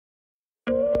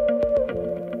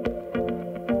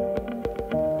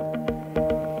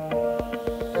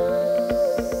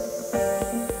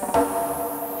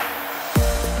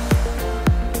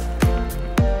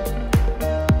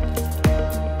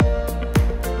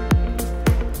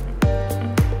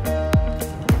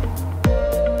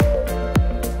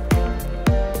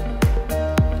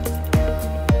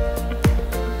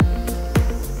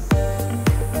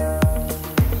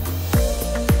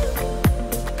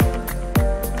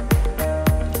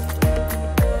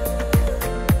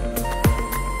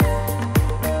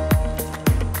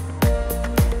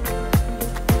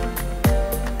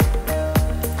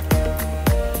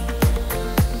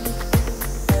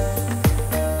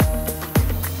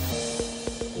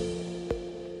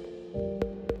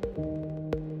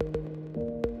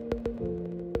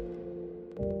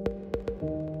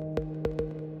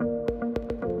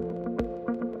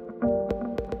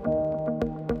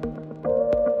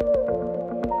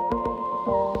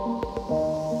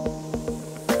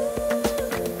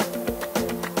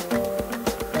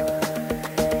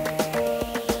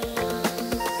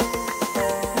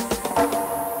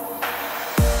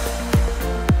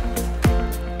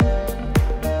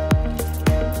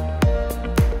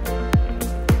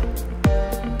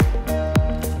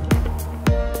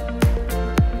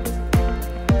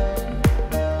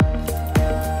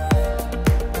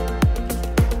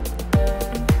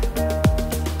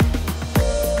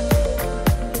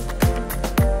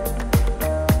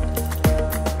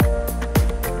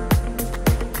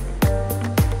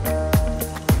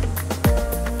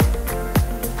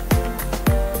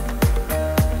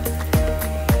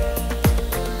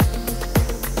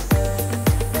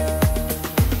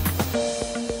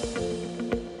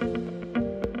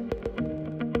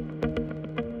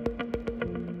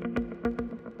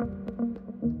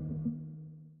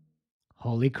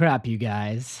Holy crap, you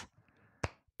guys.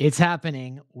 It's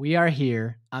happening. We are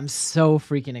here. I'm so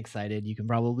freaking excited. You can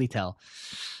probably tell.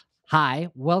 Hi,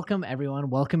 welcome everyone.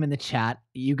 Welcome in the chat.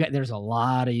 There's a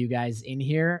lot of you guys in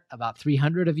here, about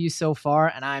 300 of you so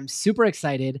far, and I'm super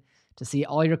excited to see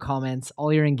all your comments,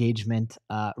 all your engagement.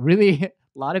 Really, a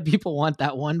lot of people want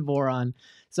that one Voron,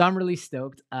 so I'm really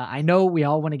stoked. I know we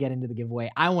all want to get into the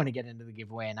giveaway. I want to get into the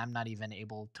giveaway, and I'm not even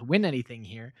able to win anything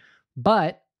here,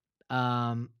 but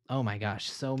oh my gosh,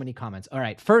 so many comments. All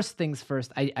right, first things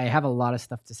first, I have a lot of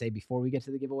stuff to say before we get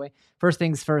to the giveaway. First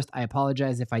things first, I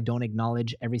apologize if I don't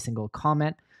acknowledge every single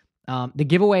comment. The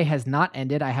giveaway has not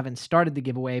ended. I haven't started the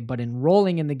giveaway, but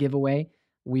enrolling in the giveaway,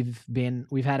 we've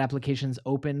had applications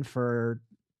open for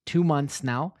 2 months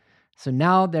now. So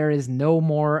now there is no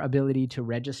more ability to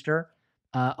register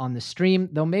on the stream,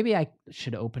 though maybe I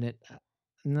should open it.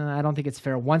 No, I don't think it's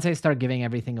fair. Once I start giving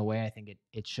everything away, I think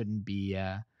it shouldn't be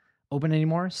open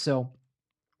anymore. So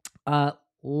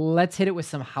let's hit it with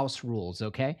some house rules,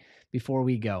 okay? Before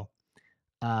we go.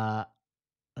 Wow,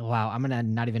 I'm gonna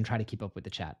not even try to keep up with the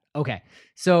chat. Okay,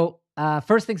 so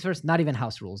first things first, not even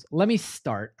house rules. Let me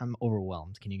start. I'm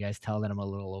overwhelmed. Can you guys tell that I'm a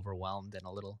little overwhelmed and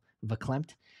a little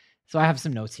verklempt? So I have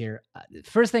some notes here.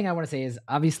 First thing I want to say is,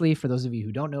 obviously, for those of you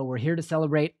who don't know, we're here to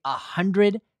celebrate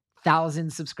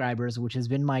 100,000 subscribers, which has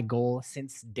been my goal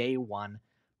since day one.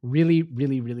 Really,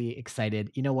 really, really excited.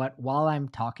 You know what? While I'm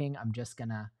talking, I'm just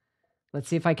gonna, let's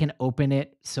see if I can open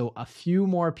it so a few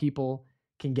more people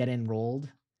can get enrolled.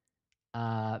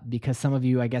 Because some of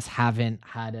you, I guess, haven't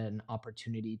had an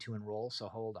opportunity to enroll. So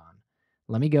hold on.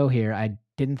 Let me go here. I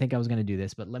didn't think I was going to do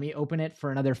this, but let me open it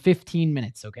for another 15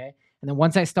 minutes, okay? And then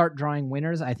once I start drawing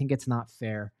winners, I think it's not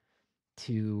fair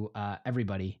to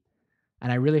everybody.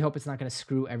 And I really hope it's not going to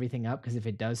screw everything up, because if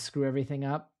it does screw everything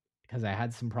up, because I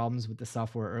had some problems with the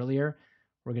software earlier,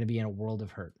 we're going to be in a world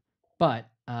of hurt. But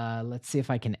let's see if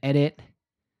I can edit.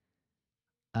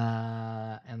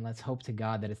 And let's hope to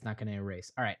God that it's not going to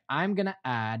erase. All right, I'm going to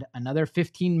add another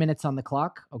 15 minutes on the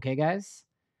clock. Okay, guys?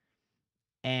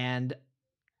 And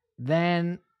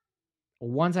then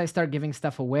once I start giving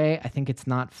stuff away, I think it's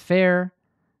not fair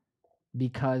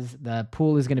because the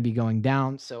pool is going to be going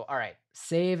down. So, all right,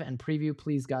 save and preview.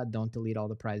 Please, God, don't delete all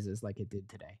the prizes like it did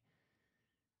today.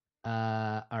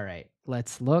 All right,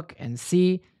 let's look and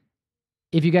see.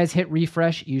 If you guys hit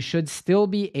refresh, you should still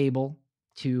be able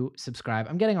to subscribe.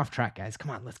 I'm getting off track, guys. Come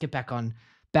on, let's get back on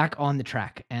the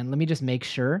track. And let me just make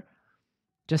sure,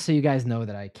 just so you guys know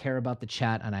that I care about the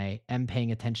chat and I am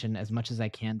paying attention as much as I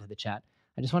can to the chat.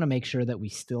 I just want to make sure that we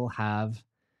still have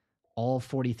all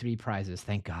 43 prizes.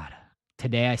 Thank God.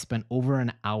 Today I spent over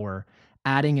an hour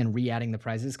adding and re-adding the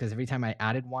prizes, because every time I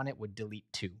added one, it would delete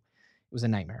 2. It was a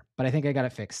nightmare, but I think I got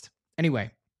it fixed. Anyway,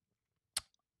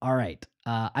 all right.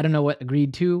 I don't know what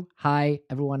agreed to. Hi,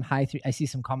 everyone. Hi. I see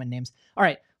some common names. All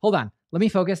right. Hold on. Let me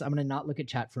focus. I'm going to not look at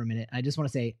chat for a minute. I just want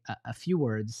to say a few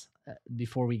words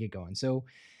before we get going. So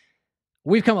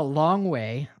we've come a long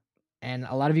way. And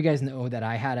a lot of you guys know that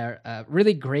I had a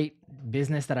really great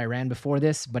business that I ran before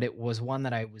this, but it was one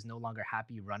that I was no longer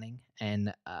happy running.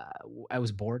 And I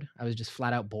was bored. I was just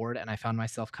flat out bored. And I found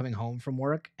myself coming home from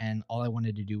work, and all I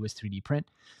wanted to do was 3D print.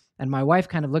 And my wife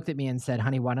kind of looked at me and said,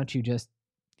 honey, why don't you just,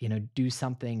 do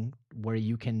something where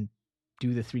you can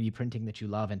do the 3D printing that you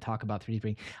love and talk about 3D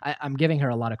printing. I'm giving her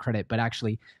a lot of credit, but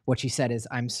actually what she said is,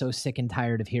 I'm so sick and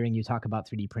tired of hearing you talk about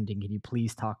 3D printing. Can you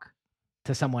please talk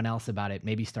to someone else about it?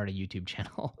 Maybe start a YouTube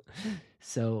channel.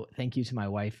 So thank you to my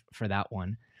wife for that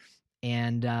one.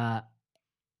 And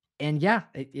yeah,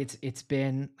 it's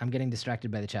been, I'm getting distracted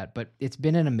by the chat, but it's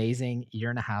been an amazing year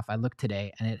and a half. I looked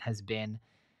today and it has been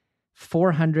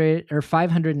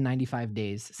 595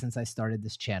 days since I started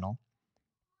this channel.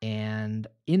 And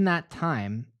in that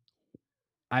time,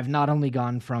 I've not only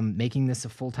gone from making this a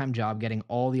full-time job, getting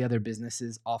all the other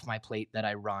businesses off my plate that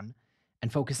I run,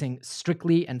 and focusing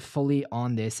strictly and fully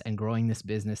on this and growing this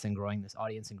business and growing this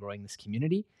audience and growing this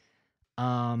community.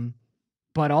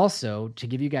 But also to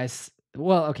give you guys,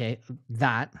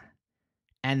 that,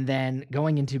 and then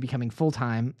going into becoming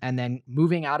full-time, and then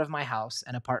moving out of my house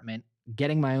and apartment,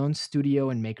 getting my own studio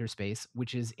and makerspace,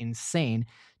 which is insane,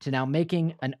 to now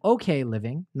making an okay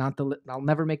living. I'll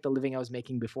never make the living I was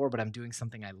making before, but I'm doing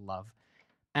something I love.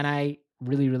 And I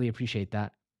really, really appreciate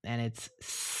that. And it's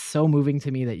so moving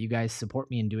to me that you guys support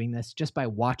me in doing this just by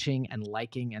watching and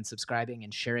liking and subscribing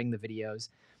and sharing the videos.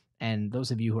 And those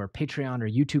of you who are Patreon or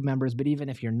YouTube members, but even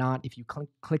if you're not, if you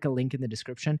click a link in the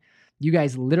description, you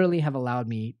guys literally have allowed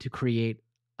me to create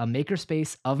a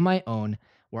makerspace of my own,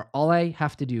 where all I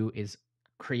have to do is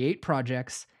create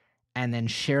projects and then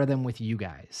share them with you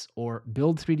guys, or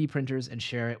build 3D printers and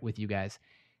share it with you guys.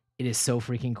 It is so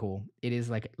freaking cool. It is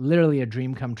like literally a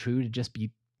dream come true to just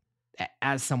be,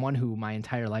 as someone who my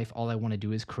entire life, all I want to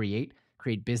do is create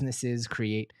businesses,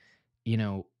 create,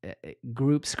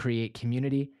 groups, create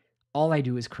community. All I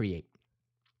do is create.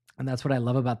 And that's what I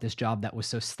love about this job that was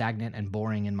so stagnant and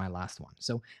boring in my last one.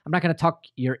 So I'm not going to talk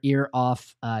your ear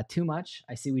off too much.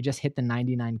 I see we just hit the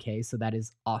 99K, so that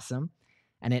is awesome.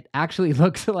 And it actually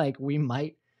looks like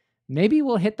maybe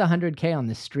we'll hit the 100K on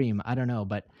this stream. I don't know,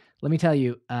 but let me tell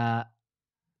you, I'm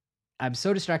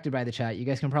so distracted by the chat. You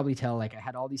guys can probably tell, like, I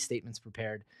had all these statements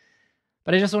prepared.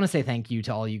 But I just want to say thank you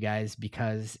to all you guys,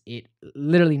 because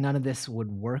literally none of this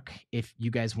would work if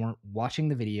you guys weren't watching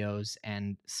the videos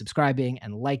and subscribing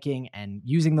and liking and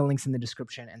using the links in the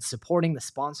description and supporting the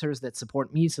sponsors that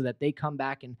support me so that they come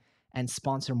back and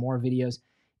sponsor more videos.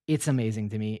 It's amazing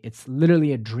to me. It's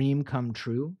literally a dream come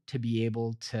true to be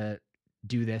able to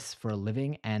do this for a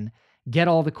living and get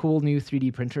all the cool new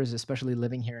 3D printers, especially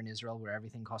living here in Israel where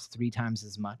everything costs 3 times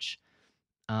as much.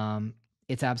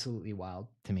 It's absolutely wild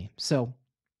to me. So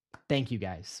thank you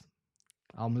guys.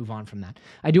 I'll move on from that.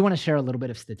 I do want to share a little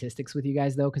bit of statistics with you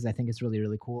guys, though, because I think it's really,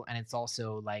 really cool. And it's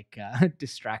also like a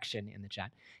distraction in the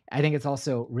chat. I think it's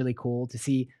also really cool to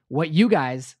see what you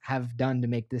guys have done to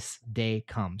make this day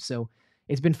come. So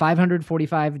it's been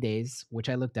 545 days, which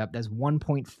I looked up. That's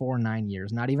 1.49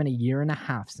 years, not even a year and a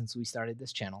half since we started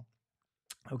this channel.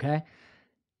 Okay.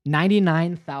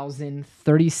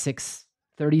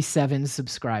 99,037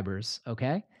 subscribers.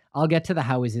 Okay. I'll get to the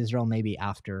How is Israel maybe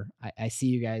after. I see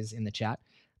you guys in the chat,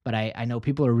 but I know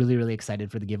people are really, really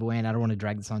excited for the giveaway, and I don't want to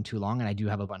drag this on too long, and I do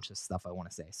have a bunch of stuff I want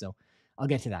to say. So I'll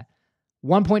get to that.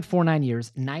 1.49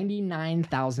 years,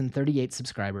 99,038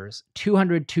 subscribers,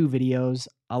 202 videos.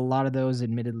 A lot of those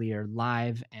admittedly are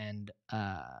live and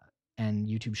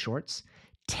YouTube shorts.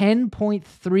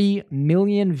 10.3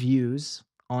 million views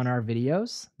on our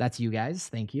videos. That's you guys.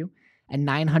 Thank you. And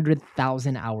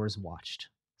 900,000 hours watched.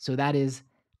 So that is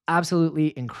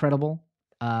absolutely incredible.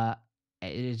 It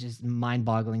is just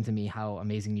mind-boggling to me how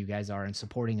amazing you guys are in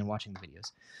supporting and watching the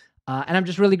videos. And I'm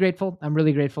just really grateful. I'm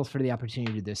really grateful for the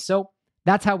opportunity to do this. So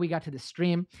that's how we got to the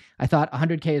stream. I thought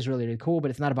 100K is really, really cool,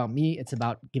 but it's not about me. It's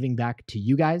about giving back to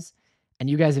you guys. And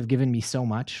you guys have given me so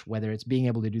much, whether it's being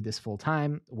able to do this full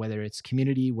time, whether it's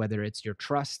community, whether it's your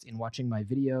trust in watching my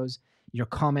videos, your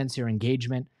comments, your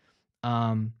engagement.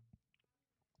 And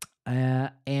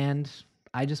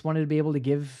I just wanted to be able to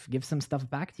give some stuff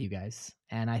back to you guys.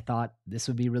 And I thought this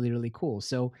would be really, really cool.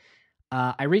 So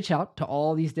I reach out to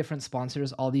all these different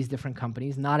sponsors, all these different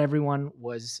companies. Not everyone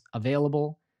was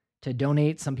available to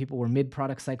donate. Some people were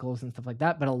mid-product cycles and stuff like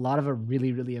that, but a lot of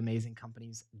really, really amazing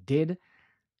companies did.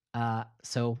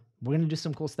 So we're going to do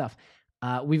some cool stuff.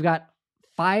 We've got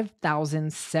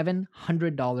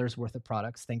 $5,700 worth of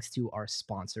products thanks to our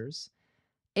sponsors.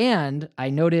 And I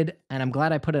noted, and I'm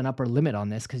glad I put an upper limit on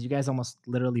this because you guys almost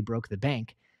literally broke the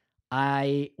bank.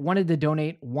 I wanted to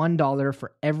donate $1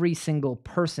 for every single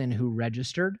person who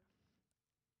registered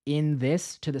in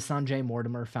this to the Sanjay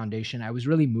Mortimer Foundation. I was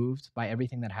really moved by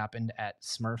everything that happened at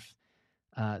Smurf,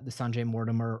 the Sanjay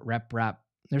Mortimer Rep Rap.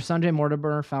 Their Sanjay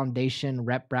Mortimer Foundation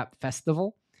Rep Rap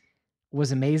Festival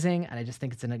was amazing, and I just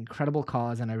think it's an incredible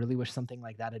cause, and I really wish something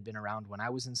like that had been around when I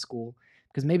was in school,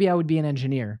 because maybe I would be an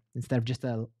engineer instead of just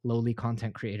a lowly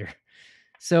content creator.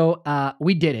 So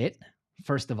we did it.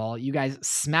 First of all, you guys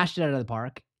smashed it out of the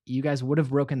park. You guys would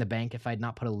have broken the bank if I'd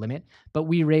not put a limit, but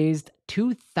we raised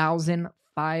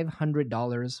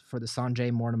 $2,500 for the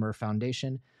Sanjay Mortimer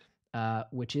Foundation,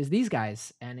 which is these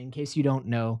guys. And in case you don't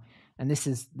know, and this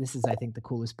is I think the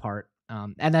coolest part,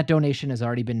 and that donation has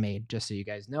already been made, just so you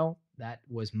guys know. That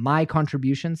was my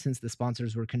contribution, since the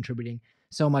sponsors were contributing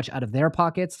so much out of their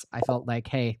pockets. I felt like,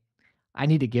 hey, I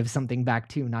need to give something back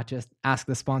too, not just ask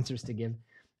the sponsors to give.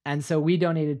 And so we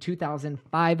donated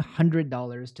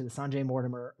 $2,500 to the Sanjay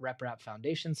Mortimer Rep Rap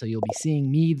Foundation. So you'll be seeing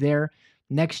me there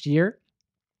next year.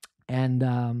 And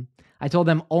I told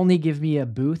them only give me a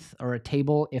booth or a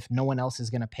table if no one else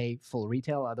is going to pay full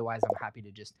retail. Otherwise, I'm happy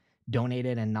to just donate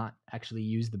it and not actually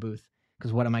use the booth.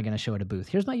 Because what am I going to show at a booth?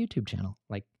 Here's my YouTube channel.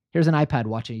 Like, here's an iPad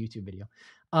watching a YouTube video.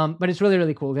 But it's really,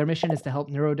 really cool. Their mission is to help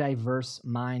neurodiverse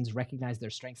minds recognize their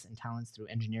strengths and talents through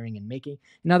engineering and making.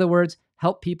 In other words,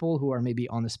 help people who are maybe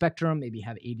on the spectrum, maybe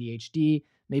have ADHD,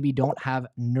 maybe don't have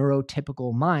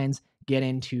neurotypical minds, get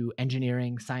into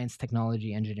engineering, science,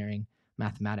 technology, engineering,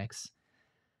 mathematics.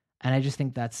 And I just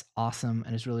think that's awesome,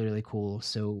 and it's really, really cool.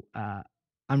 So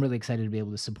I'm really excited to be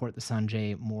able to support the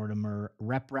Sanjay Mortimer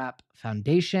Rep Rap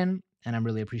Foundation. And I'm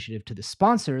really appreciative to the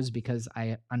sponsors, because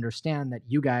I understand that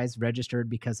you guys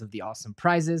registered because of the awesome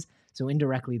prizes. So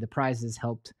indirectly, the prizes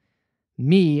helped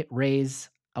me raise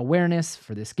awareness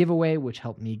for this giveaway, which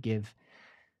helped me give.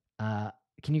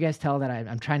 Can you guys tell that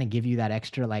I'm trying to give you that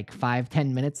extra like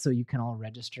 5-10 minutes so you can all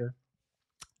register?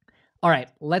 All right,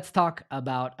 let's talk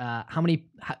about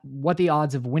what the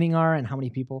odds of winning are and how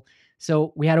many people.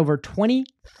 So we had over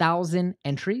 20,000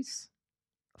 entries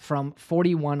from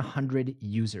 4,100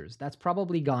 users. That's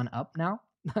probably gone up now.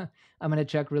 I'm going to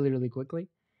check really, really quickly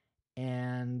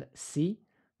and see.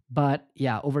 But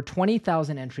yeah, over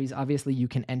 20,000 entries. Obviously, you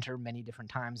can enter many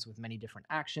different times with many different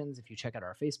actions. If you check out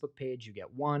our Facebook page, you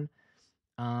get one.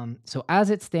 So as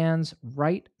it stands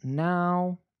right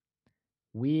now,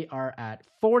 we are at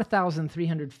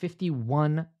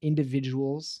 4,351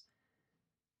 individuals.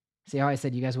 See how I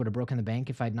said you guys would have broken the bank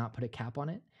if I'd not put a cap on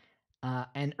it?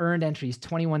 And earned entries,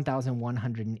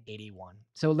 21,181.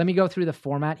 So let me go through the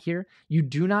format here. You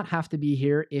do not have to be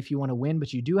here if you want to win,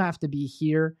 but you do have to be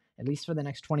here at least for the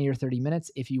next 20 or 30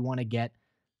 minutes if you want to get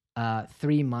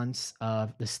 3 months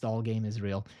of the stall game is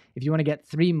real. If you want to get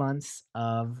 3 months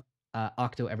of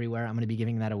Octoeverywhere, I'm going to be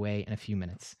giving that away in a few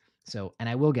minutes. So, and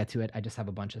I will get to it. I just have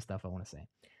a bunch of stuff I want to say.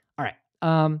 All right.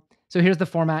 So here's the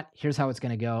format. Here's how it's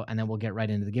going to go. And then we'll get right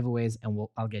into the giveaways and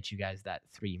I'll get you guys that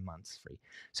 3 months free.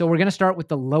 So we're going to start with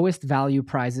the lowest value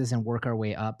prizes and work our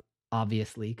way up,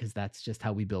 obviously, because that's just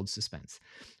how we build suspense.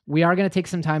 We are going to take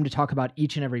some time to talk about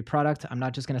each and every product. I'm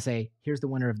not just going to say, here's the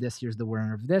winner of this, here's the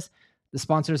winner of this. The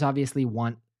sponsors obviously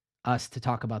want us to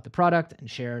talk about the product and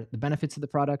share the benefits of the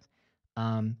product.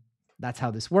 That's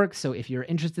how this works. So if you're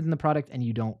interested in the product and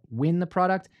you don't win the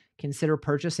product, consider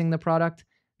purchasing the product.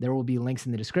 There will be links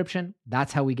in the description.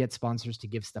 That's how we get sponsors to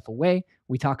give stuff away.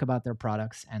 We talk about their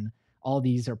products, and all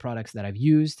these are products that I've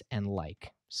used and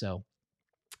like. So,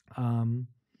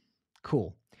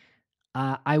 cool.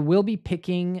 I will be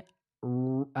picking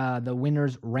the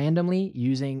winners randomly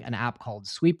using an app called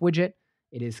Sweep Widget.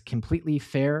 It is completely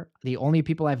fair. The only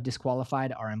people I've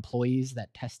disqualified are employees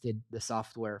that tested the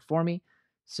software for me.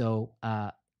 So,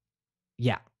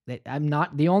 yeah, I'm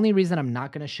not, the only reason I'm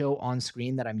not going to show on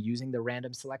screen that I'm using the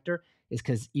random selector is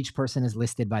because each person is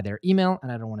listed by their email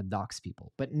and I don't want to dox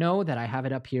people. But know that I have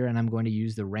it up here and I'm going to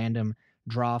use the random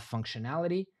draw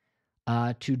functionality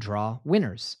to draw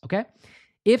winners. Okay.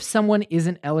 If someone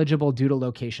isn't eligible due to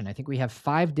location, I think we have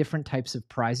 5 different types of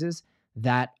prizes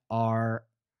that are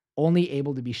only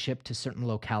able to be shipped to certain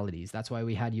localities. That's why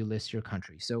we had you list your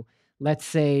country. So let's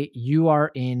say you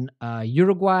are in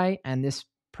Uruguay and this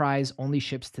prize only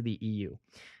ships to the EU.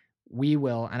 We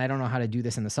will, and I don't know how to do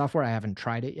this in the software, I haven't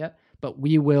tried it yet, but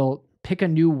we will pick a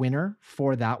new winner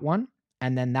for that one,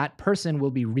 and then that person will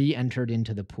be re-entered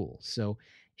into the pool. So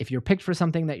if you're picked for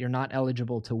something that you're not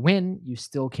eligible to win, you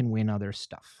still can win other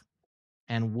stuff.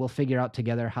 And we'll figure out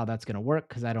together how that's going to work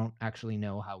because I don't actually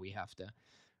know how we have to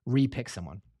re-pick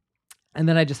someone. And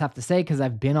then I just have to say, because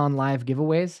I've been on live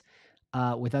giveaways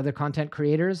with other content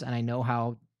creators, and I know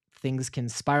how things can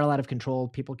spiral out of control.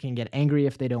 People can get angry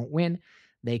if they don't win.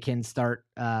 They can start,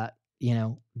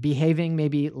 behaving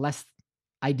maybe less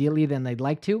ideally than they'd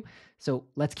like to. So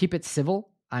let's keep it civil.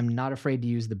 I'm not afraid to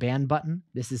use the ban button.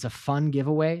 This is a fun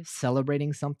giveaway,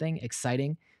 celebrating something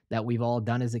exciting that we've all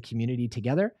done as a community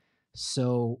together.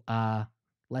 So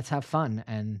let's have fun.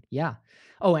 And yeah.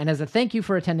 Oh, and as a thank you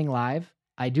for attending live,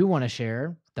 I do want to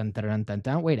share. Dun, dun, dun, dun,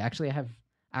 dun. Wait, actually, I have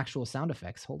actual sound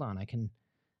effects. Hold on. I can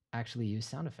actually use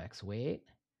sound effects. Wait.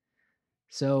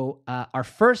 So our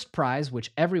first prize,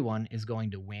 which everyone is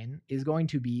going to win, is going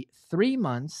to be 3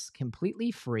 months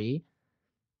completely free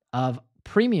of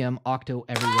premium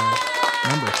Octoeverywhere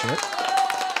membership.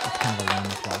 That's kind of a long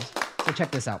applause. So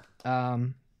check this out.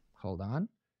 Hold on.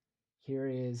 Here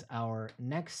is our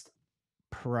next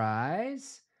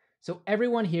prize. So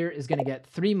everyone here is going to get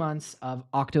 3 months of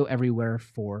Octoeverywhere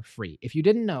for free. If you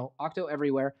didn't know,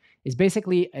 Octoeverywhere is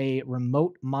basically a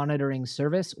remote monitoring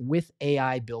service with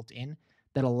AI built in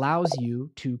that allows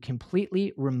you to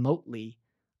completely remotely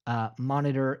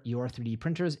monitor your 3D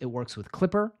printers. It works with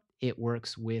Clipper. It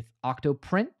works with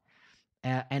Octoprint.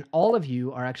 And all of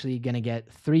you are actually going to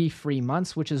get 3 free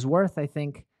months, which is worth, I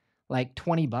think, like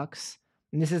 $20.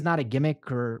 And this is not a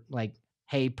gimmick or like,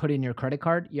 hey, put in your credit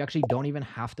card. You actually don't even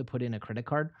have to put in a credit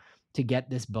card to get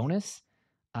this bonus.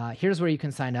 Here's where you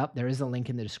can sign up. There is a link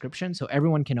in the description. So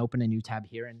everyone can open a new tab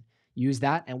here and use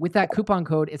that. And with that coupon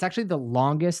code, it's actually the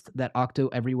longest that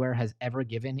Octoeverywhere has ever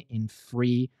given in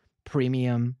free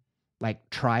premium like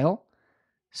trial.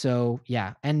 So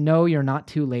yeah, and no, you're not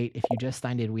too late if you just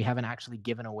signed in. We haven't actually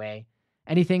given away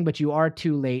anything, but you are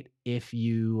too late if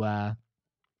you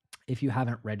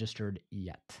haven't registered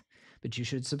yet. But you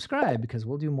should subscribe because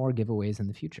we'll do more giveaways in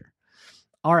the future.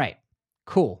 All right,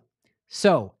 cool.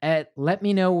 So let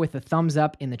me know with a thumbs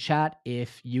up in the chat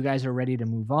if you guys are ready to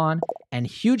move on. And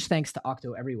huge thanks to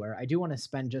Octoeverywhere. I do want to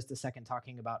spend just a second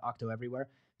talking about Octoeverywhere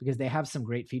because they have some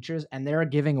great features, and they're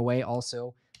giving away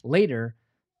also later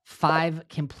 5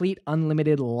 complete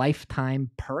unlimited lifetime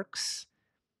perks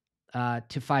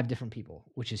to 5 different people,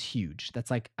 which is huge. That's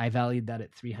like, I valued that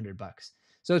at $300.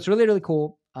 So it's really, really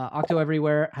cool.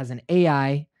 Octoeverywhere has an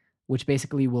AI, which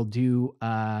basically will do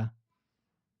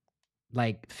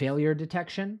like failure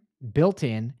detection built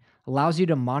in, allows you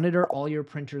to monitor all your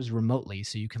printers remotely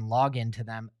so you can log into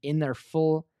them in their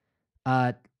full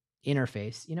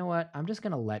interface. You know what? I'm just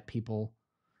going to let people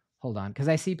hold on because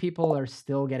I see people are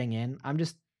still getting in. I'm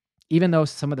just, even though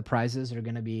some of the prizes are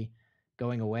going to be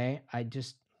going away,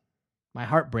 my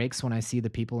heart breaks when I see the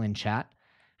people in chat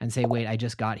and say, wait, I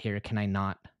just got here. Can I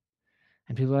not?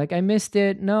 And people are like, I missed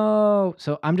it. No.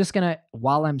 So I'm just going to,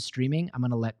 while I'm streaming, I'm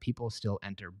going to let people still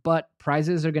enter. But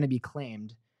prizes are going to be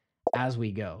claimed as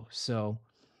we go. So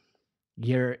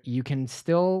you can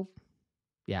still,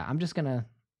 yeah, I'm just going to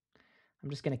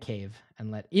cave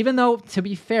and let, even though, to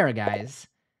be fair, guys,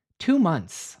 2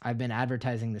 months I've been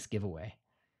advertising this giveaway.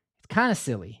 It's kind of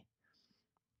silly.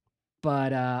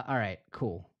 But all right,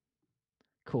 cool.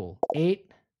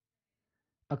 8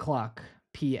 o'clock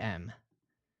p.m.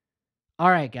 All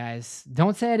right, guys,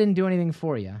 don't say I didn't do anything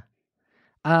for you.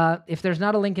 If there's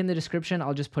not a link in the description,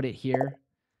 I'll just put it here,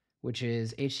 which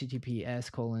is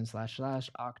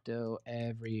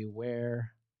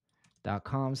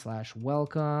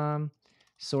https://octoeverywhere.com/welcome.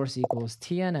 Source equals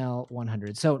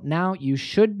TNL100. So now you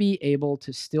should be able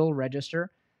to still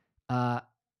register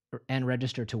and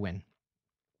register to win.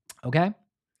 Okay?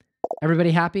 Everybody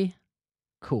happy?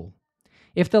 Cool.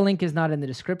 If the link is not in the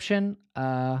description,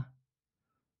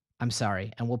 I'm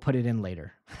sorry, and we'll put it in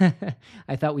later.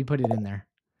 I thought we put it in there.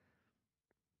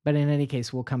 But in any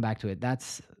case, we'll come back to it.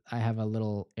 I have a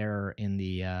little error in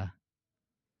the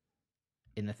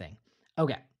thing.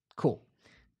 Okay, cool.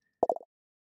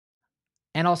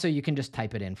 And also you can just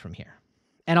type it in from here.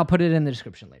 And I'll put it in the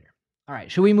description later. All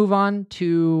right, should we move on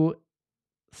to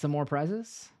some more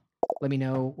prizes? Let me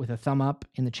know with a thumb up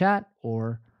in the chat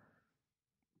or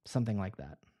something like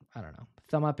that. I don't know.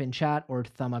 Thumb up in chat or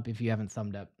thumb up if you haven't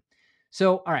thumbed up.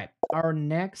 So, all right, our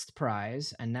next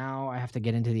prize, and now I have to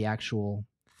get into the actual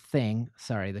thing.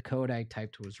 Sorry, the code I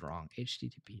typed was wrong.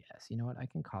 HTTPS. You know what? I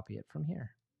can copy it from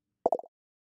here.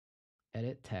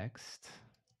 Edit text.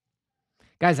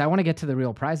 Guys, I want to get to the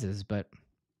real prizes, but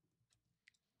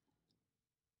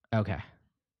okay.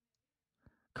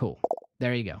 Cool.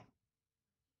 There you go.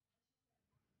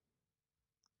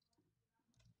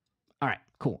 All right,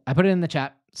 cool. I put it in the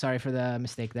chat. Sorry for the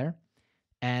mistake there.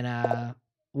 And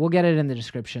we'll get it in the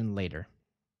description later.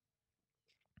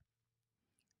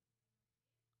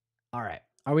 All right.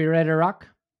 Are we ready to rock?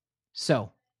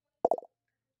 So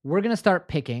we're going to start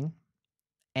picking,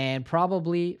 and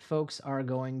probably folks are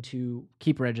going to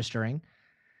keep registering.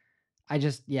 I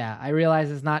realize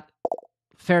it's not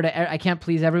fair to, I can't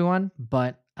please everyone,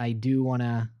 but I do want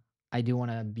to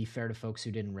be fair to folks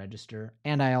who didn't register.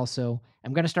 And I also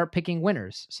am going to start picking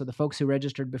winners. So the folks who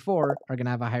registered before are going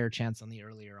to have a higher chance on the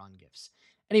earlier on gifts.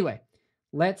 Anyway,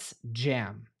 let's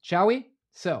jam, shall we?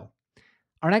 So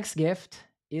our next gift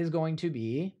is going to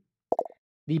be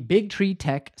the Big Tree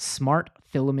Tech Smart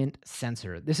Filament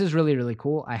Sensor. This is really, really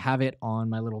cool. I have it on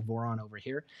my little Voron over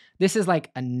here. This is like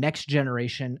a next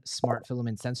generation smart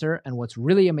filament sensor. And what's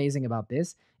really amazing about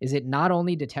this is it not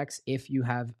only detects if you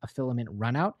have a filament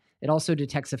run out, it also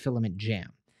detects a filament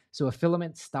jam. So if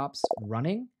filament stops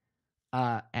running,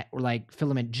 like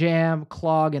filament jam,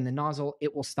 clog in the nozzle,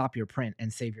 it will stop your print and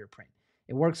save your print.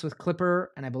 It works with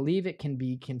Clipper, and I believe it can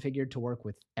be configured to work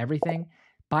with everything.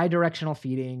 Bidirectional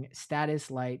feeding,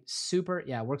 status light,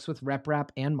 works with RepRap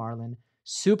and Marlin.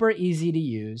 Super easy to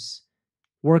use,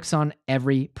 works on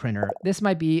every printer. This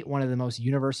might be one of the most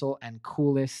universal and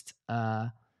coolest,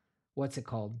 plugins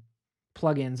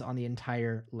on the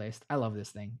entire list. I love this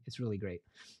thing. It's really great.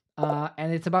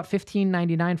 And it's about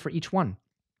 $15.99 for each one.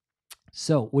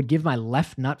 So would give my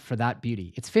left nut for that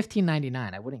beauty. It's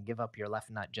 $15.99. I wouldn't give up your left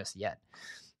nut just yet.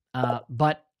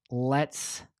 But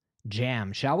let's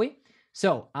jam, shall we?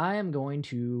 So I am going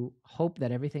to hope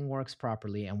that everything works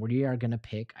properly, and we are going to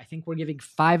pick, I think we're giving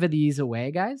 5 of these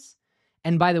away, guys.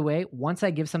 And by the way, once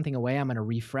I give something away, I'm going to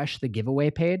refresh the giveaway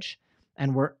page,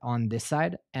 and we're on this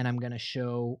side, and I'm going to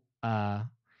show, I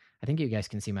think you guys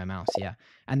can see my mouse, yeah.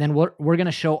 And then we're going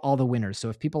to show all the winners. So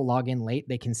if people log in late,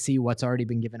 they can see what's already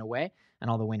been given away and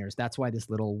all the winners. That's why this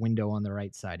little window on the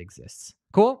right side exists.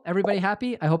 Cool? Everybody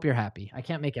happy? I hope you're happy. I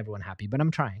can't make everyone happy, but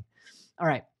I'm trying. All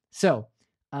right. So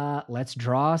Let's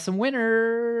draw some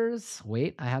winners.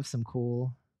 Wait, I have some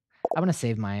cool. I'm gonna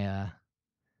save my. I'm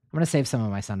gonna save some of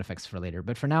my sound effects for later,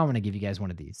 but for now, I'm gonna give you guys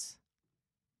one of these.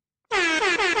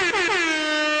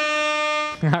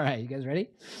 All right, you guys ready?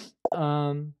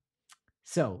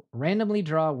 So randomly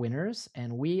draw winners,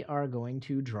 and we are going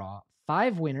to draw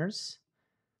 5 winners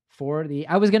for the.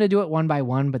 I was gonna do it one by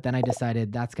one, but then I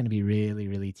decided that's gonna be really,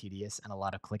 really tedious and a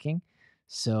lot of clicking.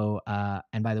 So,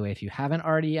 and by the way, if you haven't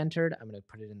already entered, I'm gonna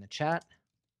put it in the chat.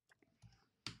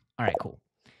 All right, cool.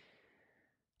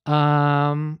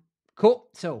 Cool.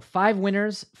 So 5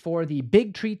 winners for the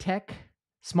Big Tree Tech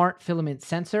Smart Filament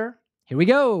Sensor. Here we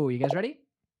go. You guys ready?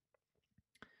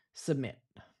 Submit.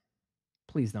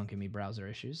 Please don't give me browser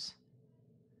issues.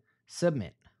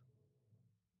 Submit.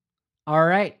 All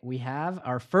right, we have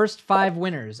our first 5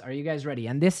 winners. Are you guys ready?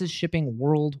 And this is shipping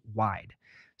worldwide.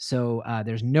 So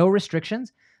there's no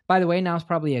restrictions. By the way, now is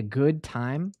probably a good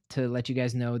time to let you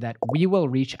guys know that we will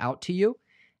reach out to you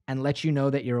and let you know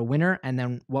that you're a winner. And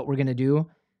then what we're going to do,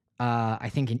 I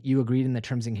think you agreed in the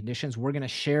terms and conditions, we're going to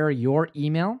share your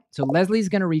email. So Leslie's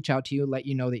going to reach out to you, let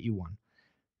you know that you won.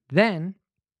 Then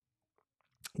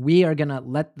we are going to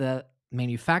let the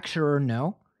manufacturer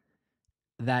know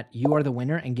that you are the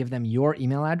winner and give them your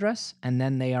email address. And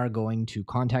then they are going to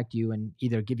contact you and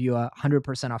either give you a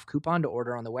 100% off coupon to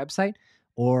order on the website,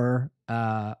 or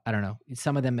I don't know,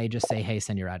 some of them may just say, hey,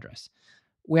 send your address.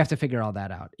 We have to figure all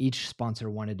that out. Each sponsor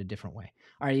wanted a different way.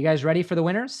 All right, you guys ready for the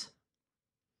winners?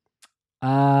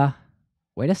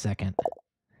 Wait a second.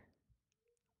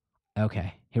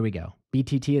 Okay, here we go.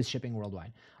 BTT is shipping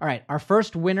worldwide. All right, our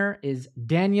first winner is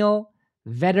Daniel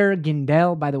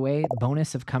Vettergindel. By the way,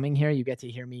 bonus of coming here, you get to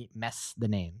hear me mess the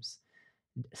names.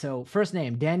 So first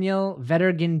name, Daniel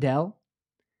Vettergindel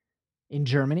in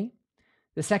Germany.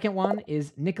 The second one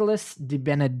is Nicholas Di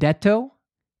Benedetto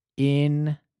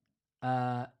in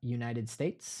United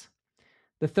States.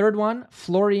 The third one,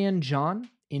 Florian John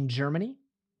in Germany.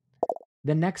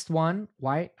 The next one,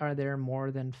 why are there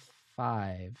more than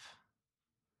 5?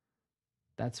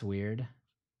 That's weird.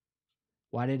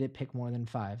 Why did it pick more than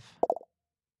 5?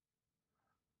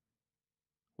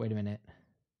 Wait a minute.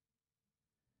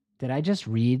 Did I just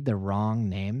read the wrong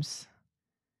names?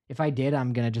 If I did,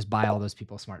 I'm going to just buy all those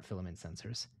people smart filament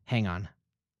sensors. Hang on.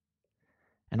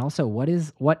 And also,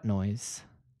 what noise?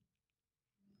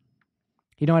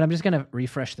 You know what? I'm just going to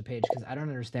refresh the page because I don't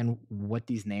understand what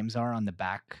these names are on the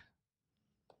back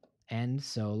end.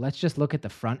 So let's just look at the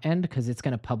front end because it's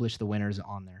going to publish the winners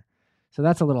on there. So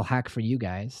that's a little hack for you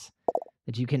guys,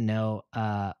 that you can know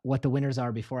what the winners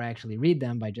are before I actually read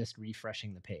them by just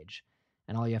refreshing the page.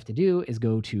 And all you have to do is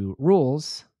go to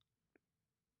rules.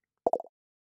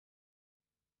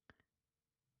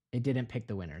 It didn't pick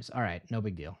the winners. All right, no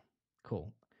big deal.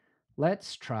 Cool.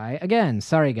 Let's try again.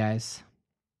 Sorry, guys.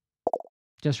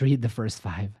 Just read the first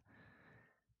 5.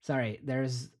 Sorry,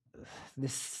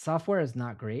 this software is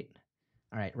not great.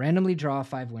 All right, randomly draw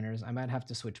 5 winners. I might have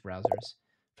to switch browsers.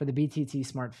 For the BTT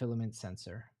Smart Filament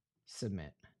Sensor,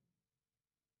 submit.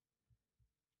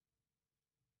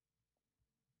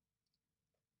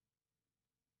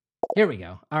 Here we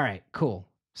go. All right, cool.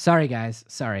 Sorry, guys.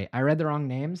 Sorry. I read the wrong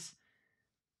names.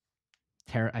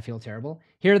 I feel terrible.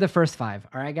 Here are the first 5.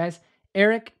 All right, guys.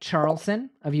 Eric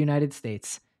Charlson of United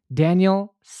States.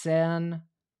 Daniel San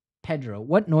Pedro.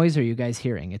 What noise are you guys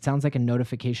hearing? It sounds like a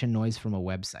notification noise from a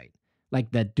website.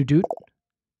 Like the doot-doot.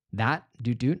 That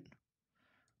doot-doot.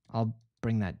 I'll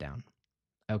bring that down.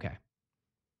 Okay.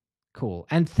 Cool.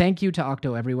 And thank you to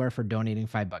Octoeverywhere for donating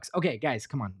 $5. Okay, guys,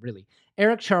 come on, really.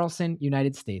 Eric Charlson,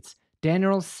 United States.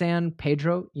 Daniel San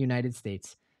Pedro, United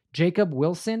States. Jacob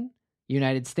Wilson,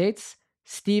 United States.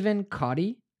 Stephen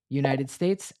Cotty, United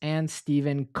States. And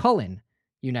Stephen Cullen,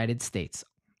 United States.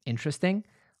 Interesting.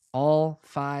 All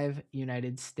 5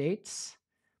 United States.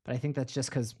 But I think that's just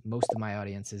because most of my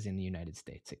audience is in the United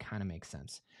States. It kind of makes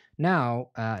sense. Now,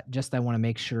 I want to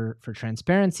make sure, for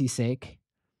transparency's sake,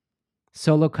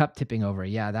 solo cup tipping over.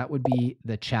 Yeah, that would be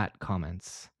the chat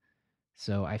comments.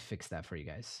 So I fixed that for you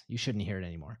guys. You shouldn't hear it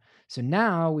anymore. So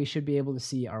now we should be able to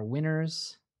see our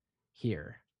winners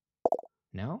here.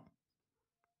 No?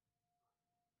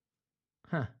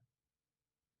 Huh.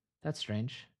 That's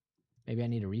strange. Maybe I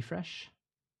need a refresh.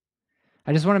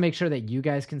 I just want to make sure that you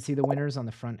guys can see the winners on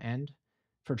the front end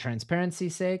for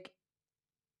transparency's sake.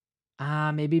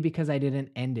 Maybe because I didn't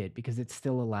end it, because it's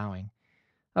still allowing.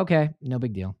 Okay, no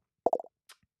big deal.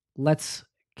 Let's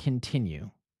continue.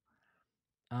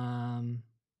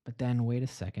 But then wait a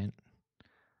second.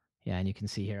 Yeah, and you can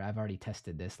see here, I've already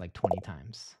tested this like 20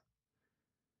 times.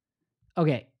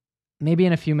 Okay, maybe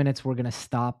in a few minutes we're going to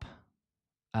stop.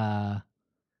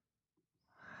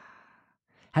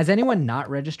 Has anyone not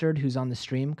registered who's on the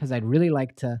stream? Because I'd really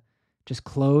like to just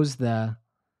close the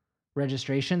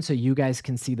registration so you guys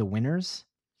can see the winners.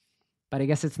 But I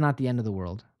guess it's not the end of the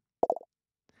world.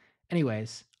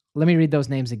 Anyways, let me read those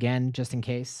names again just in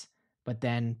case. But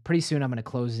then pretty soon I'm going to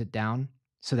close it down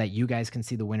so that you guys can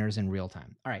see the winners in real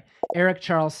time. All right. Eric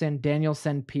Charlson, Daniel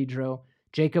San Pedro,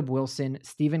 Jacob Wilson,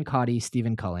 Stephen Cotty,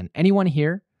 Stephen Cullen. Anyone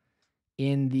here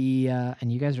in the,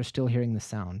 and you guys are still hearing the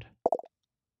sound.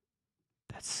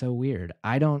 That's so weird.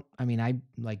 I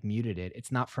like muted it.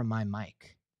 It's not from my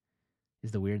mic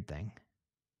is the weird thing.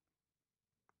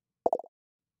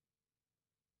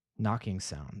 Knocking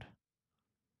sound.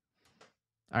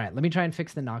 All right, let me try and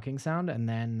fix the knocking sound, and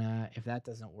then if that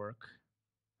doesn't work.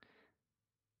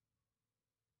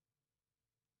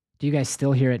 Do you guys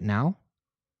still hear it now?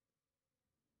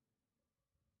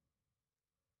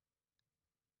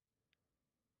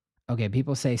 Okay,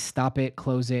 people say stop it,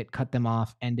 close it, cut them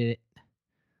off, end it.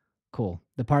 Cool.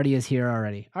 The party is here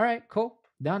already. All right, cool.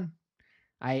 Done.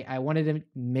 I wanted to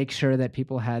make sure that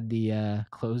people had the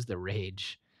close the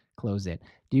rage. Close it.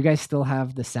 Do you guys still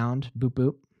have the sound? Boop,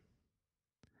 boop.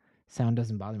 Sound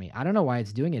doesn't bother me. I don't know why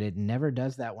it's doing it. It never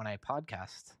does that when I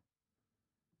podcast.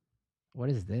 What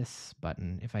is this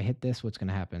button? If I hit this, what's going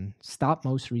to happen? Stop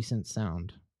most recent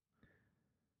sound.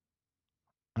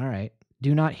 All right.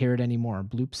 Do not hear it anymore.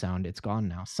 Bloop sound. It's gone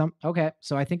now. Okay.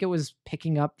 So I think it was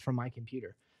picking up from my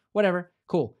computer. Whatever.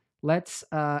 Cool. Let's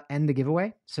end the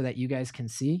giveaway so that you guys can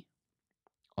see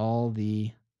all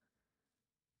the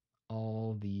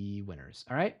winners.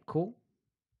 All right. Cool.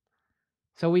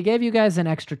 So we gave you guys an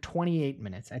extra 28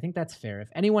 minutes. I think that's fair. If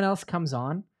anyone else comes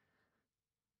on,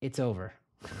 it's over.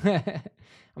 I'm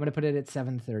going to put it at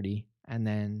 7:30 and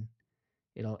then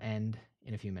it'll end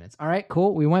in a few minutes. All right,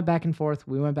 cool. We went back and forth.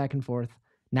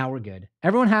 Now we're good.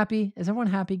 Everyone happy? Is everyone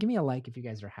happy? Give me a like if you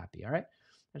guys are happy, all right?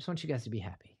 I just want you guys to be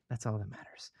happy. That's all that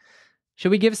matters.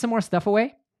 Should we give some more stuff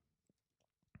away?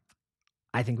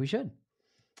 I think we should.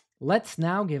 Let's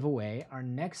now give away our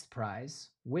next prize,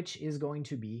 which is going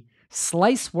to be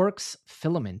SliceWorx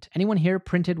Filament. Anyone here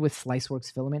printed with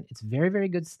SliceWorx Filament? It's very, very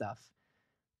good stuff.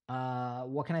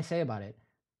 What can I say about it?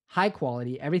 High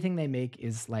quality. Everything they make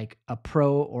is like a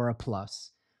pro or a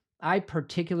plus. I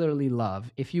particularly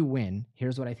love, if you win,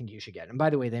 here's what I think you should get. And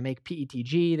by the way, they make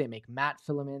PETGª, they make matte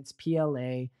filaments,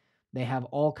 PLA. They have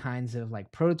all kinds of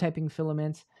like prototyping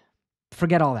filaments.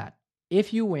 Forget all that.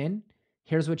 If you win,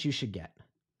 here's what you should get.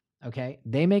 Okay,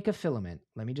 they make a filament.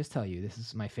 Let me just tell you, this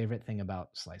is my favorite thing about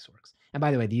SliceWorx. And by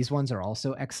the way, these ones are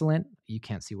also excellent. You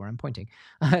can't see where I'm pointing.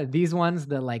 These ones,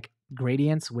 the like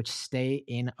gradients which stay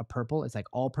in a purple, it's like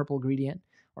all purple gradient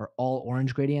or all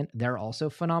orange gradient. They're also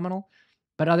phenomenal,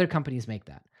 but other companies make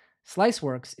that.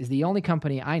 SliceWorx is the only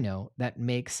company I know that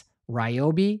makes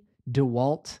Ryobi,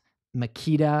 DeWalt,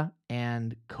 Makita,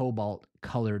 and Cobalt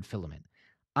colored filament.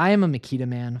 I am a Makita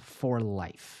man for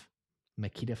life.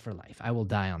 Makita for life. I will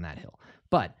die on that hill.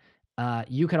 But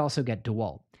you could also get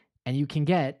DeWalt. And you can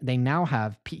get, they now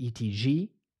have PETGª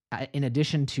in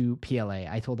addition to PLA.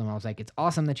 I told them, I was like, it's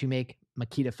awesome that you make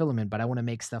Makita filament, but I want to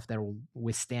make stuff that will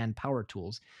withstand power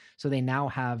tools. So they now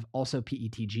have also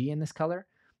PETGª in this color.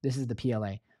 This is the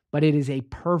PLA. But it is a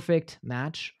perfect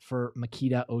match for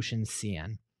Makita Ocean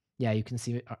CN. Yeah, you can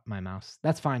see my mouse.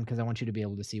 That's fine because I want you to be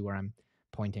able to see where I'm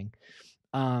pointing.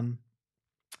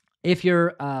 If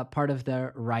you're part of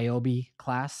the Ryobi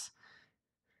class,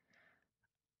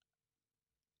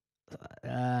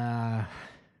 I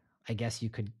guess you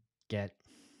could get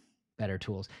better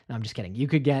tools. No, I'm just kidding. You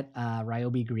could get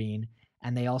Ryobi green,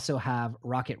 and they also have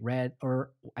Rocket Red,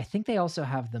 or I think they also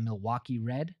have the Milwaukee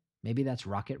Red. Maybe that's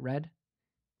Rocket Red.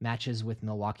 Matches with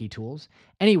Milwaukee tools.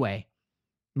 Anyway,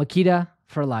 Makita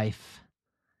for life.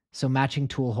 So matching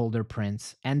tool holder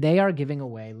prints. And they are giving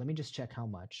away, let me just check how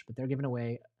much, but they're giving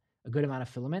away a good amount of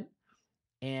filament.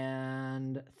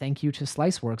 And thank you to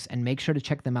SliceWorx. And make sure to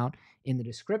check them out in the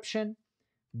description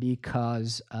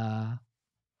because,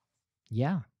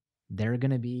 yeah, they're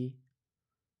going to be,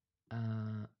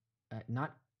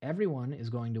 not everyone is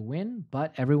going to win,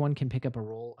 but everyone can pick up a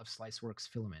roll of SliceWorx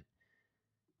filament.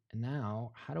 And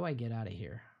now, how do I get out of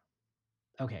here?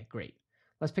 Okay, great.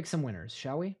 Let's pick some winners,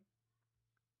 shall we?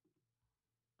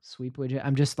 Sweep widget.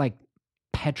 I'm just like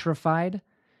petrified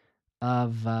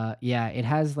of, yeah, it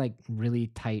has like really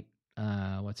tight,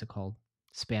 what's it called?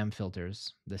 Spam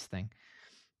filters, this thing.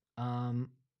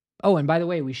 Oh, and by the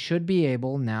way, we should be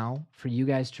able now for you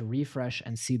guys to refresh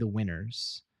and see the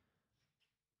winners.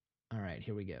 All right,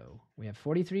 here we go. We have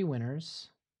 43 winners.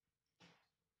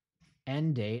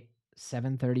 End date,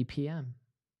 7:30 p.m.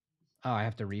 Oh, I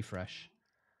have to refresh.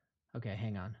 Okay,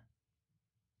 hang on.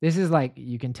 This is like,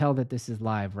 you can tell that this is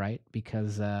live, right?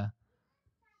 Because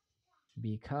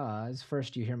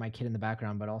first you hear my kid in the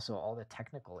background, but also all the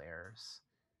technical errors.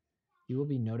 You will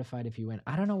be notified if you win.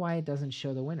 I don't know why it doesn't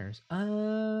show the winners.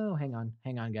 Oh, hang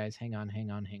on, guys. Hang on.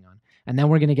 And then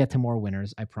we're going to get to more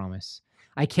winners, I promise.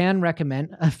 I can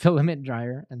recommend a filament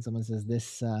dryer. And someone says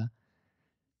this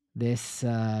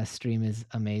stream is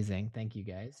amazing. Thank you,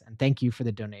 guys. And thank you for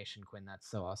the donation, Quinn. That's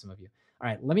so awesome of you. All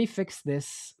right, let me fix the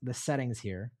settings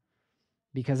here,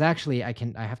 because actually I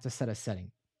have to set a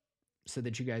setting so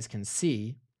that you guys can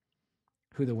see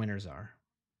who the winners are.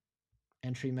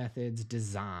 Entry methods,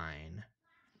 design.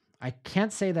 I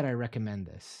can't say that I recommend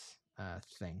this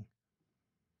thing.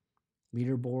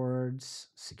 Leaderboards,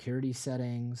 security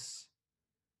settings,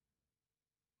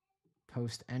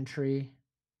 post entry.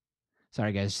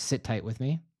 Sorry, guys, just sit tight with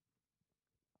me.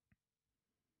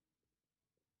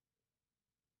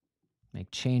 Make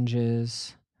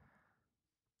changes.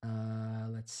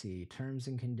 Let's see. Terms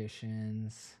and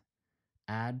conditions.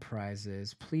 Add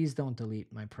prizes. Please don't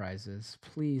delete my prizes.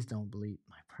 Please don't delete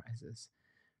my prizes.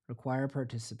 Require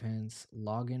participants.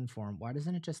 Login form. Why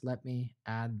doesn't it just let me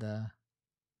add the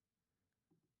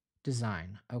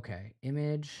design? Okay.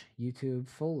 Image, YouTube,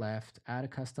 full left. Add a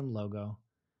custom logo.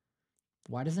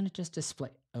 Why doesn't it just display?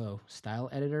 Oh, style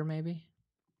editor maybe?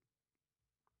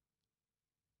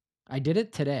 I did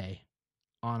it today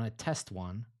on a test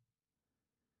one.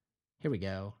 Here we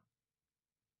go.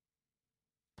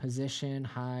 Position,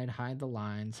 hide the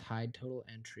lines, hide total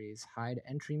entries, hide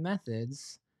entry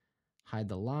methods, hide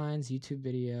the lines, YouTube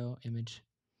video, image.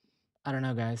 I don't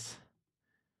know, guys.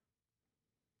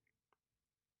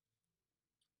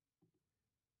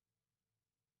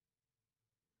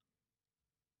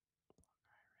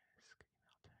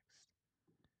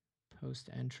 Post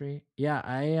entry. Yeah,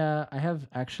 I have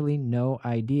actually no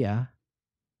idea.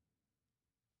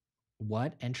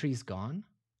 What? Entry's gone?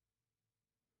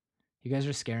 You guys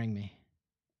are scaring me.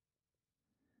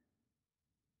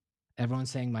 Everyone's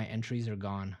saying my entries are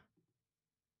gone.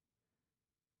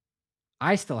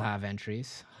 I still have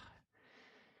entries.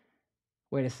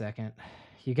 Wait a second.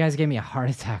 You guys gave me a heart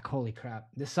attack. Holy crap.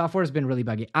 This software has been really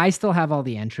buggy. I still have all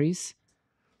the entries.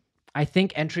 I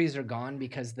think entries are gone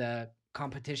because the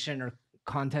competition or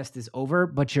contest is over,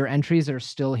 but your entries are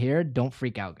still here. Don't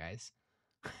freak out, guys.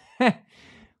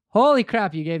 Holy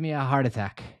crap, you gave me a heart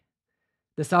attack.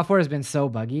 The software has been so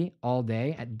buggy all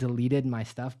day. I deleted my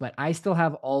stuff, but I still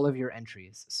have all of your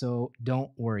entries. So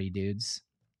don't worry, dudes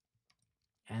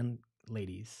and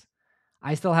ladies.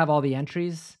 I still have all the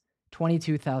entries.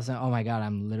 22,000. Oh my God,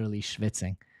 I'm literally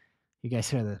schwitzing. You guys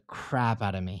hear the crap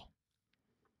out of me.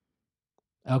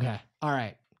 Okay. All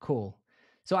right. Cool.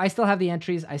 So I still have the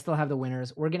entries. I still have the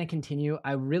winners. We're going to continue.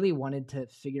 I really wanted to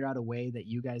figure out a way that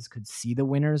you guys could see the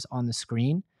winners on the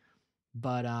screen,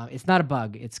 but it's not a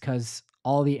bug. It's because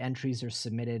all the entries are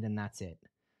submitted and that's it.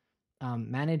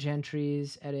 Manage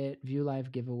entries, edit, view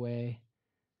live giveaway.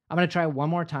 I'm going to try one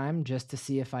more time just to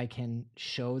see if I can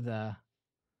show the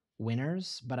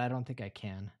winners, but I don't think I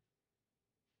can.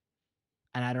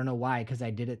 And I don't know why, because I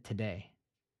did it today.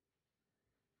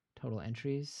 Total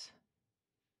entries.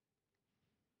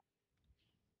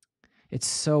 It's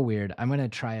so weird. I'm going to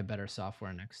try a better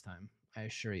software next time. I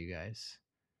assure you guys.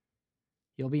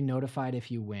 You'll be notified if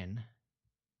you win.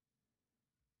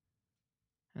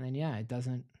 And then, yeah, it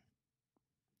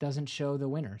doesn't show the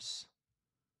winners.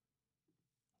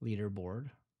 Leaderboard.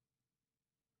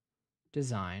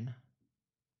 Design.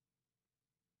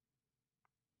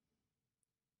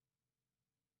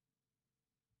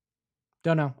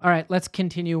 Don't know. All right, let's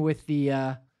continue with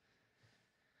the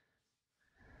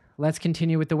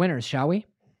winners, shall we?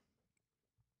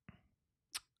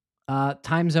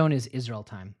 Time zone is Israel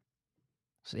time.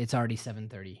 So it's already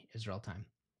 7:30 Israel time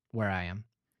where I am.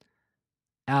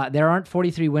 There aren't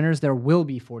 43 winners. There will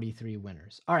be 43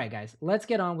 winners. All right, guys, let's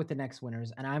get on with the next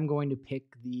winners. And I'm going to pick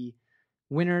the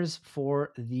winners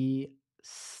for the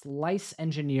Slice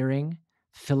Engineering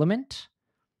Filament.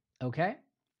 Okay.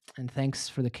 And thanks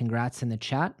for the congrats in the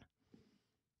chat.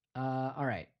 All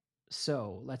right.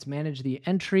 So let's manage the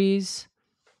entries.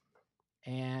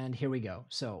 And here we go.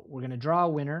 So we're going to draw a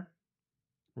winner,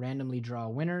 randomly draw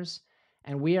winners.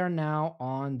 And we are now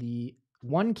on the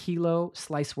 1 kilo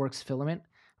SliceWorx filament.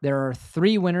 There are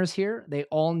 3 winners here. They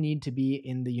all need to be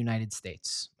in the United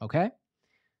States. Okay.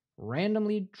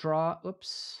 Randomly draw.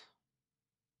 Oops.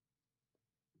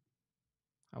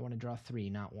 I want to draw 3,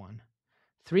 not 1.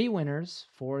 3 winners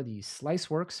for the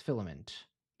SliceWorx filament.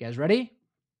 You guys ready?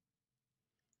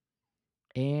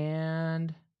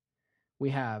 And we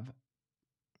have,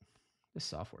 this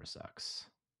software sucks.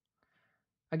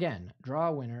 Again, draw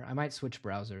a winner. I might switch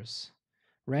browsers.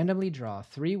 randomly draw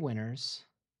 3 winners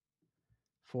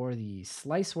for the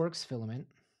SliceWorx filament.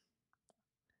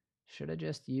 Should have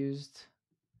just used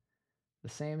the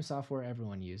same software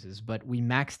everyone uses, but we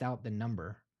maxed out the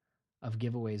number of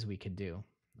giveaways we could do.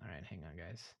 All right, hang on,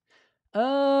 guys.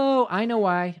 Oh, I know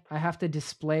why. I have to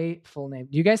display full name.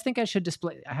 Do you guys think I should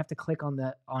display? I have to click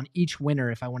on each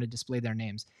winner if I want to display their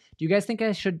names. Do you guys think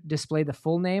I should display the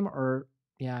full name or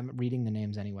yeah, I'm reading the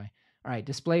names anyway. All right,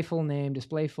 display full name,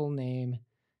 display full name,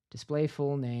 display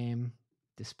full name,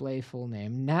 display full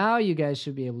name. Now you guys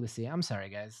should be able to see. I'm sorry,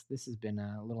 guys. This has been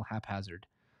a little haphazard.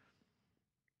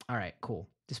 All right, cool.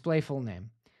 Display full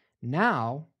name.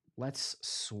 Now let's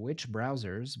switch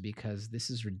browsers because this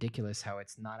is ridiculous how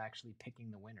it's not actually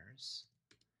picking the winners.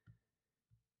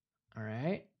 All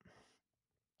right.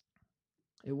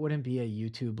 It wouldn't be a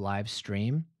YouTube live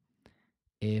stream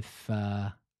if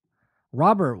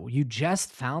Robert, you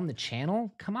just found the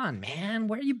channel? Come on, man.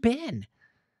 Where you been?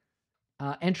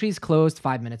 Entries closed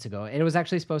 5 minutes ago. It was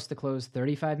actually supposed to close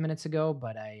 35 minutes ago,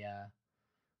 but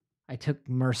I took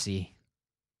mercy.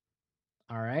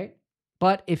 All right.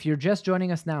 But if you're just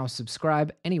joining us now,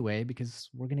 subscribe anyway, because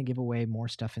we're going to give away more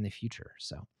stuff in the future.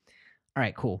 So, all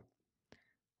right, cool.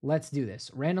 Let's do this.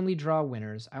 Randomly draw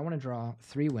winners. I want to draw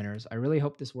 3 winners. I really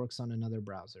hope this works on another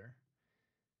browser.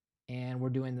 And we're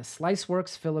doing the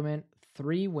SliceWorx filament,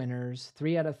 3 winners,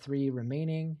 3 out of 3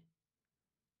 remaining.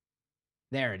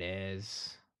 There it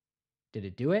is. Did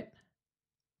it do it?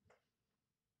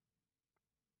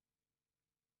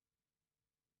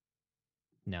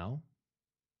 No.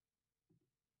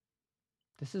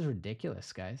 This is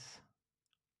ridiculous, guys.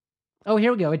 Oh,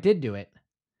 here we go. It did do it.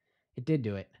 It did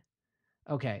do it.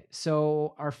 Okay,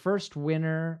 so our first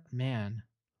winner, man.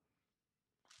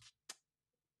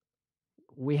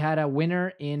 We had a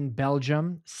winner in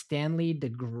Belgium, Stanley de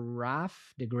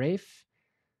Graaf.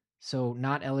 So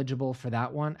not eligible for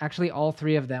that one. Actually, all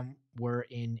 3 of them were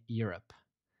in Europe.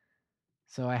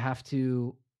 So I have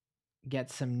to get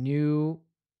some new,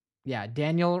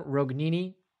 Daniel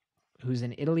Rognini, who's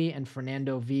in Italy, and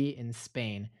Fernando V in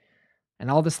Spain. And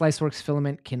all the SliceWorx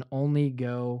filament can only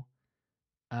go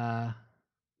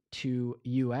to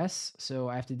US. So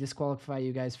I have to disqualify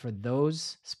you guys for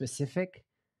those specific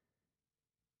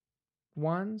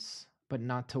ones, but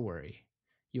not to worry.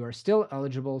 You are still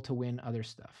eligible to win other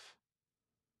stuff.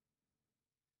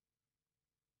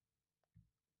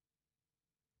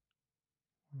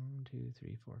 One, 2,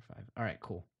 3, 4, 5. All right,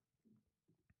 cool.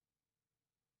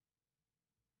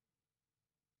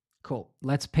 Cool.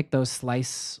 Let's pick those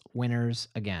slice winners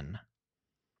again.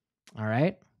 All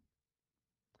right.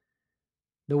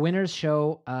 The winners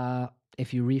show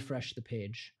if you refresh the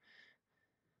page.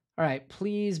 All right,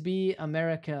 please be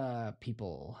America,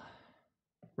 people.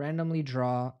 Randomly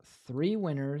draw 3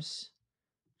 winners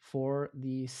for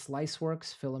the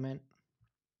SliceWorx filament.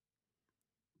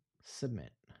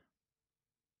 Submit.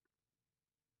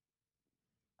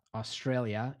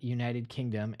 Australia, United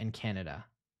Kingdom, and Canada.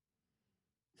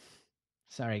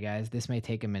 Sorry, guys. This may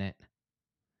take a minute.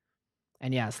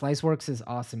 And yeah, SliceWorx is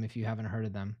awesome if you haven't heard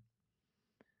of them.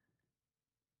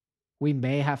 We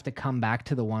may have to come back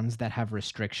to the ones that have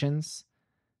restrictions.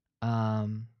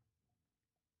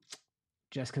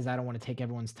 Just because I don't want to take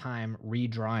everyone's time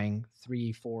redrawing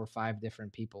 3, 4, 5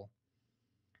 different people.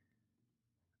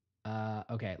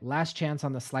 Okay, last chance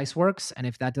on the SliceWorx, and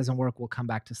if that doesn't work, we'll come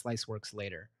back to SliceWorx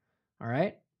later. All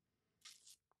right?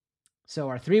 So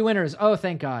our 3 winners, oh,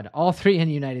 thank God, all 3 in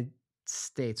the United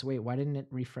States. Wait, why didn't it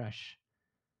refresh?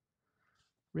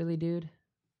 Really, dude?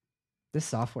 This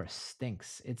software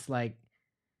stinks. It's like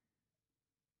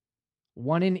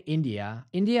 1 in India.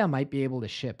 India might be able to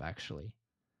ship, actually.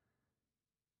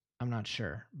 I'm not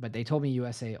sure, but they told me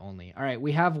USA only. All right,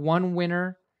 we have 1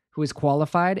 winner who is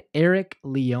qualified, Eric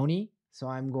Leone. So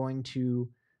I'm going to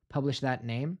publish that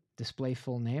name, display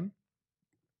full name.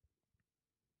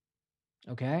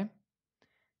 Okay.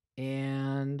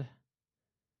 And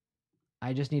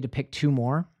I just need to pick 2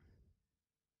 more.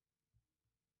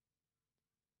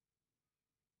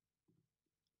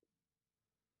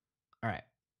 All right.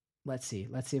 Let's see.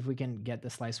 Let's see if we can get the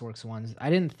SliceWorx ones. I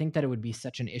didn't think that it would be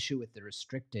such an issue with the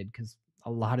restricted because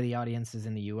a lot of the audience is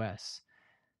in the US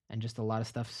and just a lot of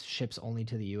stuff ships only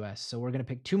to the US. So we're going to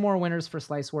pick 2 more winners for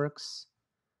SliceWorx.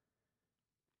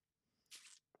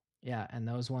 Yeah, and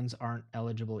those ones aren't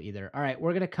eligible either. All right,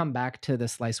 we're going to come back to the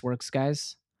SliceWorx,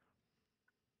 guys.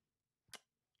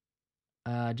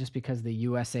 Just because the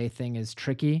USA thing is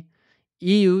tricky.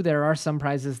 EU, there are some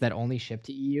prizes that only ship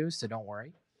to EU, so don't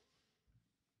worry.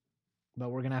 But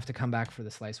we're going to have to come back for the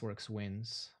SliceWorx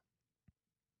wins.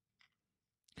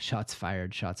 Shots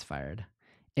fired, shots fired.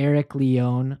 Eric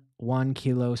Leone, 1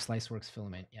 kilo SliceWorx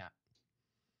filament. Yeah.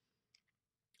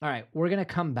 All right, we're gonna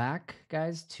come back,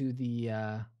 guys, to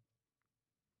the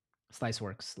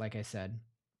SliceWorx, like I said.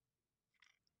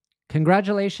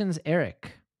 Congratulations,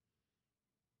 Eric.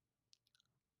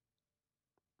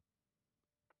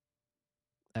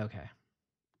 Okay,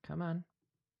 come on.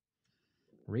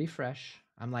 Refresh.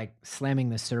 I'm like slamming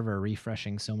the server,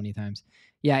 refreshing so many times.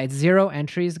 Yeah, it's 0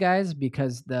 entries, guys,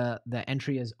 because the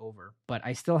entry is over. But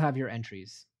I still have your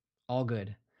entries. All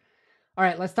good. All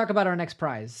right, let's talk about our next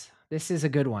prize. This is a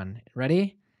good one.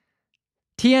 Ready?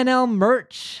 TNL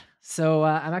merch. So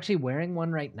I'm actually wearing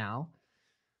one right now.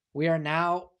 We are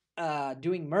now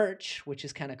doing merch, which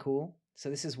is kind of cool. So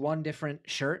this is one different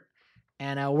shirt.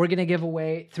 And we're going to give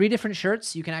away 3 different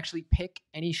shirts. You can actually pick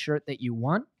any shirt that you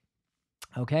want.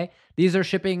 Okay. These are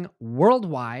shipping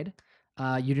worldwide.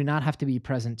 You do not have to be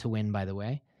present to win, by the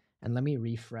way. And let me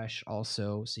refresh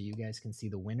also so you guys can see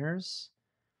the winners.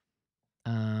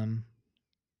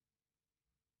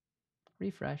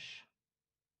 Refresh.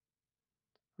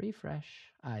 Refresh.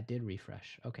 I did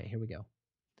refresh. Okay, here we go.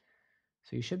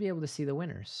 So you should be able to see the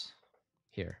winners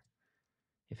here,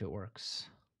 if it works.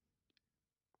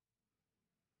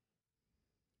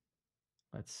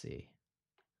 Let's see.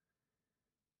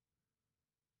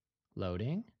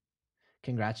 Loading.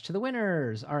 Congrats to the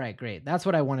winners. All right, great. That's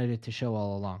what I wanted it to show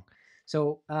all along.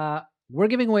 So we're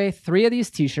giving away 3 of these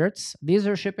t-shirts. These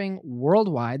are shipping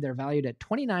worldwide. They're valued at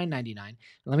 $29.99.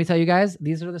 Let me tell you guys,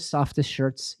 these are the softest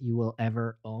shirts you will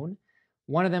ever own.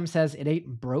 One of them says, "It ain't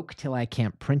broke till I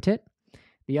can't print it."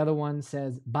 The other one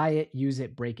says, "Buy it, use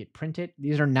it, break it, print it."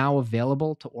 These are now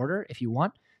available to order if you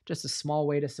want. Just a small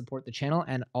way to support the channel,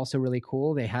 and also really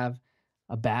cool. They have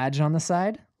a badge on the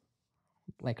side,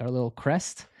 like our little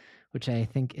crest, which I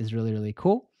think is really, really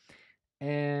cool.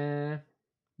 And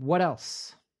what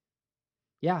else?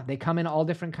 Yeah, they come in all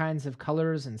different kinds of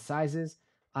colors and sizes.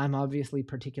 I'm obviously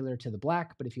particular to the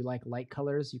black, but if you like light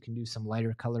colors, you can do some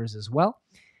lighter colors as well.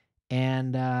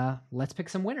 And let's pick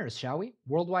some winners, shall we?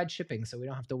 Worldwide shipping, so we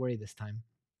don't have to worry this time.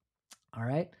 All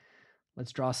right,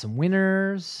 let's draw some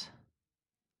winners.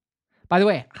 By the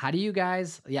way, how do you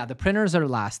guys, yeah, the printers are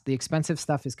last. The expensive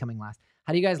stuff is coming last.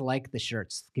 How do you guys like the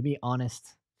shirts? Give me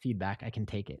honest feedback. I can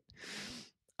take it.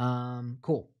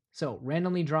 Cool. So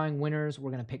randomly drawing winners.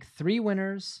 We're going to pick 3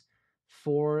 winners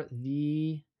for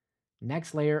the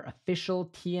next layer official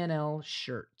TNL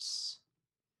shirts.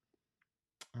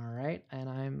 All right. And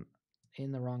I'm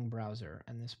in the wrong browser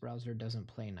and this browser doesn't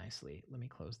play nicely. Let me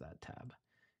close that tab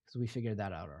because we figured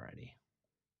that out already.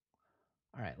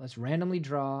 All right. Let's randomly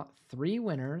draw 3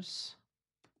 winners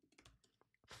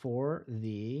for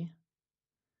the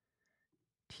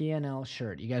TNL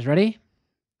shirt. You guys ready?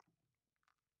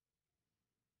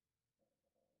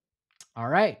 All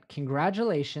right.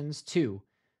 Congratulations to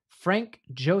Frank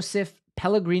Joseph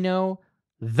Pellegrino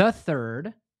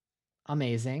III.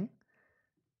 Amazing.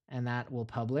 And that will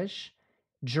publish.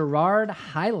 Gerard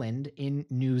Highland in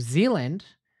New Zealand.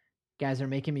 Guys are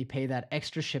making me pay that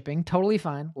extra shipping. Totally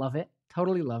fine. Love it.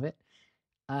 Totally love it.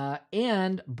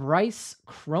 And Bryce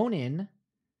Cronin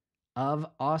of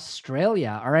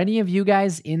Australia. Are any of you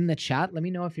guys in the chat? Let me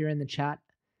know if you're in the chat.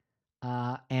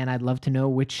 And I'd love to know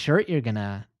which shirt you're going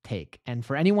to take. And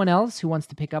for anyone else who wants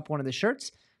to pick up one of the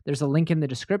shirts, there's a link in the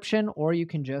description, or you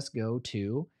can just go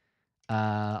to,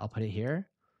 I'll put it here,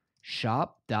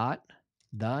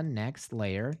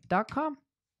 shop.thenextlayer.com.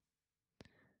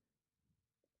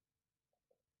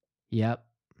 Yep.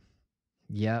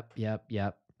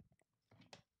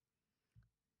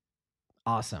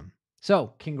 Awesome.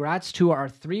 So congrats to our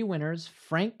 3 winners,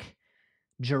 Frank,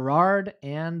 Gerard,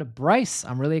 and Bryce.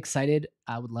 I'm really excited.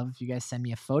 I would love if you guys send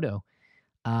me a photo.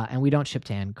 And we don't ship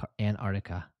to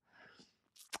Antarctica.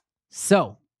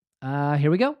 So here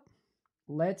we go.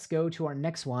 Let's go to our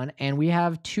next one. And we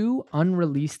have 2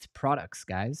 unreleased products,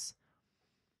 guys.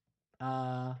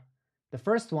 The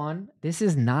first one, this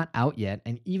is not out yet.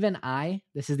 And even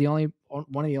this is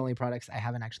one of the only products I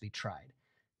haven't actually tried.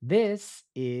 This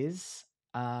is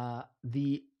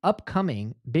the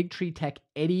upcoming Big Tree Tech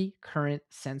Eddy current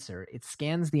sensor. It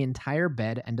scans the entire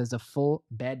bed and does a full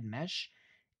bed mesh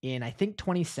in, I think,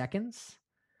 20 seconds.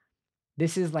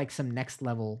 This is like some next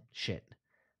level shit.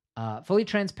 Fully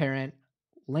transparent,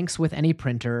 links with any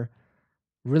printer.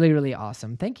 Really, really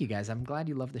awesome. Thank you guys. I'm glad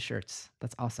you love the shirts.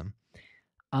 That's awesome.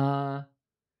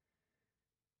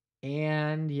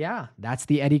 And yeah, that's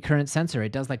the Eddy current sensor.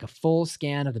 It does like a full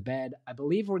scan of the bed. I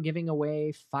believe we're giving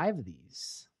away 5 of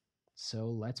these. So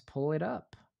let's pull it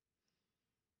up.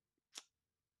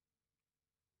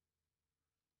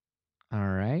 All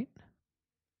right.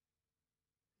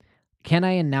 Can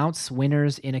I announce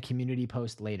winners in a community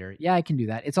post later? Yeah, I can do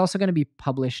that. It's also going to be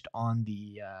published on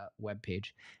the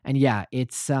webpage. And yeah, it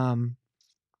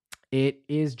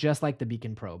is just like the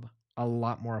Beacon Probe, a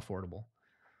lot more affordable.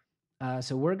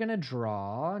 So we're going to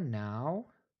draw now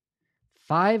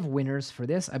 5 winners for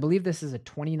this. I believe this is a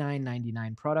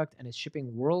 $29.99 product and it's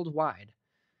shipping worldwide.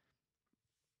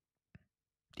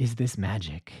 Is this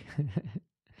magic?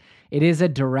 It is a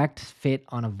direct fit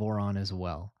on a Voron as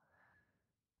well.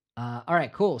 All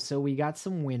right, cool. So we got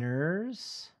some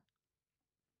winners.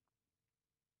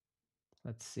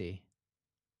 Let's see.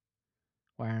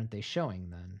 Why aren't they showing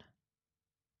then?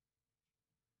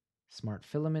 Smart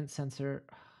filament sensor.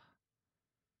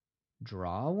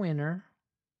 Draw a winner.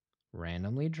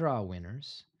 Randomly draw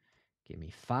winners. Give me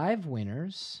 5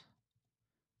 winners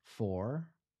for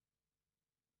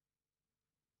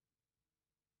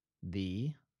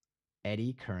the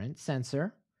Eddy current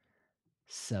sensor.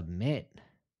 Submit.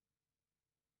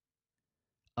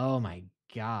 Oh my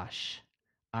gosh.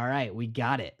 All right, we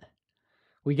got it.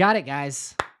 We got it,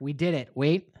 guys. We did it.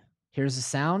 Wait, here's the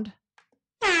sound.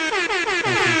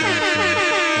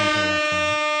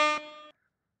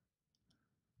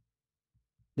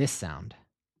 This sound.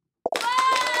 All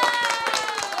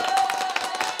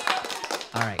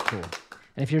right, cool.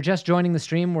 And if you're just joining the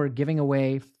stream, we're giving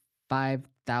away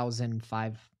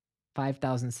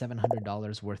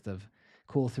 $5,700 worth of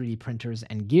cool 3D printers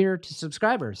and gear to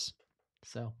subscribers.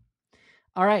 So,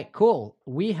 all right, cool.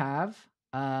 We have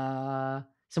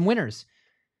some winners.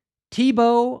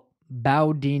 Thibaut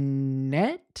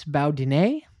Baudinet.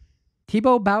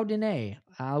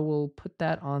 I will put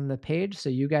that on the page so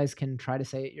you guys can try to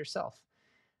say it yourself.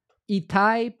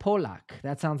 Itai Polak.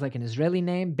 That sounds like an Israeli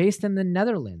name based in the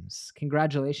Netherlands.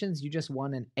 Congratulations. You just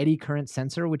won an Eddy current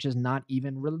sensor, which is not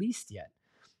even released yet.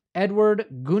 Edward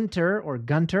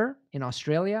Gunter in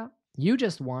Australia. You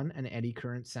just won an Eddy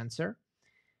current sensor.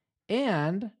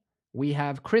 And we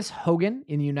have Chris Hogan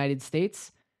in the United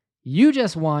States. You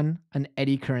just won an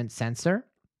Eddy current sensor.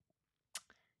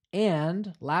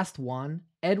 And last one,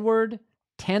 Edward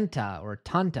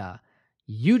Tanta.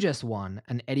 You just won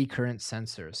an Eddy current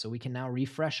sensor. So we can now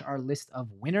refresh our list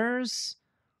of winners.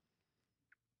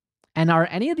 And are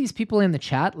any of these people in the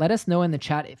chat? Let us know in the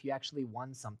chat if you actually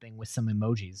won something with some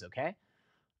emojis, okay?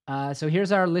 So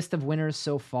here's our list of winners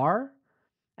so far.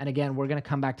 And again, we're going to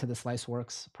come back to the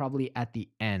SliceWorx probably at the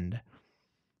end.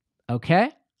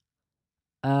 Okay?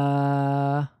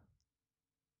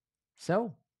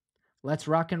 So let's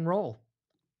rock and roll.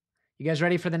 You guys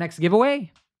ready for the next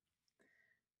giveaway?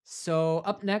 So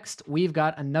up next, we've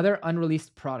got another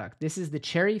unreleased product. This is the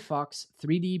Cherry Fox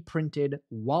 3D printed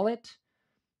wallet.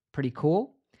 Pretty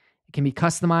cool. It can be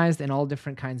customized in all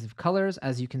different kinds of colors.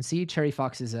 As you can see, Cherry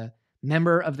Fox is a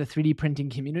member of the 3D printing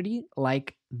community,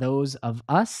 like those of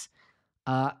us.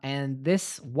 And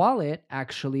this wallet,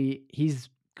 actually, he's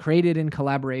created in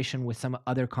collaboration with some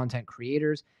other content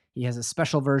creators. He has a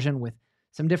special version with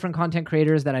some different content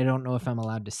creators that I don't know if I'm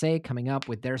allowed to say coming up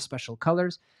with their special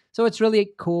colors. So it's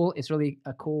really cool. It's really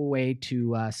a cool way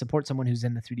to support someone who's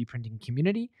in the 3D printing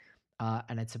community.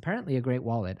 And it's apparently a great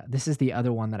wallet. This is the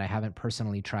other one that I haven't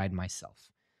personally tried myself.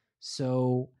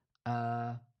 So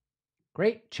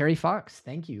great. Cherry Fox,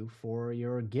 thank you for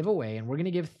your giveaway. And we're going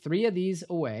to give 3 of these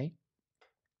away.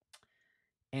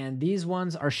 And these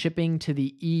ones are shipping to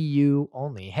the EU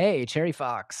only. Hey, Cherry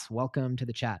Fox, welcome to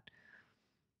the chat.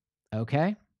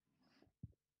 Okay.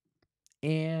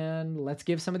 And let's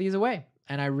give some of these away.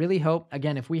 And I really hope,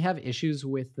 again, if we have issues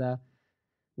with the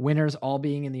winners all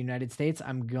being in the United States,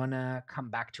 I'm going to come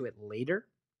back to it later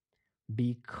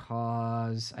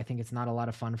because I think it's not a lot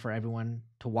of fun for everyone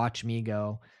to watch me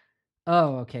go,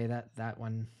 oh, okay, that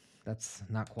one, that's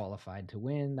not qualified to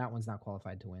win. That one's not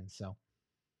qualified to win. So,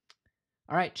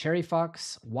 all right, Cherry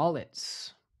Fox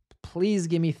wallets. Please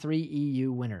give me 3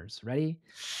 EU winners. Ready?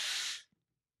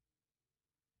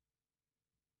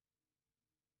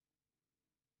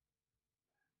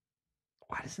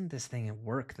 Why doesn't this thing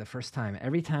work the first time?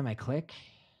 Every time I click,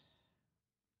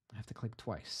 I have to click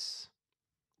twice.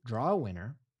 Draw a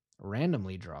winner.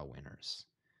 Randomly draw winners.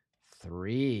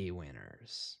 3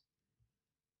 winners.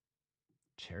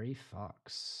 Cherry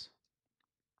Fox.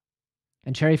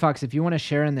 And Cherry Fox, if you want to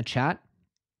share in the chat,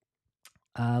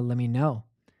 let me know.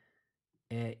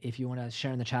 If you want to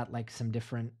share in the chat like some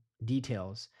different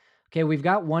details. Okay, we've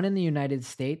got 1 in the United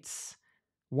States,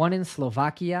 1 in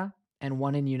Slovakia, and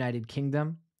 1 in United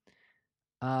Kingdom.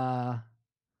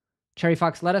 Cherry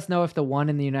Fox, let us know if the 1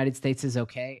 in the United States is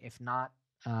okay. If not,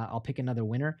 I'll pick another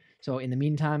winner. So in the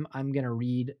meantime, I'm going to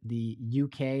read the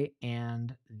UK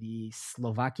and the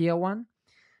Slovakia one.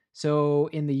 So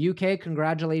in the UK,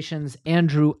 congratulations,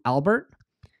 Andrew Albert.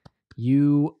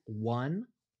 You won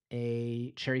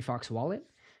a Cherry Fox wallet.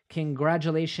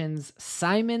 Congratulations,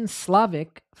 Simon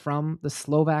Slavic from the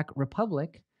Slovak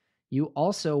Republic. You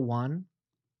also won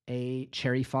a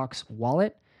Cherry Fox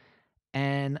wallet.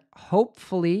 And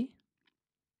hopefully,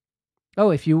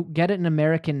 oh, if you get it in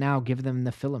American now, give them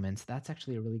the filaments. That's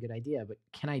actually a really good idea, but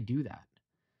can I do that?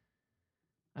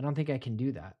 I don't think I can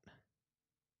do that.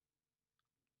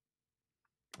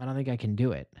 I don't think I can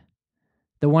do it.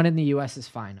 The one in the US is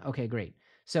fine. Okay, great.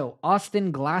 So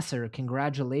Austin Glasser,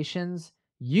 congratulations.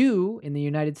 You in the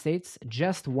United States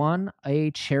just won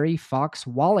a Cherry Fox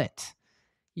wallet.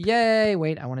 Yay.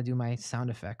 Wait, I want to do my sound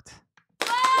effect.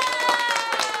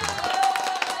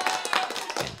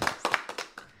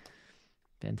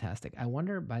 Fantastic. I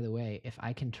wonder, by the way, if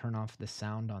I can turn off the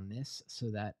sound on this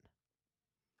so that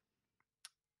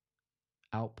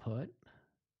output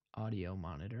audio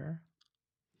monitor.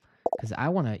 Because I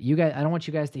want to, you guys, I don't want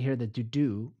you guys to hear the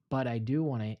do, but I do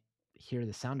want to hear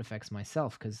the sound effects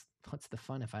myself. Because what's the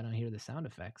fun if I don't hear the sound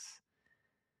effects?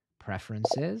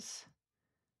 Preferences,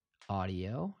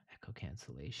 audio, echo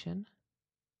cancellation,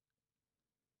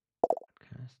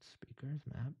 podcast speakers,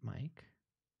 map, mic.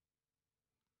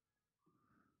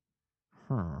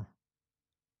 Huh.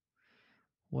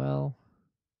 Well,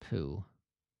 poo.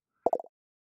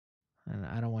 And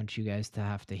I don't want you guys to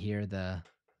have to hear the.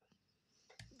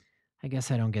 I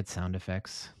guess I don't get sound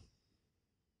effects.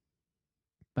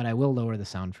 But I will lower the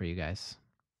sound for you guys.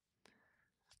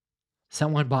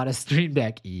 Someone bought a Stream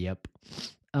Deck. Yep.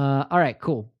 All right,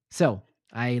 cool. So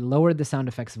I lowered the sound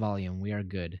effects volume. We are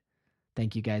good.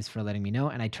 Thank you guys for letting me know.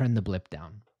 And I turned the blip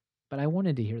down. But I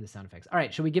wanted to hear the sound effects. All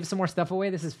right, should we give some more stuff away?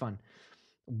 This is fun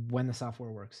when the software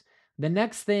works. The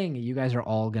next thing you guys are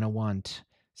all going to want,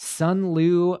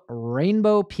 Sunlu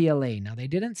Rainbow PLA. Now, they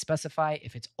didn't specify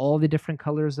if it's all the different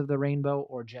colors of the rainbow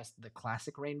or just the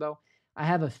classic rainbow. I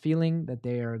have a feeling that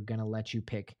they are going to let you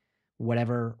pick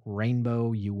whatever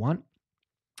rainbow you want.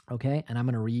 Okay, and I'm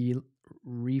going to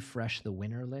refresh the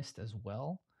winner list as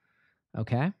well.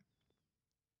 Okay.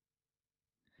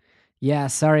 Yeah,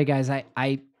 sorry guys.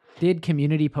 I did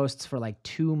community posts for like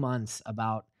 2 months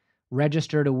about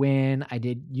register to win. I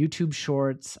did YouTube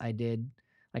shorts. I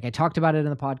talked about it in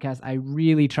the podcast. I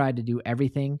really tried to do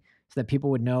everything so that people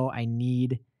would know I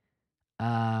need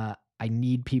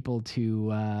people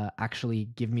to actually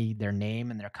give me their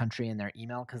name and their country and their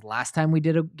email. Because last time we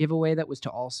did a giveaway that was to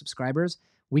all subscribers,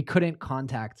 we couldn't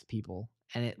contact people.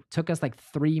 And it took us like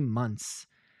 3 months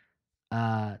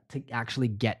to actually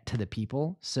get to the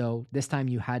people. So this time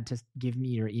you had to give me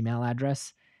your email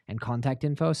address and contact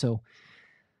info. So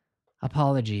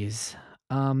apologies.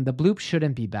 The bloop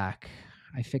shouldn't be back.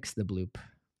 I fixed the bloop.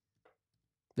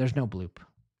 There's no bloop.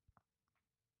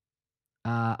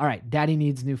 All right, Daddy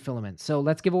needs new filament. So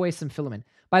let's give away some filament.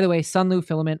 By the way, Sunlu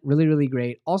filament, really, really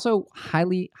great. Also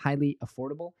highly, highly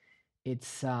affordable. It's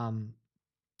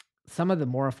some of the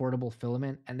more affordable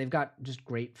filament, and they've got just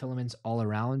great filaments all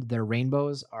around. Their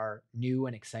rainbows are new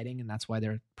and exciting, and that's why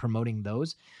they're promoting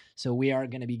those. So we are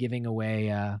going to be giving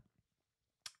away, I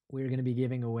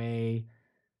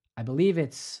believe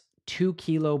it's 2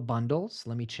 kilo bundles.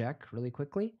 Let me check really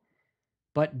quickly.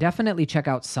 But definitely check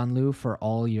out Sunlu for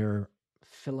all your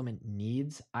filament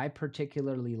needs. I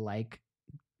particularly like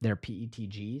their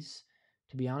PETGs,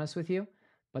 to be honest with you,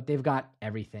 but they've got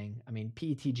everything. I mean,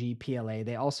 PETG, PLA.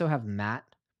 They also have matte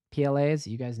PLAs.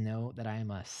 You guys know that I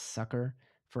am a sucker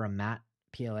for a matte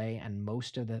PLA, and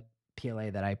most of the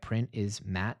PLA that I print is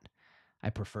matte. I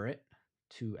prefer it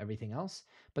to everything else.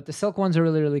 But the silk ones are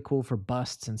really, really cool for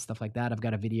busts and stuff like that. I've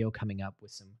got a video coming up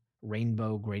with some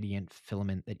rainbow gradient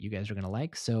filament that you guys are going to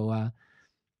like. So,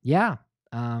 yeah.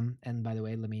 And by the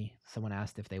way, someone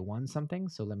asked if they won something.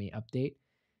 So let me update.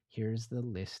 Here's the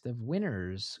list of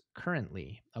winners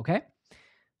currently. Okay.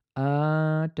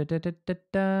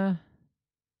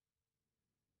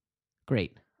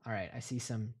 Great. All right. I see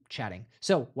some chatting.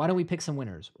 So why don't we pick some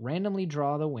winners? Randomly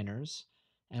draw the winners.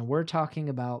 And we're talking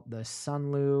about the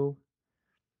Sunlu.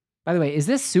 By the way, is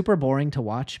this super boring to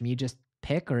watch me just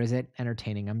pick, or is it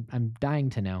entertaining? I'm dying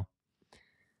to know.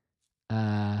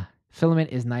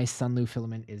 Filament is nice. Sunlu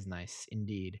filament is nice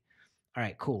indeed. All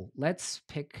right, cool. Let's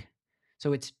pick.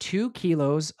 So it's 2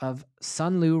 kilos of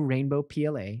Sunlu Rainbow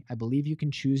PLA. I believe you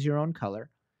can choose your own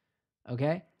color.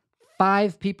 Okay.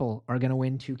 5 people are going to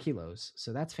win 2 kilos.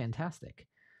 So that's fantastic.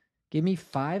 Give me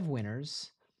 5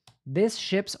 winners. This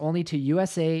ships only to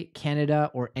USA,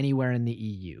 Canada, or anywhere in the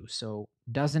EU. So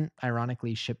doesn't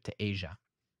ironically ship to Asia.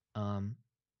 Okie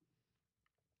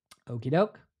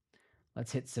doke.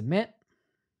 Let's hit submit.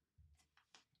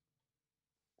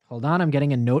 Hold on, I'm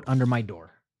getting a note under my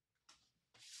door.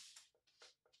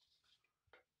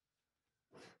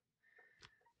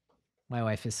 My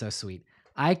wife is so sweet.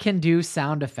 I can do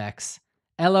sound effects.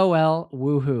 LOL,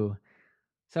 woohoo.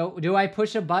 So do I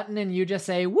push a button and you just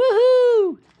say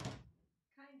woohoo?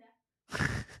 Kinda.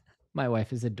 My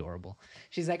wife is adorable.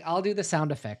 She's like, I'll do the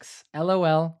sound effects.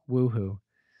 LOL, woohoo.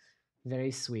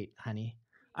 Very sweet, honey.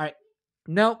 All right.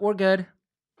 No, we're good.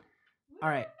 All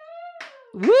right.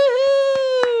 Woohoo!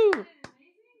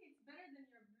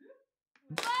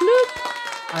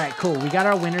 Bloop. All right, cool. We got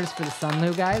our winners for the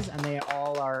Sunlu, guys, and they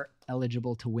all are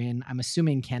eligible to win. I'm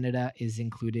assuming Canada is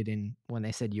included in when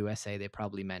they said USA, they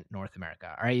probably meant North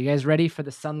America. All right, you guys ready for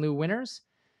the Sunlu winners?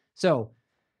 So,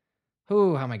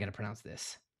 how am I going to pronounce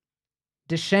this?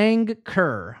 Deshang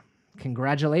Kerr.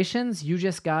 Congratulations. You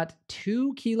just got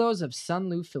 2 kilos of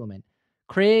Sunlu filament.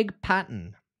 Craig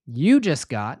Patton. You just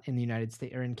got, in the United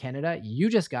States or in Canada, you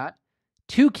just got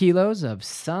 2 kilos of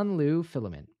Sunlu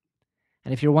filament.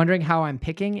 And if you're wondering how I'm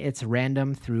picking, it's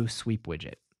random through Sweep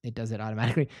Widget. It does it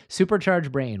automatically.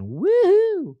 Supercharged Brain.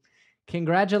 Woohoo!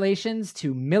 Congratulations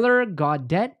to Miller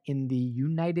Gaudet in the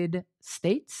United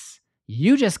States.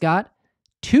 You just got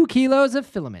 2 kilos of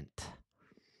filament.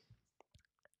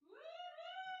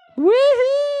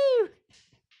 Woohoo!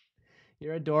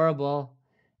 You're adorable.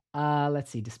 Let's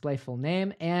see. Display full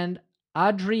name. And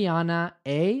Adriana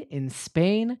A in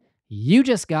Spain. You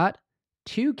just got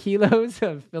 2 kilos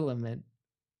of filament.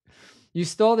 You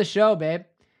stole the show, babe.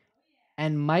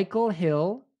 And Michael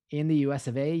Hill in the US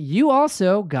of A, you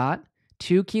also got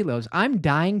 2 kilos. I'm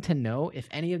dying to know if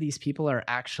any of these people are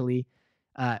actually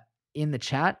in the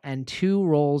chat, and 2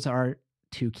 rolls are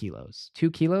 2 kilos.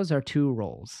 2 kilos are 2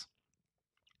 rolls.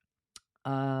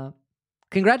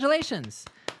 Congratulations.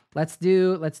 Let's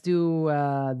do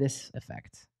this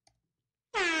effect.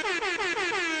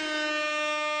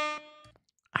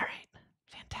 All right.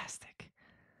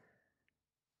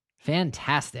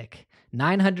 Fantastic.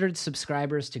 900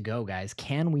 subscribers to go, guys.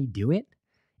 Can we do it?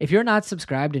 If you're not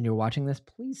subscribed and you're watching this,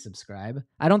 please subscribe.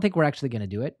 I don't think we're actually going to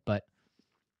do it, but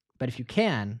if you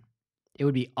can, it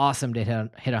would be awesome to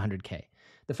hit 100K.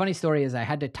 The funny story is I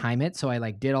had to time it, so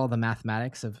I did all the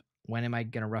mathematics of when am I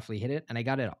going to roughly hit it, and I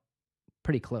got it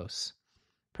pretty close.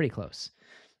 Pretty close.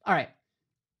 All right.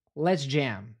 Let's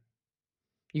jam.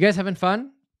 You guys having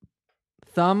fun?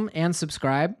 Thumb and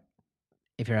subscribe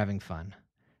if you're having fun.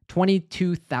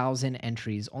 22,000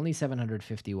 entries, only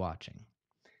 750 watching.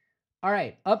 All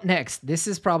right, up next, this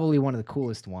is probably one of the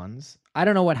coolest ones. I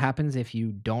don't know what happens if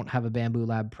you don't have a Bambu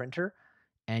Lab printer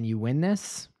and you win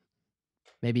this.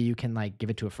 Maybe you can give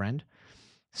it to a friend.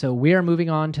 So we are moving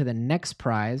on to the next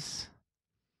prize.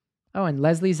 Oh, and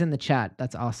Leslie's in the chat.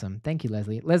 That's awesome. Thank you,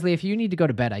 Leslie. Leslie, if you need to go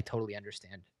to bed, I totally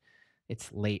understand.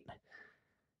 It's late.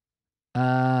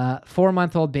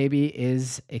 4-month-old baby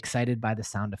is excited by the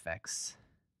sound effects.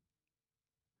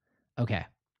 Okay.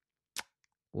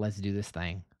 Let's do this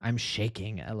thing. I'm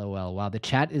shaking, LOL. Wow, the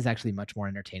chat is actually much more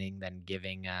entertaining than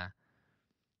giving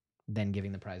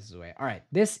the prizes away. All right,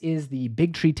 this is the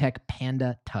Big Tree Tech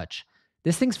Panda Touch.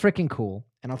 This thing's freaking cool,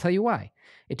 and I'll tell you why.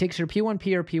 It takes your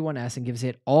P1P or P1S and gives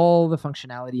it all the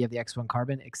functionality of the X1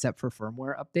 Carbon except for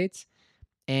firmware updates,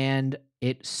 and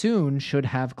it soon should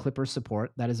have Clipper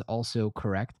support. That is also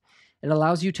correct. It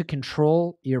allows you to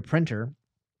control your printer,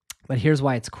 but here's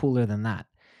why it's cooler than that.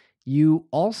 You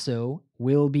also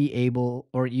will be able,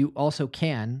 or you also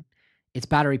can, it's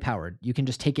battery powered. You can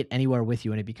just take it anywhere with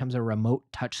you and it becomes a remote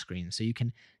touchscreen. So you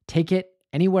can take it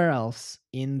anywhere else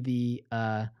in the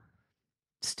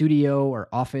studio or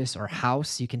office or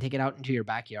house. You can take it out into your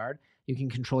backyard. You can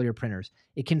control your printers.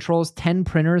 It controls 10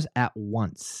 printers at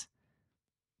once.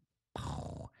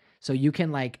 So you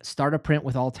can start a print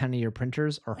with all 10 of your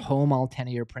printers, or home all 10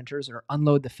 of your printers, or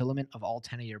unload the filament of all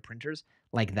 10 of your printers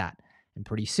like that. And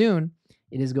pretty soon,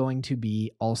 it is going to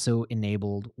be also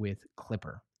enabled with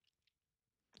Clipper.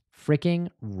 Freaking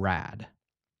rad.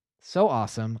 So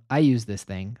awesome. I use this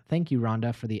thing. Thank you,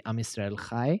 Rhonda, for the Amistrel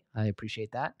Chai. I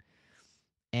appreciate that.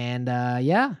 And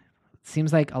yeah, it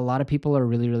seems like a lot of people are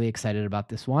really, really excited about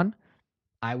this one.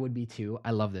 I would be too.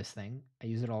 I love this thing. I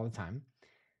use it all the time.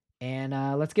 And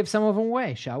let's give some of them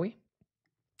away, shall we?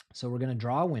 So we're going to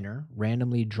draw a winner,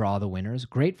 randomly draw the winners.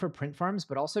 Great for print farms,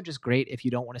 but also just great if you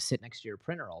don't want to sit next to your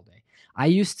printer all day. I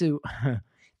used to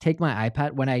take my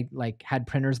iPad when I had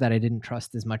printers that I didn't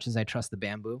trust as much as I trust the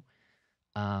Bambu.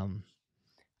 I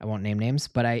won't name names,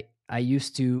 but I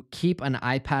used to keep an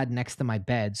iPad next to my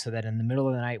bed so that in the middle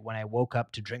of the night when I woke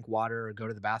up to drink water or go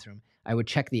to the bathroom, I would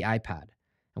check the iPad.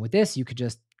 And with this, you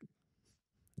just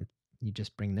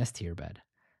bring this to your bed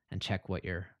and check what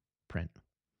your print.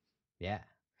 Yeah.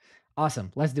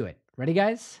 Awesome. Let's do it. Ready,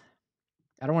 guys?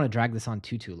 I don't want to drag this on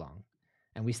too long.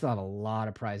 And we still have a lot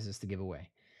of prizes to give away.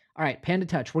 All right, Panda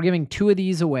Touch. We're giving 2 of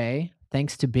these away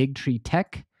thanks to Big Tree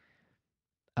Tech.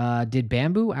 Did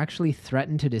Bambu actually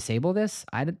threaten to disable this?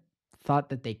 I thought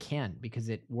that they can because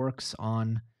it works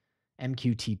on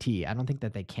MQTT. I don't think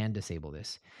that they can disable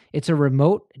this. It's a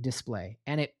remote display,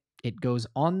 and it goes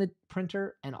on the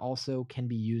printer and also can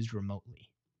be used remotely.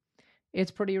 It's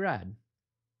pretty rad.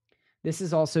 This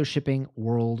is also shipping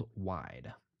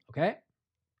worldwide, okay?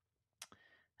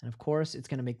 And of course, it's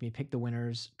going to make me pick the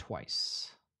winners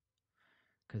twice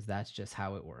because that's just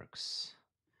how it works.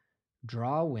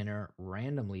 Draw a winner,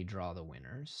 randomly draw the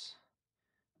winners,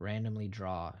 randomly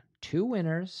draw 2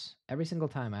 winners. Every single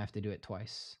time I have to do it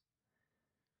twice.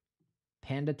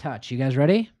 Panda Touch. You guys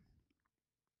ready?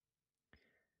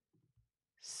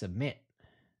 Submit.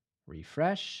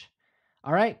 Refresh.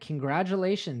 All right.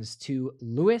 Congratulations to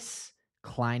Louis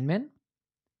Kleeman,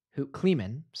 who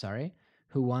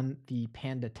won the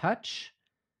Panda Touch.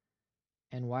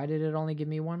 And why did it only give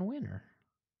me 1 winner?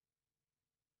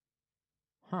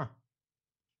 Huh.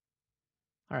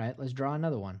 All right. Let's draw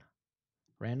another one.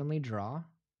 Randomly draw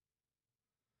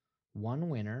 1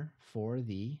 winner for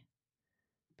the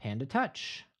Panda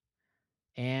Touch.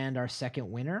 And our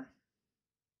second winner.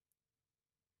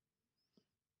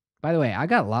 By the way, I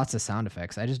got lots of sound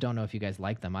effects. I just don't know if you guys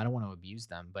like them. I don't want to abuse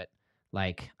them, but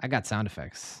like, I got sound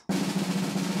effects.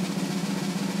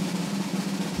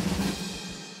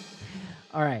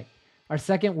 All right. Our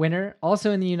second winner,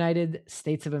 also in the United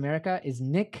States of America, is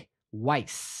Nick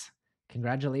Weiss.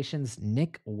 Congratulations,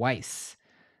 Nick Weiss.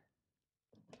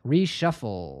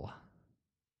 Reshuffle.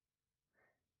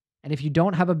 And if you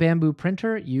don't have a Bambu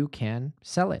printer, you can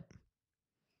sell it.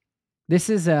 This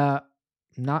is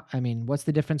what's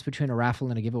the difference between a raffle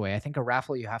and a giveaway? I think a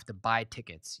raffle, you have to buy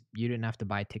tickets. You didn't have to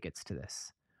buy tickets to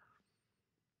this.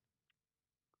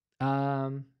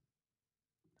 We'll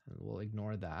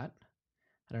ignore that.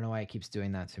 I don't know why it keeps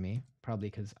doing that to me. Probably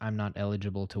because I'm not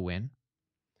eligible to win.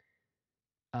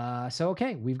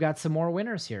 Okay, we've got some more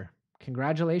winners here.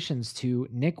 Congratulations to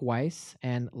Nick Weiss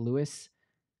and Louis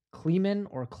Kleeman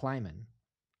or Kleiman.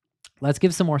 Let's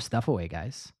give some more stuff away,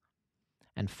 guys.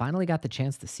 And finally got the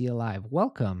chance to see you live.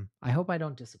 Welcome. I hope I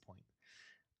don't disappoint.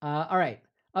 All right.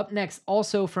 Up next,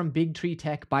 also from Big Tree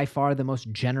Tech, by far the most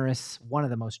generous, one of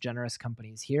the most generous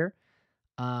companies here.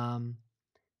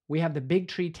 We have the Big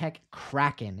Tree Tech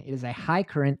Kraken. It is a high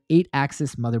current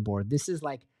 8-axis motherboard. This is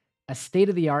like a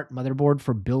state-of-the-art motherboard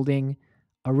for building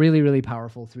a really, really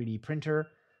powerful 3D printer,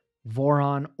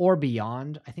 Voron or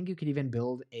beyond. I think you could even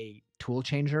build a tool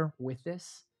changer with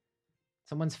this.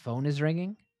 Someone's phone is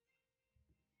ringing.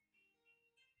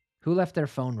 Who left their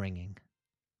phone ringing?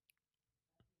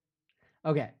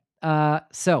 Okay.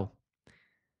 Sorry,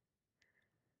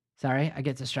 I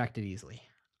get distracted easily.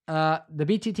 The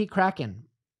BTT Kraken.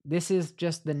 This is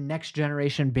just the next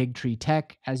generation Big Tree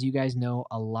Tech. As you guys know,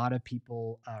 a lot of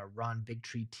people run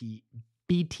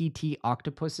BTT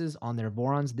Octopuses on their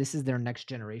Vorons. This is their next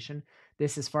generation.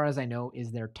 This, as far as I know,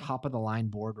 is their top of the line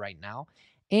board right now.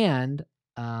 And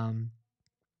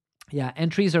yeah,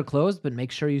 entries are closed, but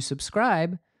make sure you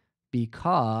subscribe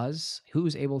because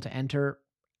who's able to enter?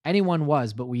 Anyone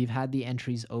was, but we've had the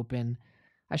entries open.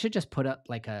 I should just put up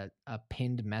like a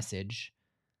pinned message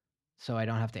so I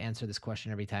don't have to answer this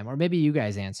question every time. Or maybe you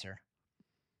guys answer.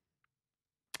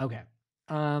 Okay.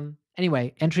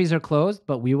 Anyway, entries are closed,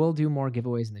 but we will do more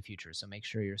giveaways in the future, so make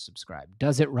sure you're subscribed.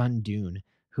 Does it run Dune?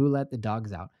 Who let the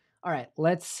dogs out? All right,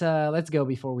 let's go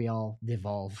before we all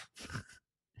devolve.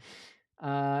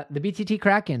 The BTT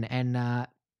Kraken, and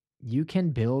you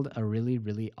can build a really,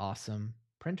 really awesome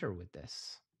printer with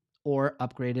this, or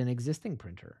upgrade an existing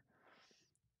printer.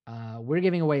 We're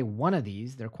giving away 1 of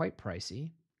these. They're quite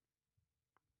pricey.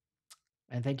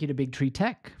 And thank you to Big Tree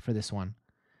Tech for this one.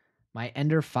 My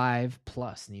Ender-3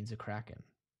 Plus needs a Kraken.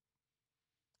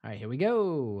 All right, here we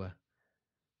go.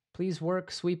 Please work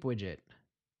sweep widget.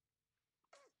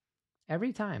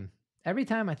 Every time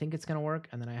I think it's going to work,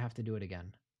 and then I have to do it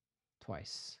again.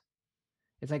 Twice.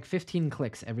 It's like 15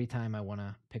 clicks every time I want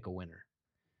to pick a winner.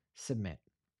 Submit.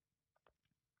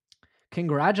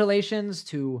 Congratulations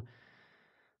to,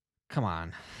 come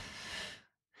on,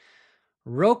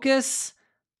 Rokas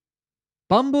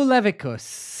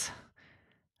Bambulevicius.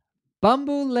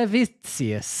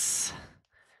 Bambulevicius.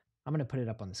 I'm going to put it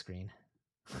up on the screen.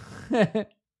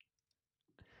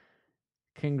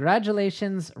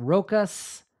 Congratulations,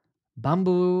 Rokas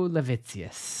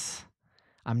Bambulevicius.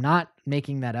 I'm not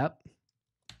making that up.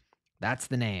 That's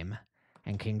the name.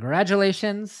 And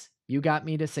congratulations, you got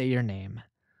me to say your name.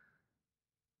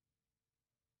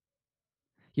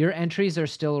 Your entries are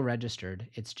still registered.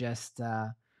 It's just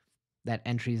that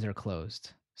entries are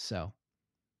closed. So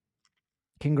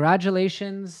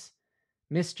congratulations,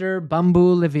 Mr.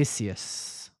 Bambu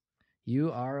Levicius.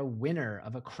 You are a winner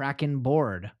of a Kraken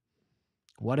board.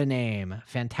 What a name.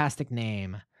 Fantastic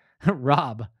name.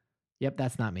 Rob. Yep,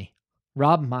 that's not me.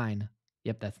 Rob mine.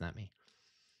 Yep, that's not me.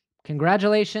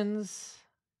 Congratulations.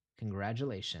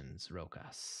 Congratulations,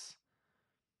 Rokas.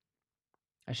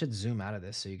 I should zoom out of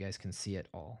this so you guys can see it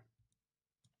all.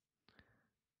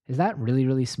 Is that really,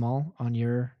 really small on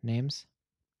your names?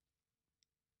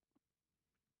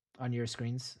 On your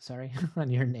screens, sorry,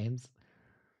 on your names.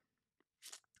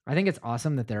 I think it's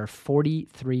awesome that there are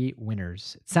 43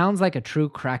 winners. It sounds like a true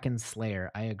Kraken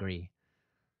Slayer. I agree.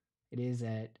 It is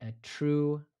a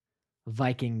true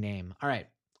Viking name. All right.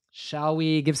 Shall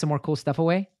we give some more cool stuff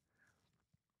away?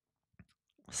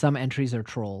 Some entries are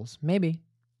trolls. Maybe.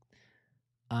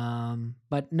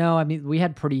 But no, I mean, we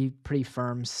had pretty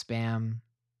firm spam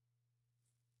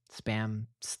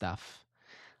stuff.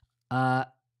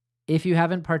 If you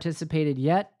haven't participated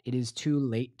yet, it is too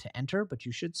late to enter, but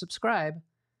you should subscribe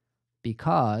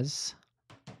because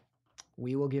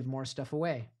we will give more stuff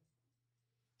away.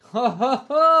 Ho, ho,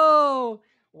 ho!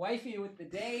 Wifey with the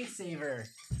day saver.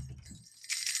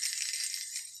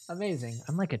 Amazing.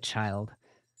 I'm like a child.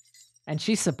 And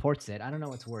she supports it. I don't know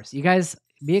what's worse. You guys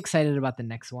be excited about the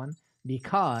next one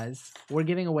because we're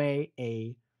giving away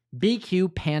a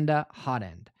BQ Panda hot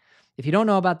end. If you don't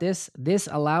know about this, this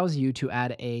allows you to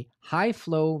add a high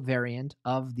flow variant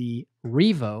of the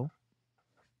Revo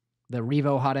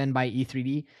hot end by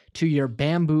E3D, to your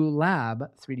Bambu Lab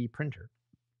 3D printer.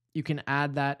 You can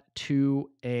add that to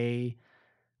a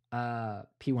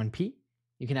P1P.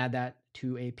 You can add that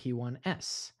to a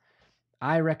P1S.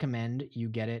 I recommend you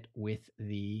get it with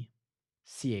the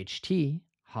CHT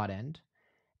hot end,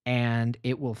 and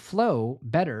it will flow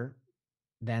better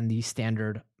than the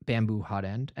standard Bambu hot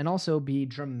end and also be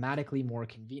dramatically more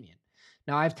convenient.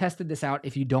 Now, I've tested this out.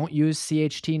 If you don't use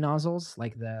CHT nozzles,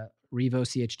 like the Revo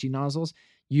CHT nozzles,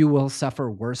 you will suffer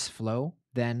worse flow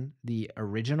than the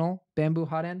original Bambu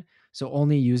hot end. So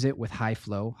only use it with high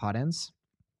flow hot ends.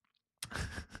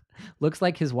 Looks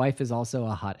like his wife is also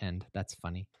a hot end. That's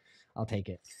funny. I'll take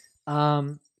it.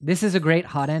 This is a great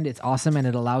hot end. It's awesome, and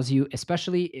it allows you,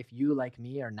 especially if you, like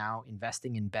me, are now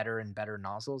investing in better and better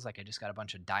nozzles, like I just got a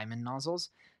bunch of diamond nozzles,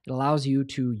 it allows you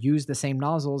to use the same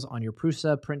nozzles on your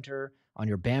Prusa printer, on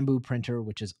your Bambu printer,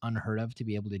 which is unheard of to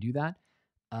be able to do that,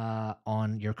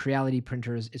 on your Creality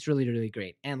printers. It's really, really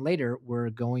great. And later,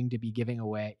 we're going to be giving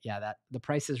away, that the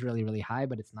price is really, really high,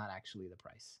 but it's not actually the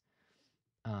price.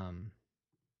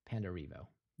 Panda Revo,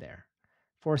 there.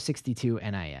 462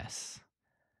 NIS.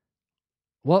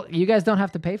 Well, you guys don't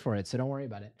have to pay for it, so don't worry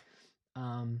about it.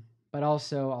 But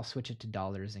also, I'll switch it to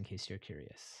dollars in case you're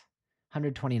curious.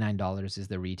 $129 is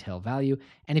the retail value.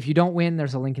 And if you don't win,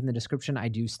 there's a link in the description. I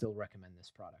do still recommend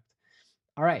this product.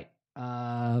 All right.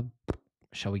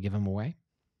 Shall we give them away?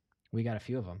 We got a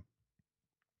few of them.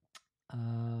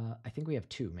 I think we have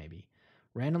two, maybe.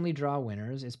 Randomly draw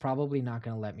winners. It's probably not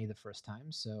going to let me the first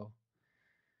time, so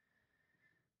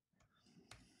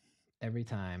every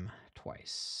time,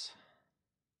 twice.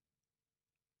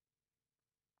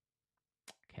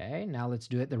 Okay, now let's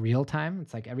do it the real time.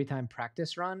 It's like every time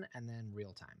practice run and then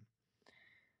real time.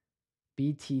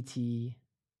 BTT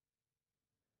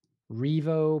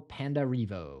Revo Panda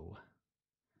Revo.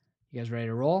 You guys ready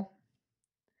to roll?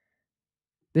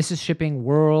 This is shipping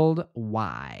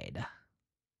worldwide.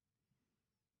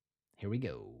 Here we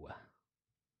go.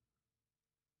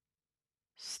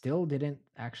 Still didn't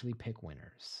actually pick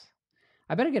winners.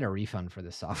 I better get a refund for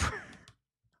this software.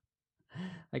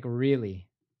 Like, really.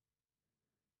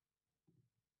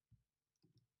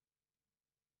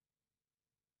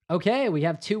 Okay, we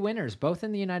have two winners, both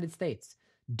in the United States.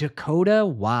 Dakota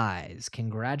Wise.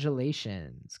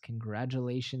 Congratulations.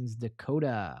 Congratulations,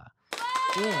 Dakota.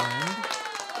 And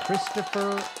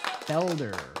Christopher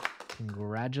Felder.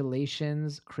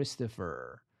 Congratulations,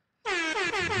 Christopher.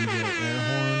 DJ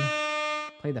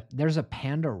Airhorn. There's a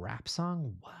Panda rap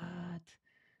song? What?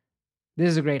 This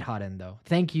is a great hot end, though.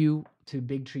 Thank you to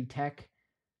Big Tree Tech.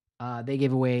 They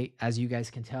gave away, as you guys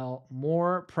can tell,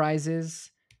 more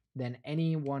prizes than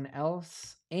anyone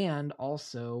else, and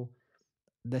also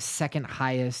the second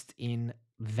highest in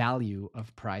value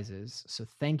of prizes. So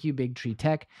thank you, Big Tree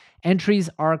Tech. Entries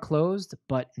are closed,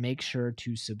 but make sure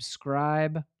to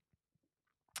subscribe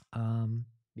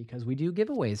because we do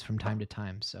giveaways from time to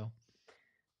time. So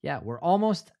yeah, we're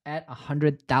almost at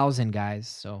 100,000 guys.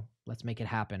 So let's make it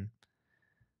happen.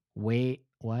 Wait,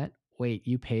 what? Wait,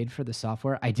 you paid for the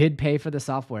software? I did pay for the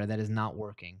software. That is not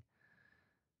working.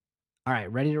 All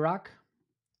right, ready to rock?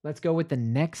 Let's go with the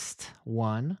next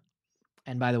one.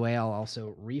 And by the way, I'll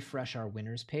also refresh our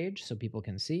winners page so people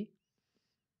can see.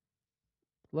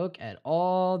 Look at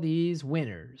all these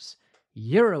winners.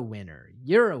 You're a winner.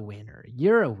 You're a winner.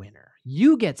 You're a winner.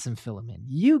 You get some filament.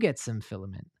 You get some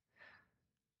filament.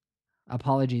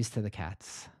 Apologies to the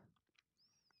cats.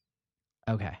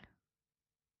 Okay.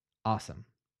 Awesome.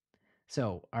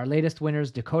 So our latest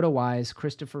winners, Dakota Wise,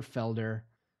 Christopher Felder.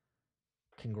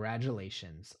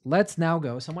 Congratulations. Let's now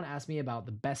go. Someone asked me about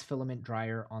the best filament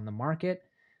dryer on the market.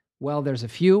 Well, there's a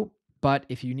few, but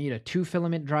if you need a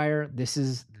 2-filament dryer, this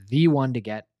is the one to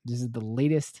get. This is the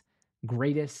latest,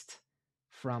 greatest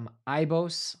from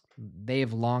EIBOS. They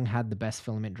have long had the best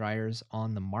filament dryers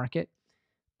on the market.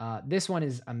 This one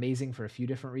is amazing for a few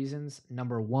different reasons.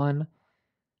 Number one,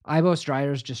 EIBOS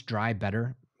dryers just dry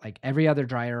better. Like every other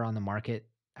dryer on the market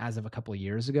as of a couple of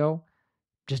years ago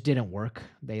just didn't work.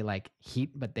 They like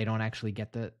heat, but they don't actually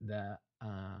get the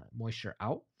moisture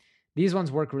out. These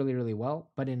ones work really, really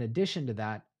well. But in addition to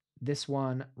that, this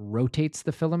one rotates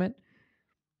the filament.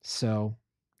 So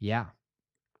yeah,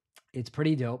 it's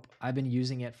pretty dope. I've been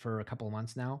using it for a couple of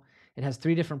months now. It has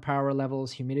 3 different power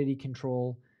levels, humidity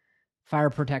control,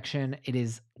 fire protection. It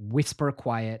is whisper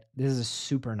quiet. This is a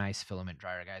super nice filament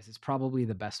dryer, guys. It's probably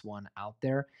the best one out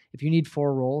there. If you need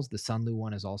 4 rolls, the Sunlu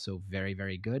one is also very,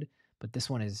 very good. But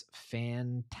this one is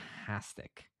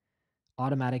fantastic.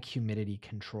 Automatic humidity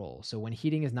control. So when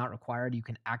heating is not required, you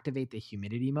can activate the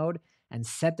humidity mode and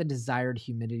set the desired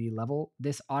humidity level.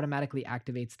 This automatically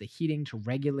activates the heating to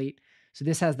regulate. So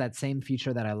this has that same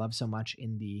feature that I love so much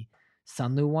in the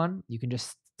Sunlu one. You can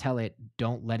just tell it,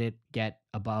 don't let it get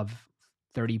above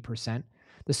 30%.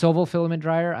 The Sovol filament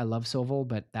dryer, I love Sovol,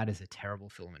 but that is a terrible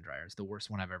filament dryer. It's the worst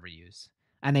one I've ever used.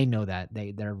 And they know that.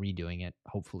 They're redoing it,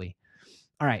 hopefully.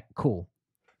 All right, cool.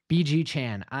 BG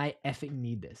Chan, I effing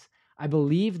need this. I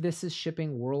believe this is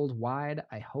shipping worldwide.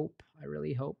 I hope. I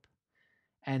really hope.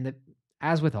 And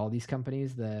as with all these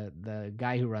companies, the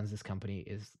guy who runs this company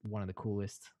is one of the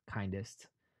coolest, kindest,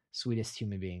 sweetest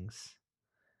human beings.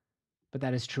 But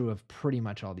that is true of pretty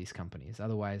much all these companies.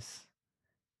 Otherwise,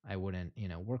 I wouldn't,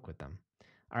 work with them.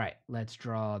 All right, let's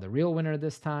draw the real winner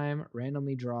this time.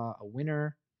 Randomly draw a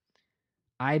winner.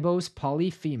 EIBOS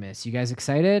POLYPHEMUS. You guys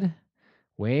excited?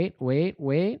 Wait.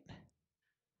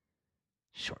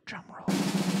 Short drum roll.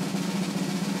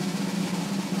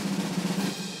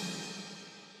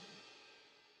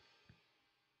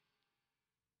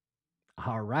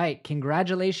 All right.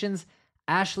 Congratulations,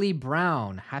 Ashley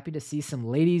Brown. Happy to see some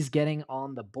ladies getting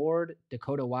on the board.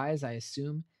 Dakota Wise, I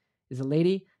assume, is a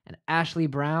lady. And Ashley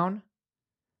Brown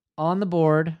on the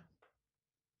board.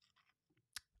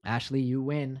 Ashley, you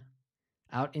win.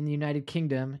 Out in the United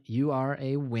Kingdom, you are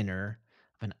a winner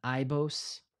of an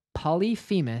EIBOS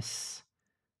POLYPHEMUS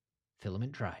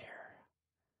filament dryer.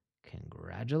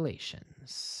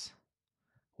 Congratulations.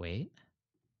 Wait.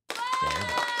 There it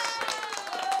is.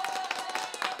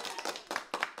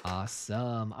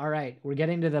 Awesome. All right. We're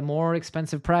getting to the more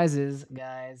expensive prizes,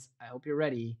 guys. I hope you're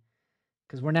ready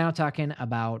because we're now talking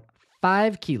about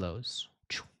 5 kilos.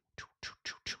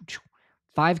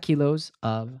 5 kilos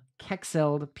of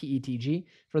Kexcelled PETGª.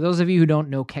 For those of you who don't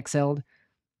know Kexcelled,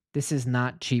 this is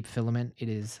not cheap filament. It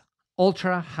is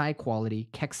ultra high quality.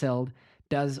 Kexcelled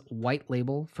does white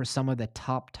label for some of the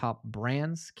top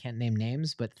brands. Can't name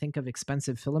names, but think of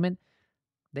expensive filament.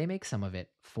 They make some of it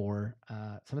for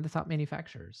some of the top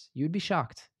manufacturers. You'd be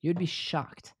shocked. You'd be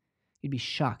shocked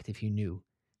if you knew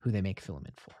who they make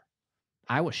filament for.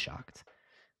 I was shocked.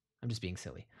 I'm just being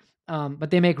silly. But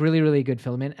they make really, really good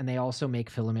filament, and they also make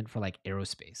filament for like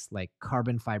aerospace, like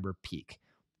carbon fiber peak.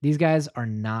 These guys are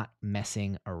not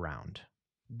messing around.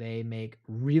 They make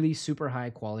really super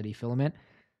high quality filament,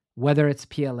 whether it's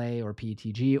PLA or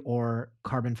PETGª or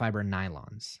carbon fiber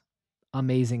nylons.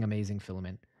 Amazing, amazing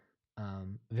filament.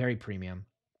 Very premium,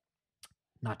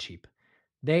 not cheap.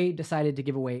 They decided to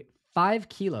give away 5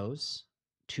 kilos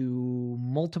to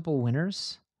multiple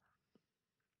winners.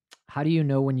 How do you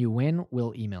know when you win?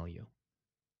 We'll email you.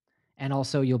 And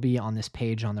also you'll be on this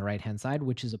page on the right-hand side,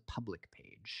 which is a public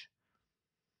page.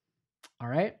 All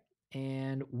right.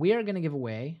 And we are going to give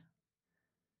away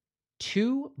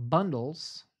 2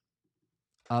 bundles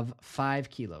of 5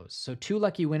 kilos. So 2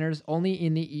 lucky winners only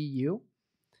in the EU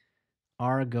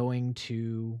are going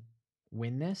to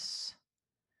win this.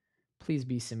 Please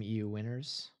be some EU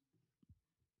winners.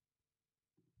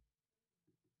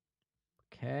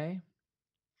 Okay.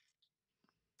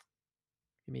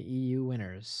 Give me EU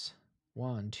winners.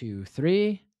 1, 2,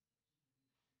 3.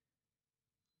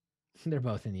 They're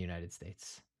both in the United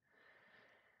States.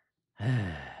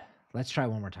 Let's try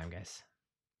one more time, guys.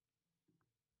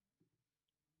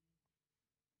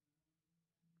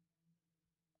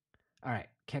 All right,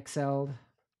 Kexcelled.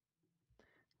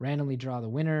 Randomly draw the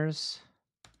winners.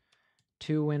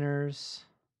 2 winners.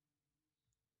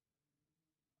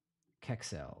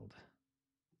 Kexcelled.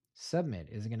 Submit.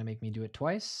 Is it going to make me do it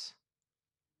twice?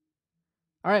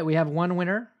 All right, we have 1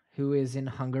 winner who is in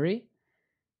Hungary.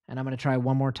 And I'm going to try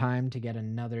one more time to get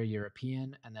another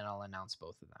European, and then I'll announce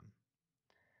both of them.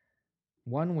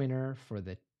 1 winner for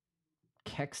the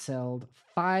Kexcelled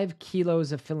 5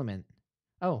 kilos of filament.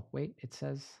 Oh, wait, it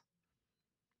says...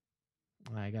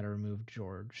 I got to remove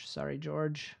George. Sorry,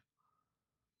 George.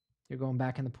 You're going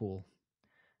back in the pool.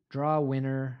 Draw a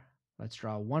winner. Let's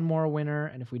draw 1 more winner,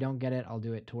 and if we don't get it, I'll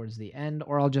do it towards the end,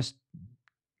 or I'll just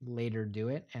later do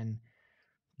it and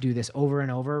do this over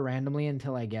and over randomly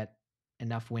until I get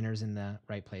enough winners in the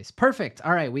right place. Perfect.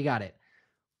 All right, we got it.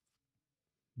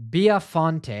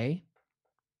 Biafonte.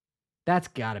 That's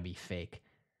got to be fake.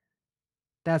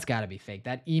 That's got to be fake.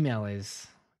 That email is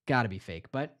got to be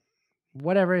fake, but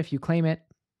whatever. If you claim it,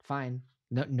 fine.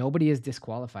 No, nobody is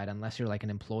disqualified unless you're like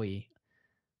an employee,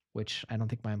 which I don't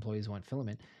think my employees want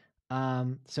filament.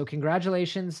 So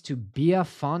congratulations to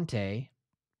Biafonte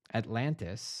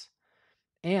Atlantis,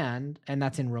 and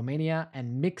that's in Romania,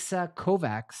 and Mixa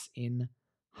Kovacs in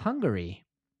Hungary.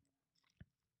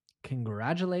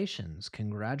 Congratulations.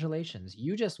 Congratulations.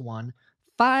 You just won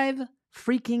 5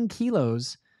 freaking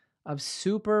kilos of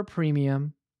super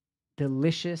premium,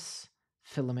 delicious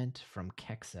filament from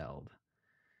Kexcelled.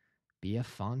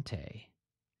 Biafonte.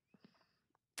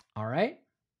 All right.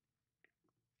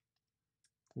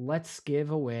 Let's give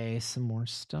away some more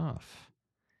stuff.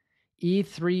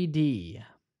 E3D.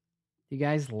 You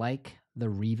guys like the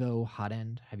Revo hot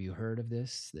end? Have you heard of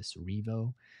this? This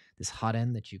Revo, this hot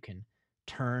end that you can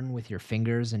turn with your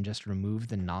fingers and just remove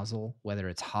the nozzle, whether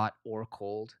it's hot or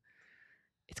cold.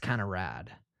 It's kind of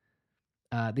rad.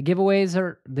 The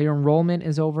giveaways the enrollment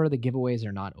is over. The giveaways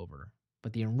are not over,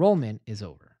 but the enrollment is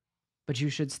over. But you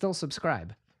should still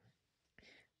subscribe.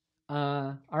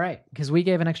 All right, because we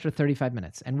gave an extra 35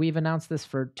 minutes, and we've announced this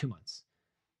for 2 months.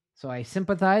 So I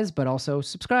sympathize, but also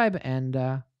subscribe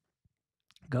and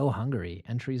go Hungary.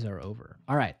 Entries are over.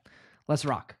 All right, let's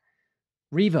rock.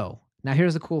 Revo. Now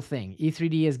here's the cool thing.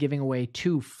 E3D is giving away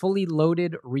 2 fully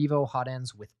loaded Revo hot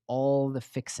ends with all the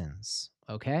fixins,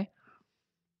 okay?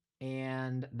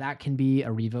 And that can be a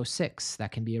Revo 6.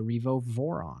 That can be a Revo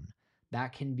Voron.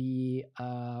 That can be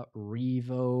a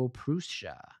Revo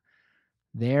PETGª.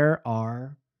 There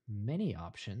are many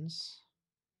options,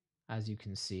 as you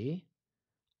can see.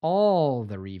 All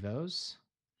the Revos.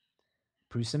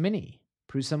 Prusa Mini,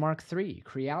 Prusa Mark III,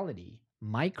 Creality,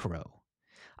 Micro.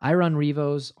 I run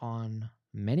Revos on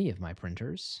many of my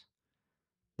printers.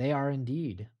 They are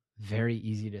indeed very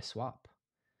easy to swap.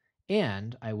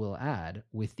 And I will add,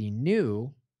 with the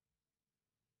new...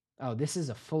 Oh, this is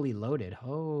a fully loaded.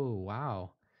 Oh,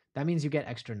 wow. That means you get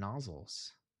extra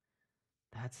nozzles.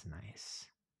 That's nice.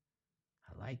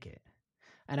 I like it.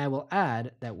 And I will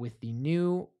add that with the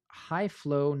new high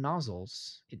flow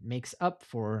nozzles, it makes up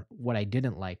for what I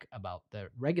didn't like about the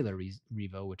regular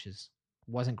Revo, which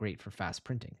wasn't great for fast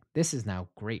printing. This is now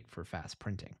great for fast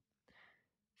printing.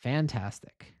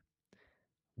 Fantastic.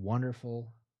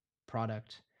 Wonderful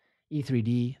product.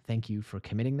 E3D, thank you for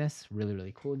committing this. Really,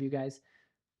 really cool of you guys.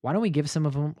 Why don't we give some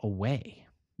of them away?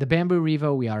 The Bambu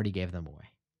Revo, we already gave them away.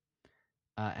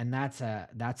 And that's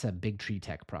a Big Tree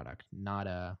Tech product, not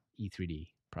a E3D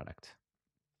product.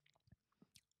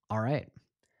 All right.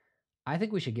 I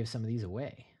think we should give some of these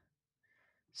away.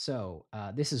 So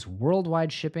this is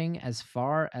worldwide shipping as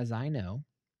far as I know.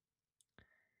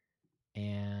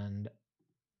 And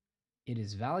it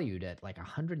is valued at like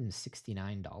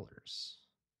 $169.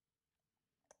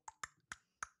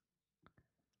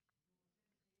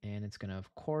 And it's going to,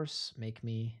 of course, make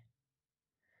me...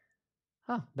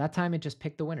 Oh, that time it just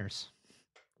picked the winners.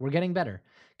 We're getting better.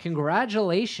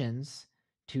 Congratulations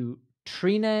to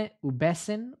Trine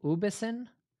Ubesen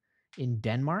in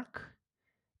Denmark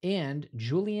and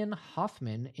Julian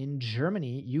Hoffman in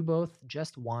Germany. You both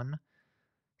just won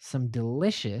some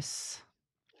delicious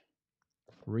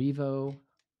Revo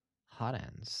hot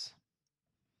ends.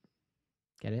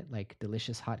 Get it? Like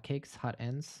delicious hotcakes, hot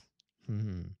ends.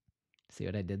 See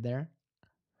what I did there?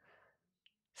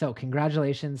 So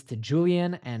congratulations to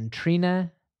Julian and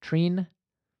Trine.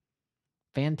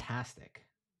 Fantastic.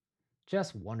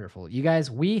 Just wonderful. You guys,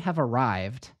 we have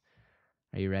arrived.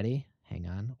 Are you ready? Hang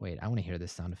on. Wait, I want to hear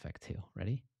this sound effect too.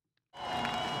 Ready?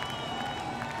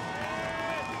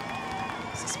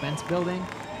 Suspense building.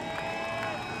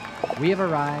 We have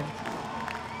arrived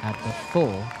at the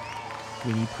full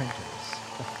 3D printers.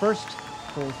 The first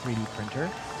full 3D printer.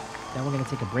 Then we're going to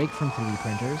take a break from 3D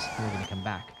printers and we're going to come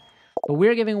back. But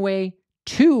we're giving away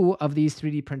 2 of these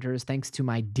 3D printers thanks to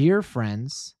my dear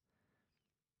friends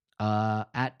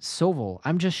at Sovol.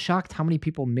 I'm just shocked how many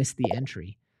people missed the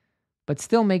entry. But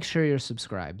still make sure you're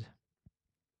subscribed.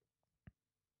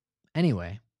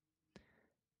 Anyway,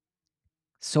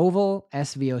 Sovol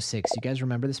SV06. You guys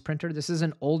remember this printer? This is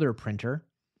an older printer,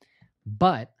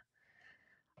 but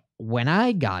when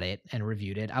I got it and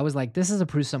reviewed it, I was like, this is a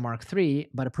Prusa Mark III,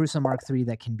 but a Prusa Mark III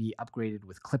that can be upgraded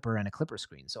with clipper and a clipper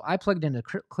screen. So I plugged in a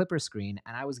clipper screen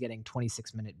and I was getting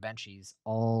 26-minute benchies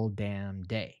all damn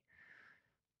day.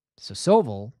 So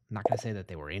Sovol, I'm not going to say that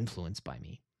they were influenced by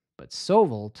me, but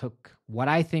Sovol took what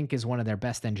I think is one of their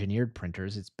best engineered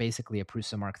printers. It's basically a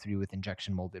Prusa Mark III with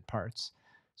injection molded parts.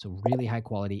 So really high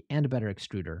quality and a better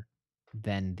extruder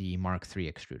than the Mark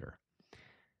III extruder.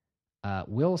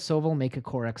 Will Sovol make a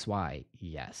Core XY?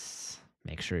 Yes.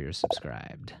 Make sure you're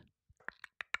subscribed.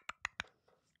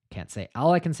 Can't say.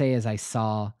 All I can say is I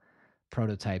saw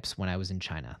prototypes when I was in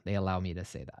China. They allow me to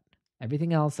say that.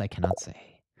 Everything else I cannot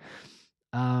say.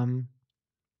 So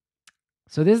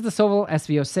this is the Sovol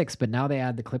SV06, but now they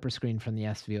add the clipper screen from the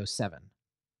SV07.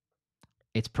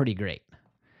 It's pretty great.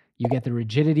 You get the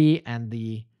rigidity and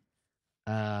the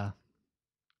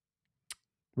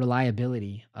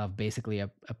reliability of basically a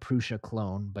Prusa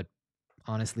clone, but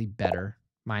honestly better,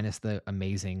 minus the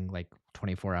amazing like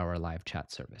 24-hour live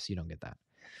chat service. You don't get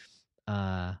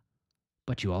that.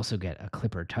 But you also get a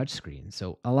clipper touchscreen,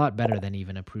 so a lot better than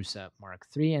even a Prusa Mark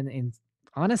III. And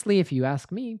honestly, if you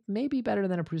ask me, maybe better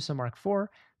than a Prusa Mark IV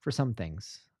for some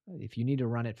things. If you need to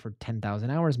run it for 10,000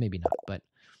 hours, maybe not, but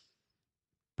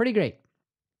pretty great.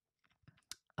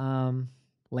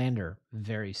 Lander,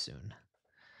 very soon.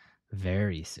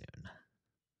 Very soon.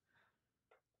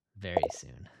 Very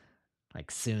soon.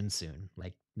 Like soon.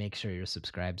 Like make sure you're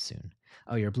subscribed soon.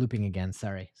 Oh, you're blooping again.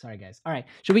 Sorry, guys. All right,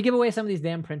 should we give away some of these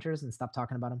damn printers and stop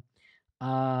talking about them?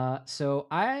 So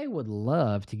I would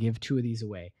love to give 2 of these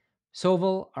away.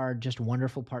 Sovol are just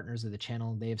wonderful partners of the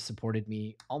channel. They have supported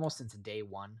me almost since day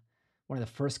one. One of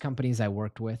the first companies I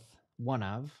worked with. One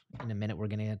of. In a minute, we're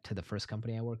going to get to the first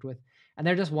company I worked with. And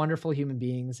they're just wonderful human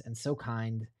beings and so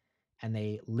kind. And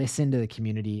they listen to the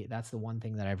community. That's the one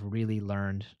thing that I've really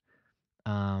learned.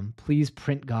 Please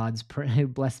print gods,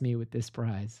 bless me with this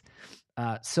prize.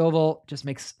 Sovol just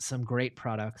makes some great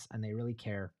products and they really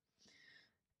care.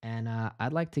 And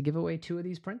I'd like to give away 2 of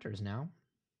these printers now.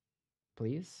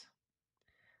 Please.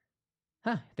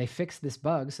 They fixed this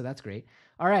bug, so that's great.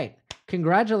 All right.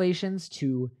 Congratulations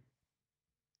to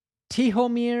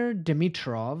Tihomir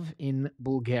Dimitrov in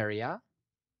Bulgaria.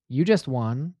 You just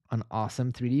won an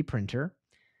awesome 3D printer.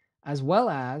 As well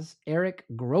as Eric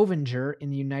Grovinger in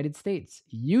the United States.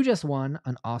 You just won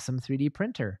an awesome 3D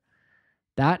printer.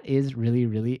 That is really,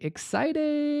 really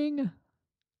exciting.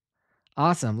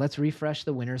 Awesome. Let's refresh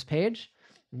the winners page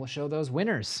and we'll show those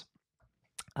winners.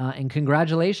 And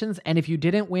congratulations. And if you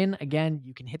didn't win, again,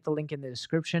 you can hit the link in the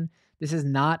description. This is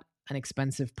not an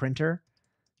expensive printer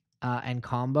and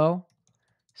combo.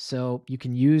 So you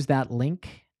can use that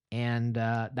link and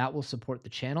that will support the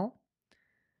channel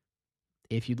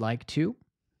if you'd like to.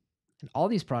 And all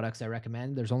these products I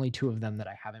recommend. There's only 2 of them that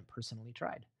I haven't personally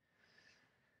tried.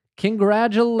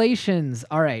 Congratulations.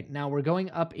 All right, now we're going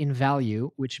up in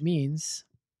value, which means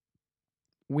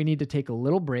we need to take a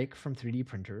little break from 3D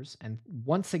printers. And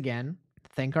once again,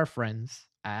 thank our friends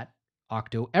at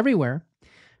Octoeverywhere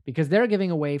because they're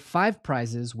giving away 5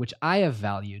 prizes, which I have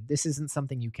valued. This isn't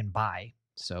something you can buy,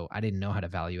 so I didn't know how to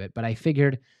value it. But I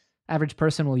figured average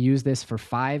person will use this for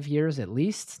 5 years at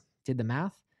least. Did the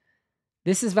math.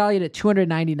 This is valued at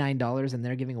 $299, and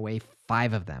they're giving away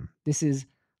 5 of them. This is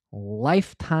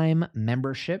lifetime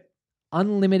membership,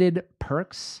 unlimited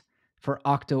perks for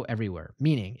Octoeverywhere.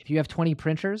 Meaning, if you have 20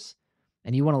 printers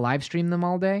and you want to live stream them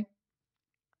all day,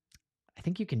 I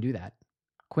think you can do that.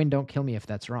 Quinn, don't kill me if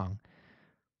that's wrong.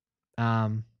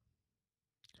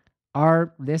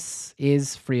 This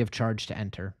is free of charge to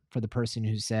enter for the person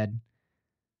who said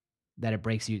that it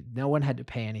breaks you. No one had to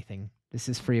pay anything. This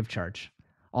is free of charge.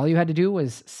 All you had to do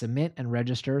was submit and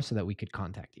register so that we could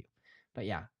contact you. But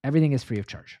yeah, everything is free of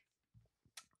charge.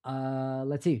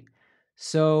 Let's see.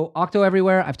 So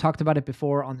Octoeverywhere, I've talked about it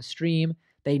before on the stream.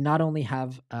 They not only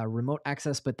have remote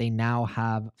access, but they now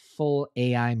have full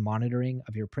AI monitoring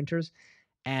of your printers.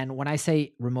 And when I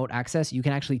say remote access, you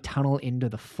can actually tunnel into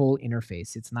the full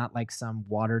interface. It's not like some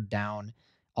watered down,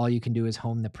 all you can do is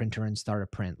home the printer and start a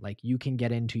print. Like you can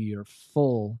get into your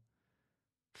full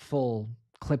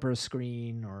Clipper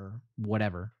screen or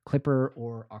whatever, Clipper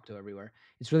or Octoeverywhere.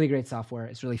 It's really great software.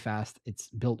 It's really fast. It's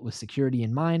built with security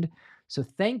in mind. So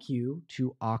thank you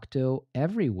to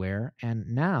Octoeverywhere. And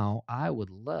now I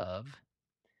would love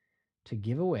to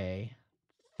give away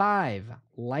 5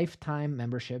 lifetime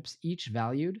memberships, each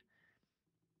valued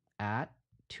at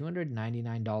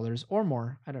 $299 or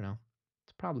more. I don't know.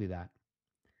 It's probably that.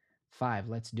 5.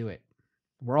 Let's do it.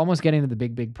 We're almost getting to the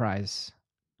big prize.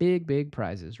 Big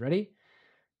prizes. Ready?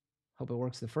 Hope it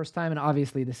works the first time. And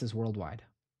obviously, this is worldwide.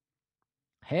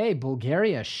 Hey,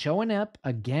 Bulgaria showing up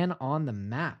again on the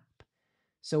map.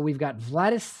 So we've got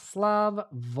Vladislav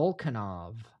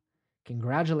Volkanov.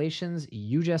 Congratulations,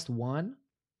 you just won.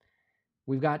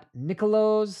 We've got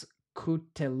Nikolos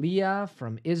Kutelia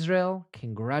from Israel.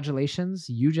 Congratulations,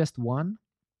 you just won.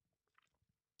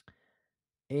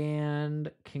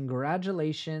 And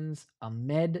congratulations,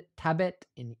 Ahmed Tabet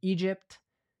in Egypt.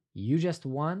 You just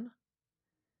won.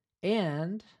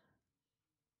 And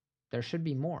there should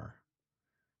be more.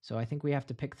 So I think we have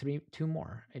to pick 2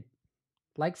 more. It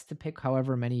likes to pick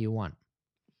however many you want.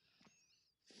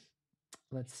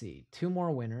 Let's see. 2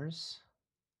 more winners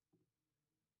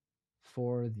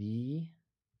for the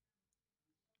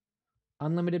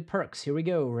unlimited perks. Here we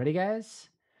go. Ready, guys?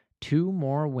 2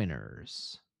 more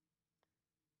winners.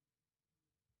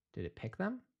 Did it pick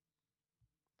them?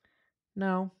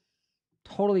 No.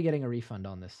 Totally getting a refund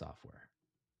on this software.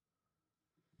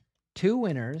 2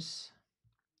 winners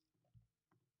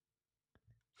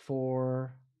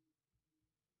for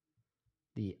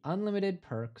the unlimited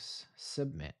perks.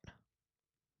 Submit.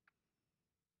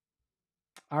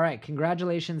 All right.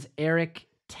 Congratulations, Eric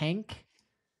Tank.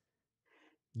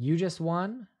 You just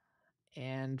won.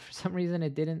 And for some reason,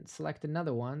 it didn't select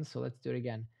another one. So let's do it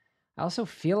again. I also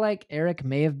feel like Eric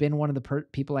may have been one of the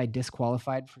people I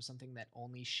disqualified for something that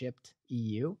only shipped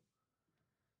EU.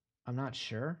 I'm not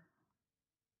sure.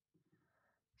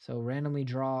 So randomly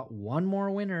draw 1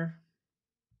 more winner.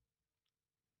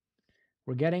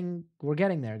 We're getting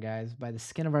there, guys, by the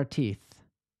skin of our teeth.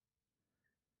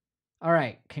 All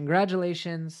right.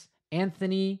 Congratulations,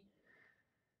 Anthony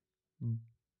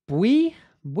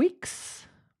Buix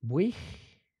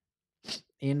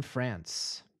in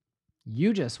France.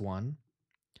 You just won,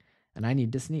 and I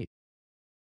need to sneeze.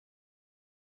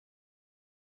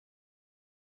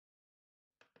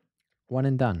 One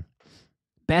and done.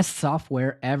 Best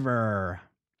software ever.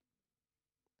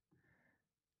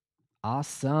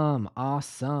 Awesome.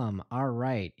 All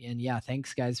right. And yeah,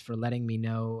 thanks guys for letting me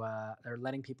know, or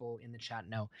letting people in the chat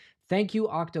know. Thank you,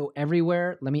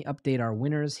 Octoeverywhere. Let me update our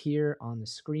winners here on the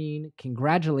screen.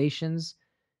 Congratulations.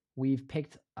 We've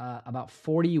picked about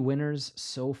 40 winners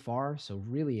so far, so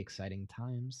really exciting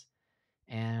times.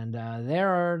 And there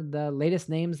are the latest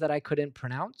names that I couldn't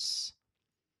pronounce.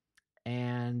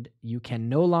 And you can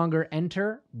no longer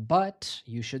enter, but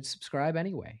you should subscribe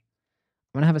anyway.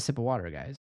 I'm going to have a sip of water,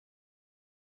 guys.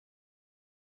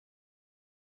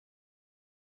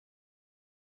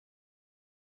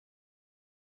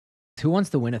 Who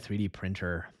wants to win a 3D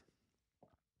printer?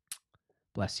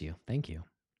 Bless you. Thank you.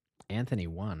 Anthony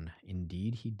won.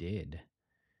 Indeed, he did.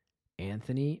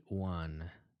 Anthony won.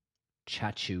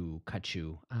 Kachu.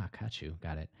 Kachu.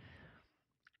 Got it.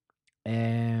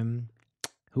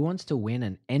 Who wants to win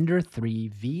an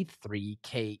Ender-3 V3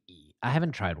 KE? I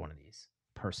haven't tried one of these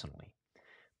personally,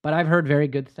 but I've heard very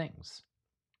good things.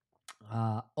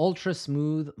 Ultra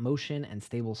smooth motion and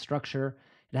stable structure.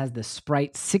 It has the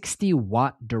Sprite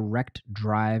 60-watt direct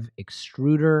drive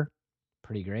extruder.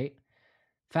 Pretty great.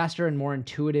 Faster and more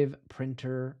intuitive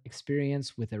printer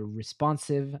experience with a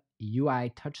responsive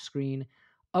UI touchscreen.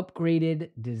 Upgraded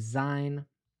design.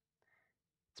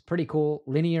 It's pretty cool.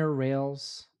 Linear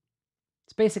rails.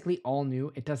 It's basically all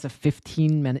new. It does a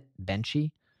 15-minute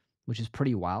benchy, which is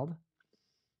pretty wild.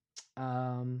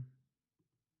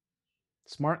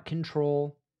 Smart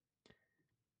control.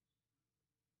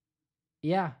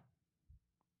 Yeah.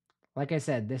 Like I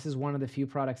said, this is one of the few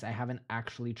products I haven't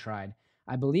actually tried.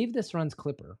 I believe this runs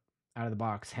Clipper out of the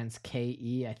box, hence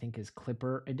KE, I think, is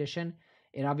Clipper edition.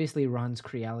 It obviously runs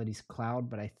Creality's cloud,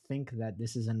 but I think that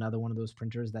this is another one of those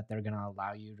printers that they're going to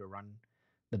allow you to run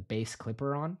the base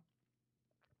Clipper on.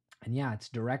 And yeah, it's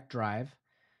direct drive.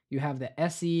 You have the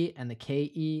SE and the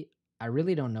KE. I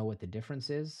really don't know what the difference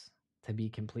is, to be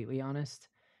completely honest.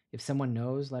 If someone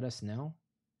knows, let us know.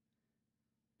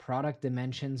 Product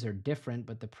dimensions are different,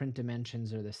 but the print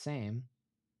dimensions are the same.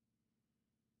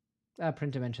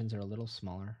 Print dimensions are a little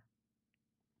smaller.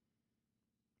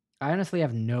 I honestly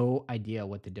have no idea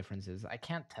what the difference is. I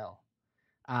can't tell.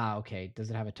 Okay. Does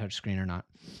it have a touchscreen or not?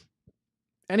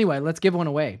 Anyway, let's give one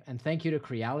away. And thank you to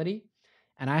Creality.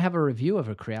 And I have a review of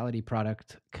a Creality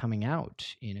product coming out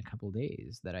in a couple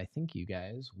days that I think you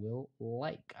guys will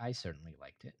like. I certainly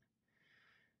liked it.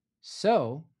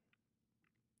 So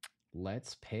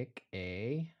let's pick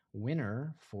a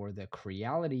winner for the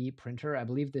Creality printer. I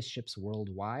believe this ships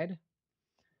worldwide.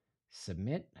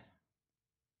 Submit.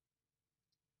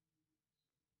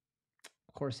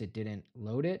 Of course, it didn't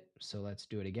load it, so let's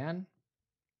do it again.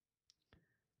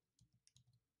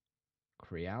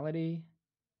 Creality.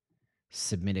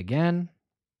 Submit again.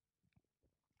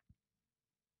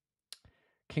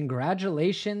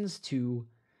 Congratulations to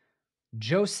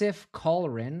Joseph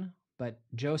Collerin, but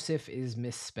Joseph is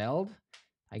misspelled.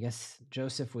 I guess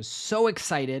Joseph was so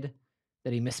excited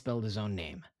that he misspelled his own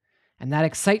name. And that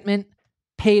excitement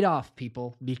paid off,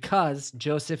 people, because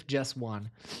Joseph just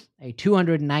won a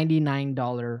 $299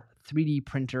 3D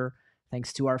printer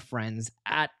thanks to our friends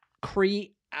at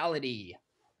Creality.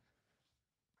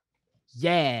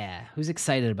 Yeah, who's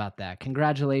excited about that?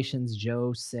 Congratulations,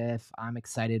 Joseph. I'm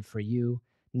excited for you.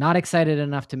 Not excited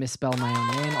enough to misspell my own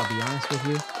name, I'll be honest with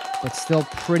you, but still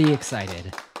pretty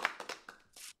excited.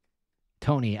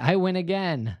 Tony, I win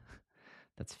again.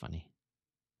 That's funny.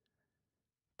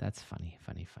 That's funny.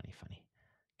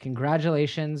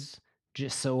 Congratulations,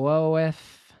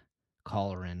 Joseph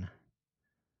Collerin.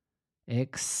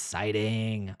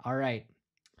 Exciting. All right.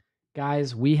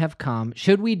 Guys, we have come.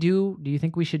 Do you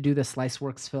think we should do the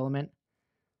SliceWorx filament?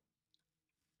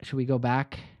 Should we go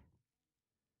back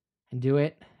and do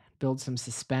it? Build some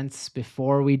suspense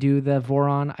before we do the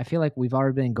Voron? I feel like we've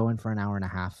already been going for an hour and a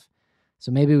half.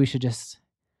 So maybe we should just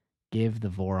give the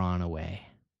Voron away.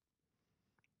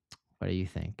 What do you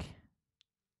think?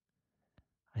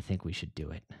 I think we should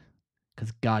do it.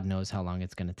 Because God knows how long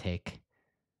it's going to take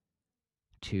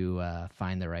to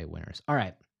find the right winners. All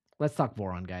right, let's talk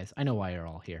Voron, guys. I know why you're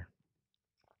all here.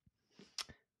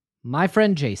 My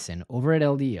friend Jason over at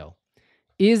LDO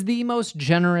is the most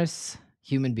generous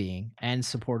human being and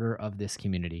supporter of this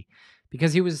community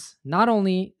because he was not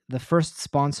only the first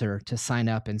sponsor to sign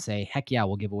up and say, heck yeah,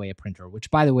 we'll give away a printer, which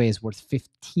by the way is worth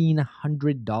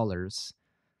 $1,500,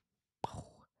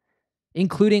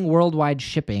 including worldwide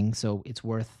shipping. So it's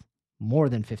worth more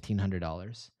than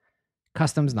 $1,500.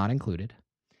 Customs not included.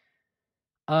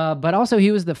 But also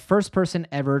he was the first person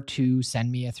ever to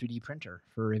send me a 3D printer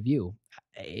for review.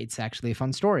 It's actually a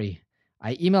fun story.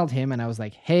 I emailed him and I was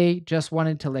like, hey, just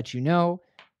wanted to let you know,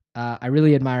 I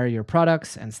really admire your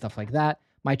products and stuff like that.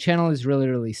 My channel is really,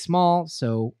 really small.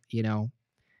 So, you know,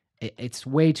 it's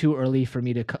way too early for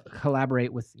me to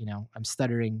collaborate with, you know, I'm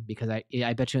stuttering because I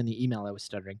bet you in the email I was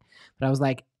stuttering. But I was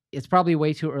like, it's probably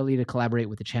way too early to collaborate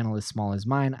with a channel as small as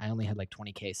mine. I only had like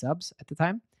 20K subs at the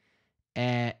time.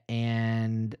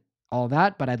 And all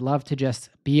that, but I'd love to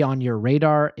just be on your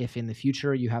radar if in the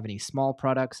future you have any small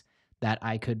products that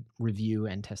I could review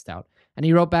and test out. And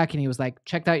he wrote back and he was like,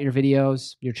 checked out your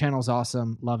videos. Your channel's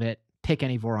awesome. Love it. Pick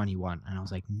any Voron you want. And I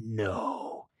was like,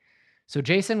 no. So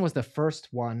Jason was the first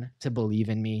one to believe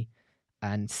in me.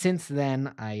 And since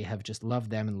then, I have just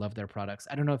loved them and loved their products.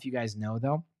 I don't know if you guys know,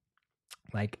 though,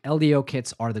 like LDO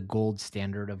kits are the gold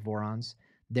standard of Vorons.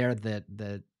 They're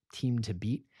the team to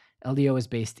beat. LDO is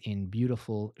based in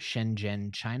beautiful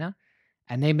Shenzhen, China,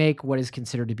 and they make what is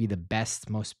considered to be the best,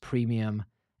 most premium,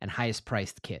 and highest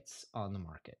priced kits on the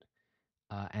market.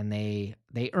 And they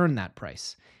earn that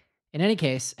price. In any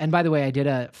case, and by the way, I did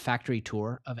a factory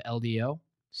tour of LDO.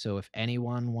 So if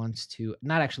anyone wants to,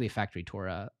 not actually a factory tour,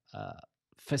 a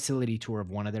facility tour of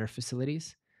one of their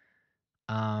facilities.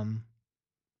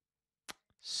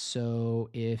 So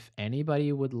if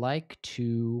anybody would like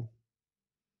to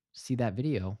see that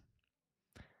video,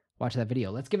 watch that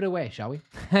video. Let's give it away, shall we?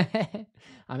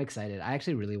 I'm excited. I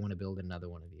actually really want to build another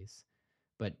one of these.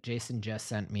 But Jason just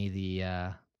sent me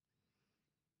the,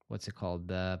 what's it called?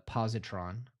 The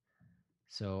positron.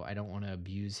 So I don't want to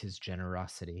abuse his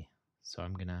generosity. So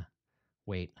I'm going to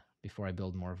wait before I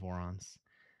build more Vorons.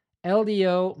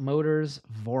 LDO Motors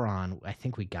Voron. I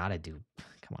think we got to do,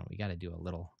 come on, we got to do a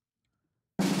little.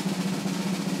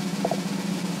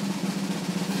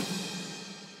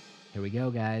 Here we go,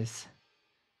 guys.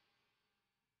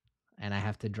 And I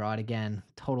have to draw it again.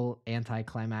 Total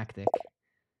anticlimactic.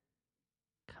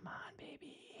 Come on,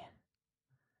 baby.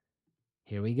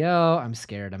 Here we go. I'm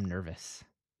scared. I'm nervous.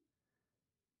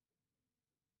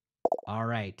 All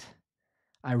right.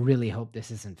 I really hope this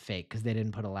isn't fake because they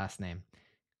didn't put a last name.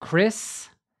 Chris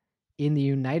in the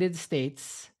United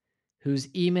States, whose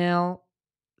email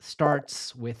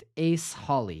starts with Ace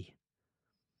Holly.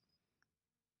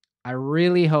 I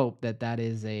really hope that that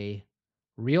is a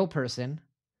real person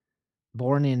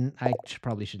born in, I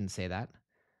probably shouldn't say that,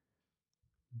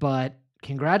 but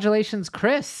congratulations,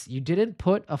 Chris. You didn't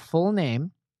put a full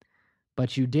name,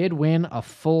 but you did win a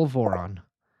full Voron.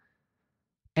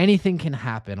 Anything can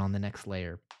happen on the next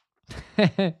layer.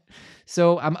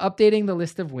 So I'm updating the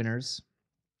list of winners.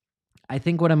 I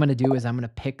think what I'm going to do is I'm going to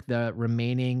pick the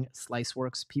remaining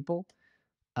SliceWorx people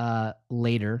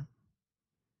later.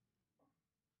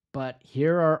 But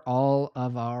here are all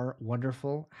of our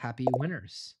wonderful, happy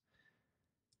winners.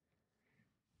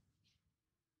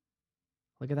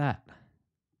 Look at that.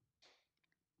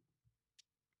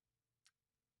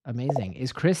 Amazing.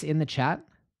 Is Chris in the chat?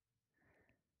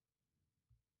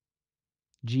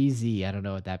 GZ, I don't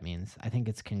know what that means. I think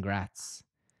it's congrats.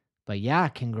 But yeah,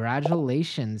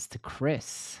 congratulations to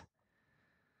Chris.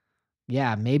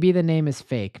 Yeah, maybe the name is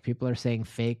fake. People are saying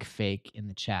fake in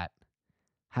the chat.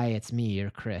 Hi, it's me,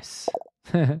 you're Chris.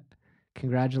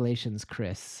 Congratulations,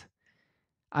 Chris.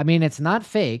 I mean, it's not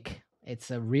fake.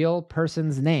 It's a real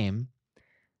person's name.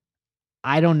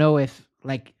 I don't know if,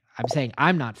 like, I'm saying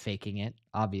I'm not faking it,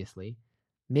 obviously.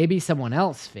 Maybe someone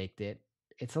else faked it.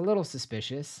 It's a little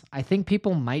suspicious. I think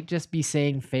people might just be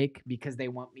saying fake because they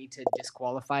want me to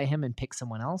disqualify him and pick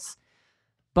someone else.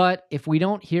 But if we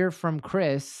don't hear from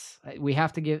Chris, we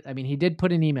have to give, I mean, he did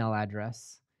put an email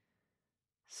address.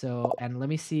 So, and let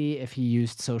me see if he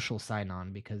used social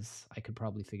sign-on because I could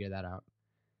probably figure that out.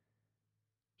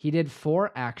 He did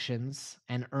 4 actions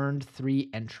and earned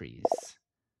 3 entries.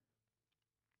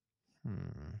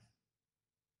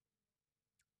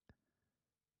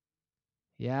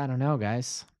 Yeah, I don't know,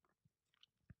 guys.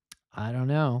 I don't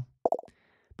know.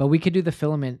 But we could do the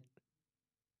filament.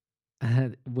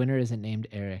 Winner isn't named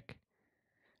Eric.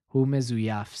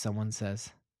 Humezuyaf, someone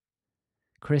says.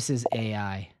 Chris is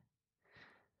AI.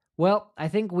 Well, I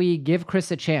think we give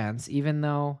Chris a chance, even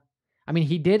though, I mean,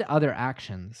 he did other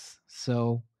actions.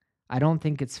 So I don't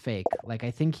think it's fake. Like,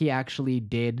 I think he actually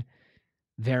did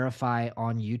verify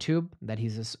on YouTube that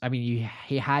he's I mean,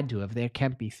 he had to have. There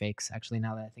can't be fakes, actually,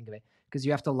 now that I think of it. Because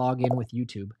you have to log in with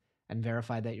YouTube and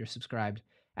verify that you're subscribed.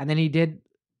 And then he did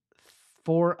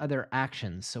 4 other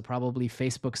actions. So probably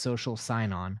Facebook social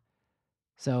sign-on.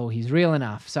 So he's real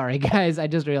enough. Sorry, guys. I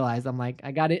just realized. I'm like,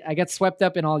 I got it. I got swept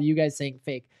up in all you guys saying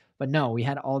fake. But no, we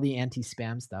had all the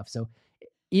anti-spam stuff. So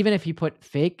even if he put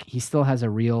fake, he still has a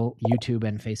real YouTube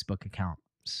and Facebook account.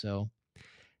 So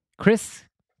Chris,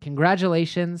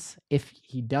 congratulations. If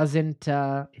he doesn't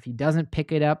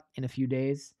pick it up in a few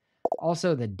days,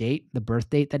 also the birth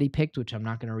date that he picked, which I'm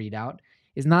not going to read out,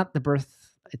 is not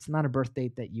it's not a birth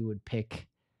date that you would pick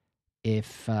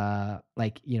if you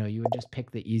would just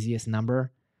pick the easiest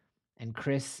number. And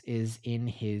Chris is in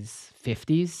his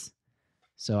 50s,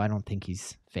 so I don't think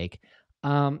he's fake.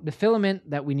 The filament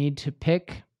that we need to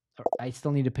pick, I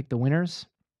still need to pick the winners.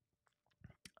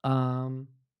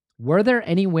 Were there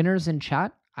any winners in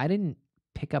chat? I didn't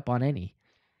pick up on any,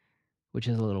 which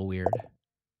is a little weird.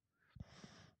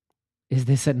 Is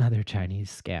this another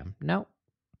Chinese scam? No.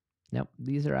 Nope.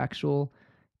 These are actual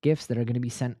gifts that are going to be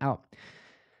sent out.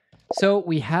 So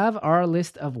we have our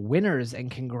list of winners,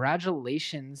 and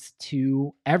congratulations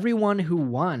to everyone who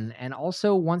won. And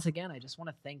also, once again, I just want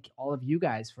to thank all of you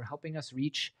guys for helping us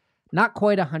reach not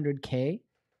quite 100K,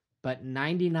 but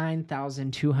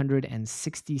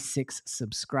 99,266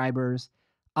 subscribers.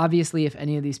 Obviously, if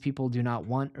any of these people do not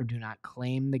want or do not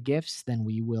claim the gifts, then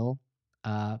we will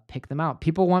pick them out.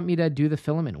 People want me to do the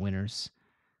filament winners.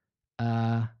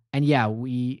 And yeah,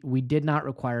 we did not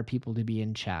require people to be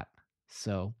in chat.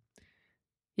 So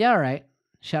yeah, all right.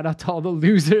 Shout out to all the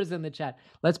losers in the chat.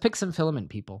 Let's pick some filament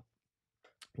people.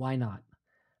 Why not?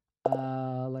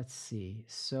 Let's see.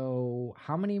 So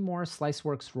how many more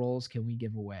SliceWorx rolls can we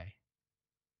give away?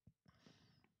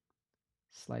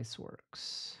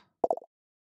 SliceWorx.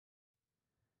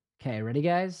 Okay, ready,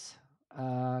 guys?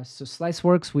 So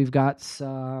SliceWorx, we've got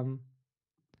some...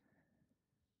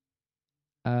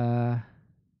 let's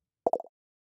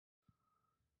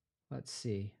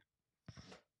see.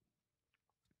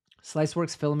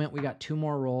 SliceWorx filament, we got 2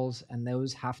 more rolls, and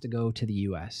those have to go to the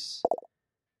US.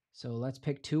 So let's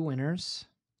pick 2 winners.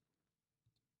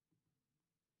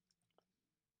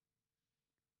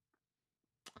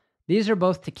 These are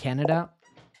both to Canada.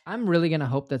 I'm really going to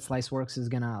hope that SliceWorx is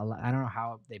going to allow, I don't know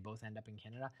how they both end up in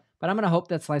Canada, but I'm going to hope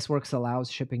that SliceWorx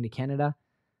allows shipping to Canada.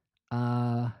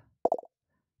 And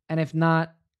if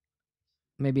not,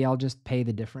 maybe I'll just pay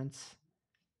the difference.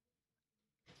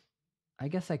 I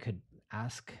guess I could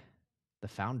ask the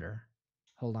founder.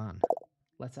 Hold on.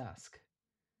 Let's ask.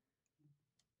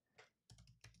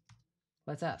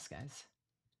 Let's ask, guys.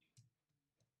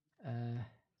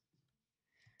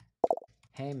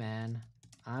 Hey, man,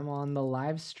 I'm on the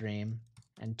live stream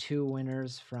and 2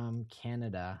 winners from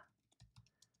Canada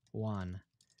won.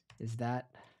 Is that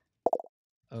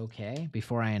okay?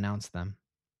 Before I announce them.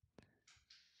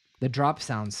 The drop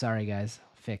sound, sorry, guys,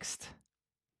 fixed.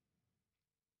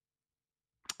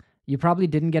 You probably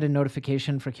didn't get a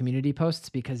notification for community posts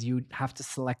because you have to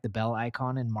select the bell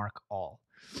icon and mark all.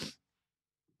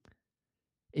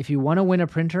 If you want to win a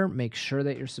printer, make sure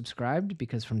that you're subscribed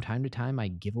because from time to time I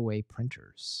give away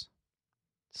printers.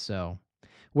 So,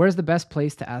 where's the best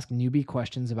place to ask newbie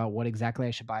questions about what exactly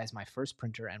I should buy as my first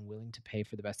printer and willing to pay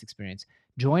for the best experience?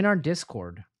 Join our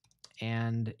Discord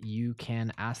and you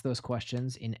can ask those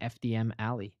questions in FDM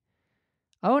Alley.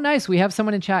 Oh, nice. We have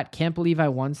someone in chat. Can't believe I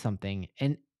won something.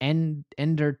 And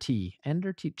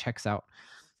Ender-3 checks out.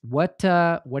 What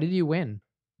did you win?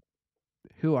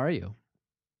 Who are you?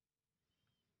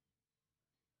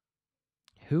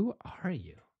 Who are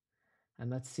you? And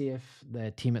let's see if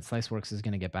the team at SliceWorx is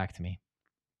going to get back to me.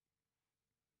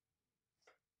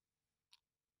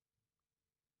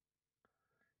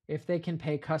 If they can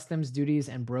pay customs duties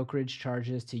and brokerage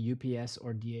charges to UPS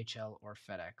or DHL or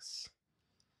FedEx.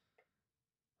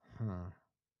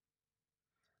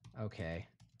 Okay.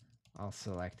 I'll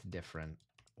select different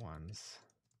ones.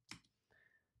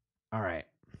 All right.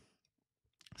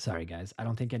 Sorry, guys. I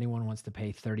don't think anyone wants to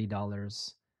pay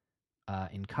 $30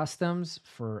 in customs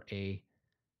for a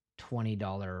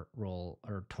 $20 roll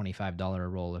or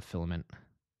 $25 roll of filament.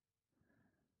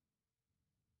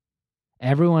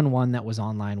 Everyone won that was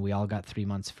online. We all got 3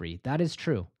 months free. That is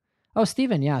true. Oh,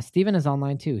 Steven. Yeah, Steven is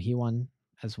online too. He won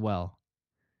as well.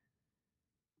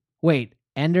 Wait,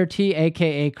 Ender-T,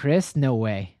 aka Chris? No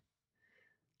way.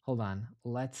 Hold on.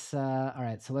 Let's all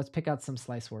right, so let's pick out some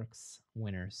SliceWorx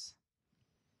winners.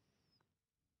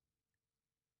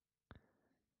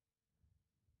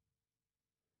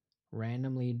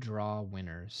 Randomly draw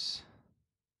winners.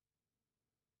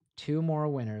 2 more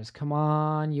winners. Come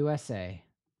on, USA.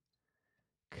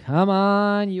 Come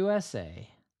on, USA.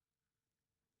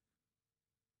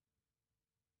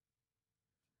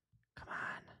 Come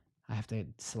on. I have to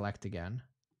select again.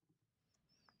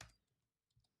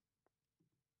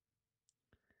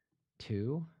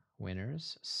 2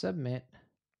 winners. Submit.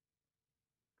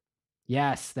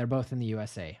 Yes, they're both in the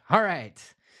USA. All right.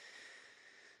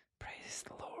 Praise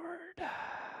the Lord.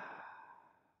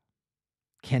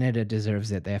 Canada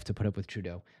deserves it. They have to put up with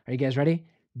Trudeau. Are you guys ready?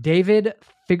 David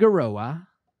Figueroa.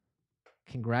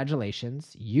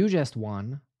 Congratulations. You just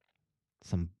won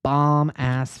some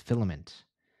bomb-ass filament.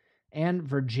 And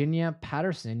Virginia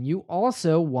Patterson, you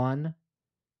also won,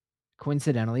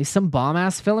 coincidentally, some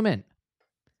bomb-ass filament.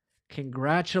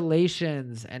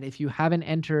 Congratulations. And if you haven't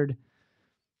entered,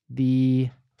 the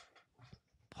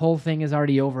whole thing is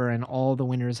already over and all the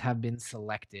winners have been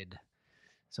selected.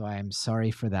 So I am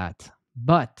sorry for that.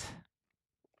 But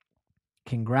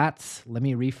congrats. Let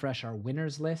me refresh our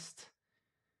winners list.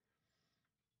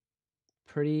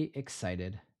 Pretty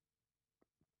excited.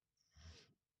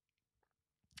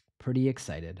 Pretty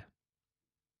excited.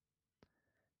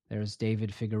 There's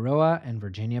David Figueroa and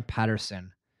Virginia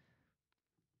Patterson.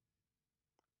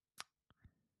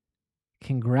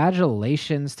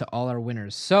 Congratulations to all our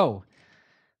winners. So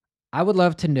I would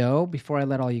love to know, before I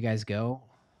let all you guys go,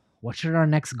 what should our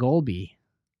next goal be?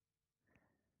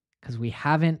 Because we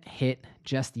haven't hit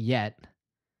just yet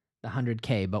the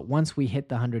 100K, but once we hit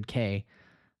the 100K,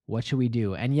 what should we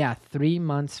do? And yeah, 3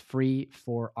 months free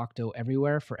for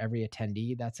Octoeverywhere for every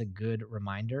attendee. That's a good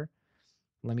reminder.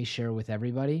 Let me share with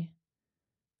everybody.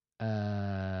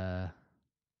 Where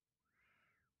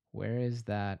is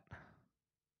that?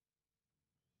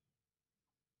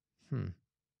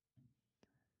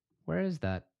 Where is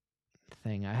that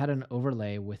thing? I had an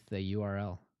overlay with the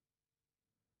URL.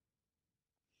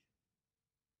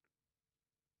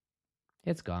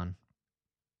 It's gone.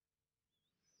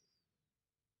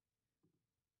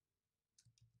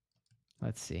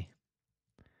 Let's see.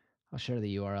 I'll share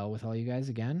the URL with all you guys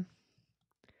again.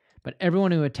 But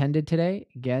everyone who attended today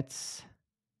gets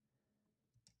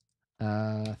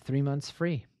 3 months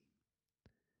free.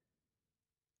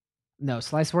 No,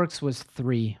 SliceWorx was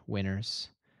 3 winners.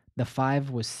 The 5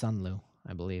 was Sunlu,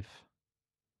 I believe.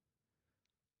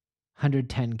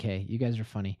 110K. You guys are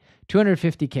funny.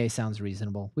 250K sounds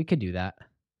reasonable. We could do that.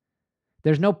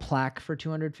 There's no plaque for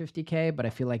 250K, but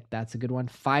I feel like that's a good one.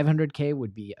 500K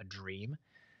would be a dream.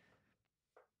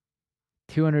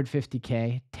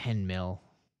 250K, 10 mil,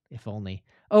 if only.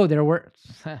 Oh, there were...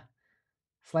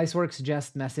 SliceWorx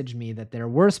just messaged me that there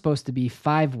were supposed to be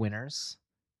 5 winners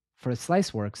for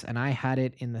SliceWorx, and I had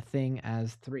it in the thing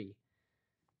as 3.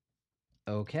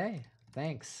 Okay,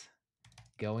 thanks.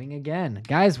 Going again.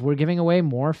 Guys, we're giving away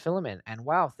more filament. And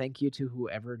wow, thank you to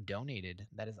whoever donated.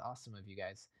 That is awesome of you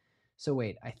guys. So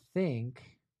wait, I think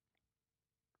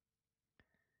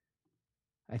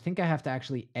I have to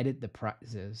actually edit the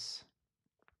prizes.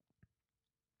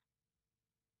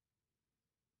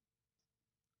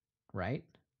 Right?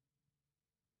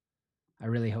 I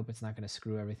really hope it's not going to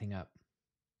screw everything up.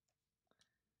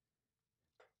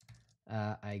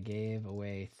 I gave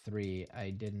away 3.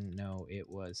 I didn't know it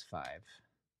was 5.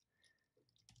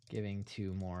 Giving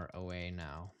 2 more away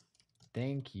now.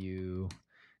 Thank you.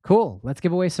 Cool. Let's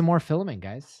give away some more filament,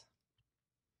 guys.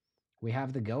 We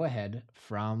have the go-ahead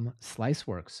from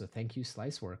SliceWorx. So thank you,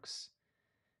 SliceWorx.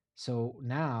 So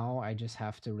now I just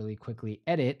have to really quickly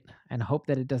edit and hope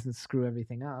that it doesn't screw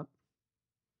everything up.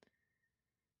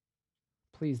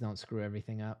 Please don't screw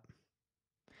everything up.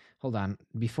 Hold on.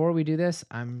 Before we do this,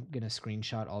 I'm going to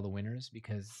screenshot all the winners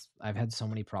because I've had so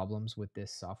many problems with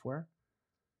this software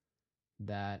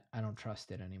that I don't trust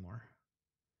it anymore.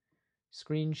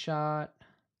 Screenshot.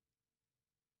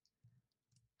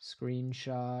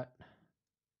 Screenshot.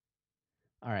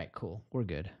 All right, cool. We're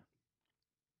good.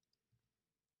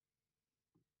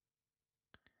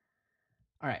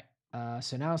 All right.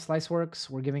 So now SliceWorx,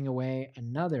 we're giving away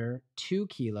another 2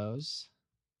 kilos.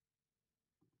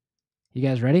 You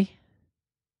guys ready?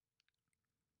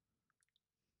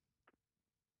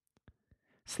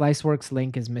 SliceWorx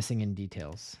link is missing in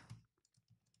details.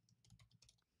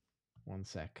 One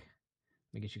sec.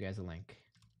 Let me get you guys a link.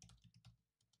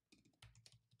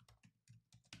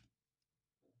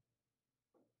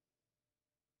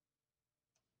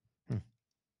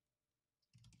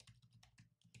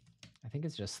 I think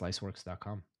it's just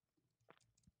sliceworx.com.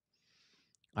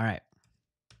 All right.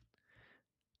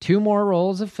 2 more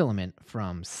rolls of filament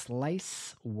from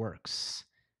SliceWorx.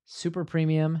 Super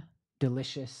premium,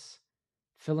 delicious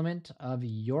filament of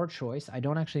your choice. I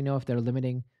don't actually know if they're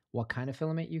limiting what kind of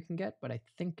filament you can get, but I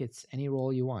think it's any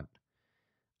roll you want.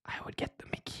 I would get the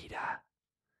Makita.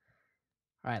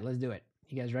 All right, let's do it.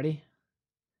 You guys ready?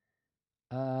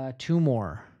 2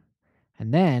 more.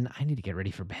 And then I need to get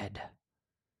ready for bed.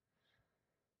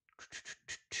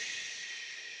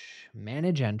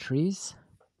 Manage entries.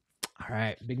 All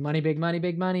right, big money, big money,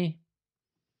 big money.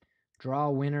 Draw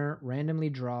a winner, randomly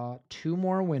draw 2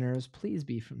 more winners. Please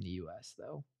be from the US,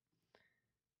 though.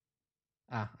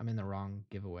 Ah, I'm in the wrong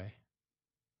giveaway.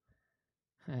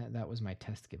 That was my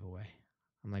test giveaway.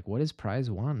 I'm like, what is prize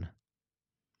 1?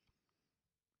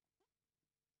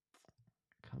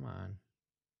 Come on.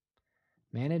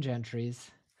 Manage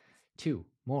entries. 2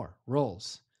 more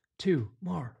rolls. 2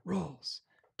 more rolls.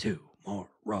 2 more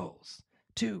rolls.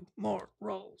 2 more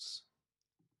rolls.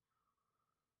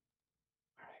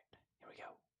 All right, here we go.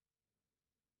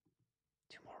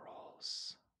 2 more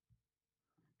rolls.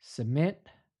 Submit.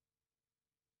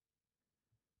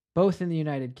 Both in the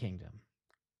United Kingdom.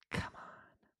 Come on.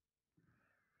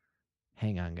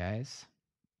 Hang on, guys.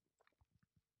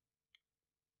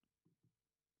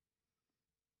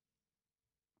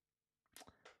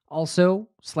 Also,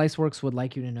 SliceWorx would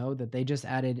like you to know that they just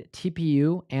added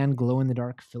TPU and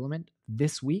glow-in-the-dark filament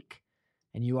this week,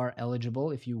 and you are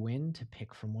eligible, if you win, to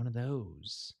pick from one of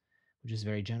those, which is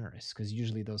very generous because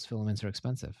usually those filaments are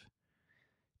expensive.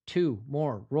 2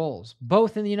 more rolls,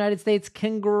 both in the United States.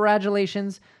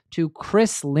 Congratulations to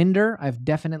Chris Linder. I've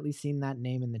definitely seen that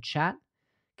name in the chat.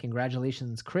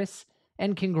 Congratulations, Chris.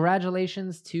 And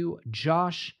congratulations to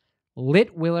Josh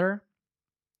Litwiller.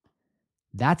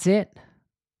 That's it.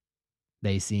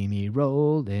 They see me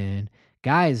rolling.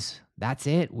 Guys, that's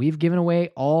it. We've given away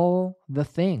all the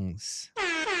things.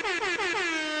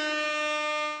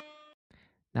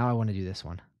 Now I want to do this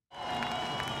one.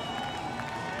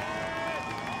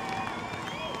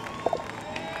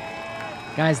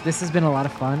 Guys, this has been a lot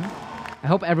of fun. I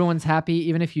hope everyone's happy,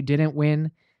 even if you didn't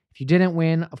win. If you didn't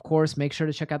win, of course, make sure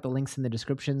to check out the links in the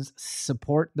descriptions.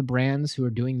 Support the brands who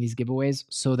are doing these giveaways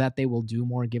so that they will do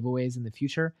more giveaways in the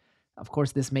future. Of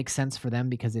course, this makes sense for them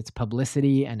because it's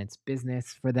publicity and it's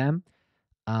business for them.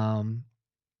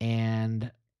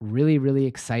 And really, really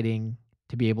exciting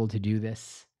to be able to do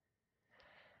this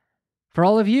for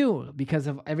all of you because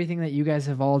of everything that you guys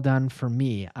have all done for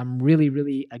me. I'm really,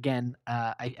 really, again,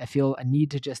 I feel a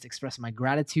need to just express my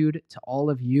gratitude to all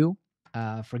of you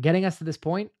for getting us to this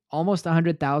point. Almost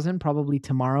 100,000, probably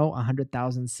tomorrow,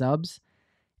 100,000 subs.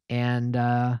 And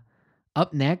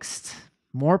up next,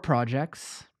 more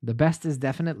projects. The best is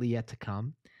definitely yet to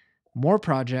come. More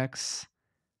projects,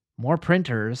 more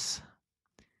printers.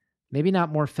 Maybe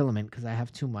not more filament because I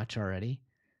have too much already.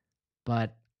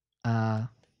 But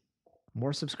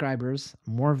more subscribers,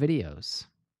 more videos.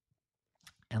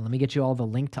 And let me get you all the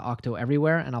link to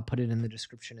Octoeverywhere, and I'll put it in the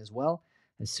description as well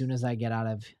as soon as I get out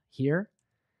of here.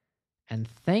 And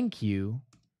thank you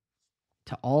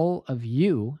to all of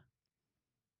you.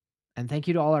 And thank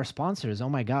you to all our sponsors. Oh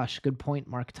my gosh, good point,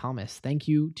 Mark Thomas. Thank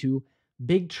you to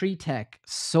Big Tree Tech,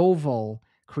 Sovol,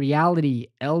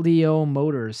 Creality, LDO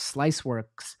Motors,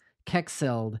 SliceWorx,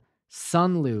 Kexcelled,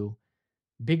 Sunlu,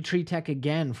 Big Tree Tech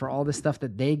again for all the stuff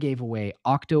that they gave away.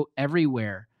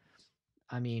 Octoeverywhere.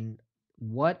 I mean,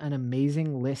 what an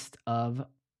amazing list of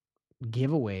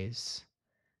giveaways.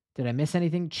 Did I miss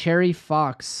anything? Cherry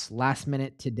Fox, last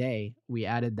minute today. We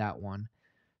added that one.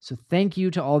 So thank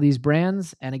you to all these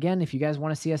brands. And again, if you guys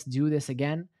want to see us do this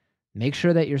again, make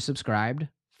sure that you're subscribed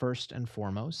first and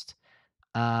foremost.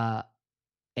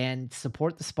 And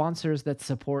support the sponsors that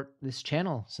support this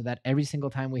channel so that every single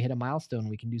time we hit a milestone,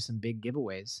 we can do some big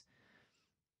giveaways.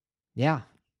 Yeah.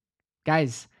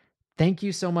 Guys, thank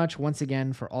you so much once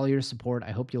again for all your support.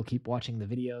 I hope you'll keep watching the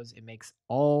videos. It makes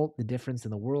all the difference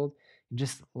in the world. And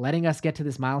just letting us get to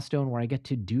this milestone where I get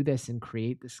to do this and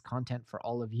create this content for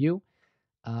all of you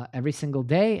every single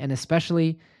day. And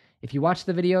especially if you watch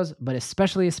the videos, but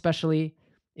especially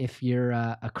if you're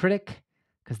a critic,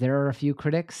 because there are a few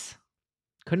critics.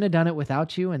 Couldn't have done it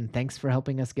without you, and thanks for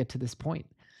helping us get to this point.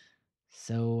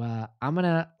 So I'm going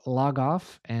to log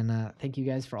off, and thank you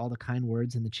guys for all the kind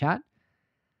words in the chat.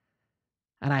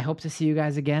 And I hope to see you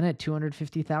guys again at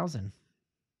 250,000.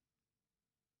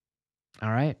 All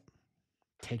right.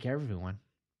 Take care, everyone.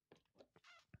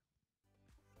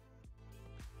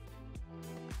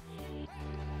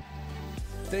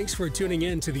 Thanks for tuning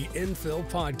in to the Infill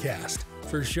Podcast.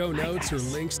 For show notes or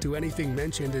links to anything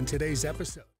mentioned in today's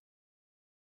episode,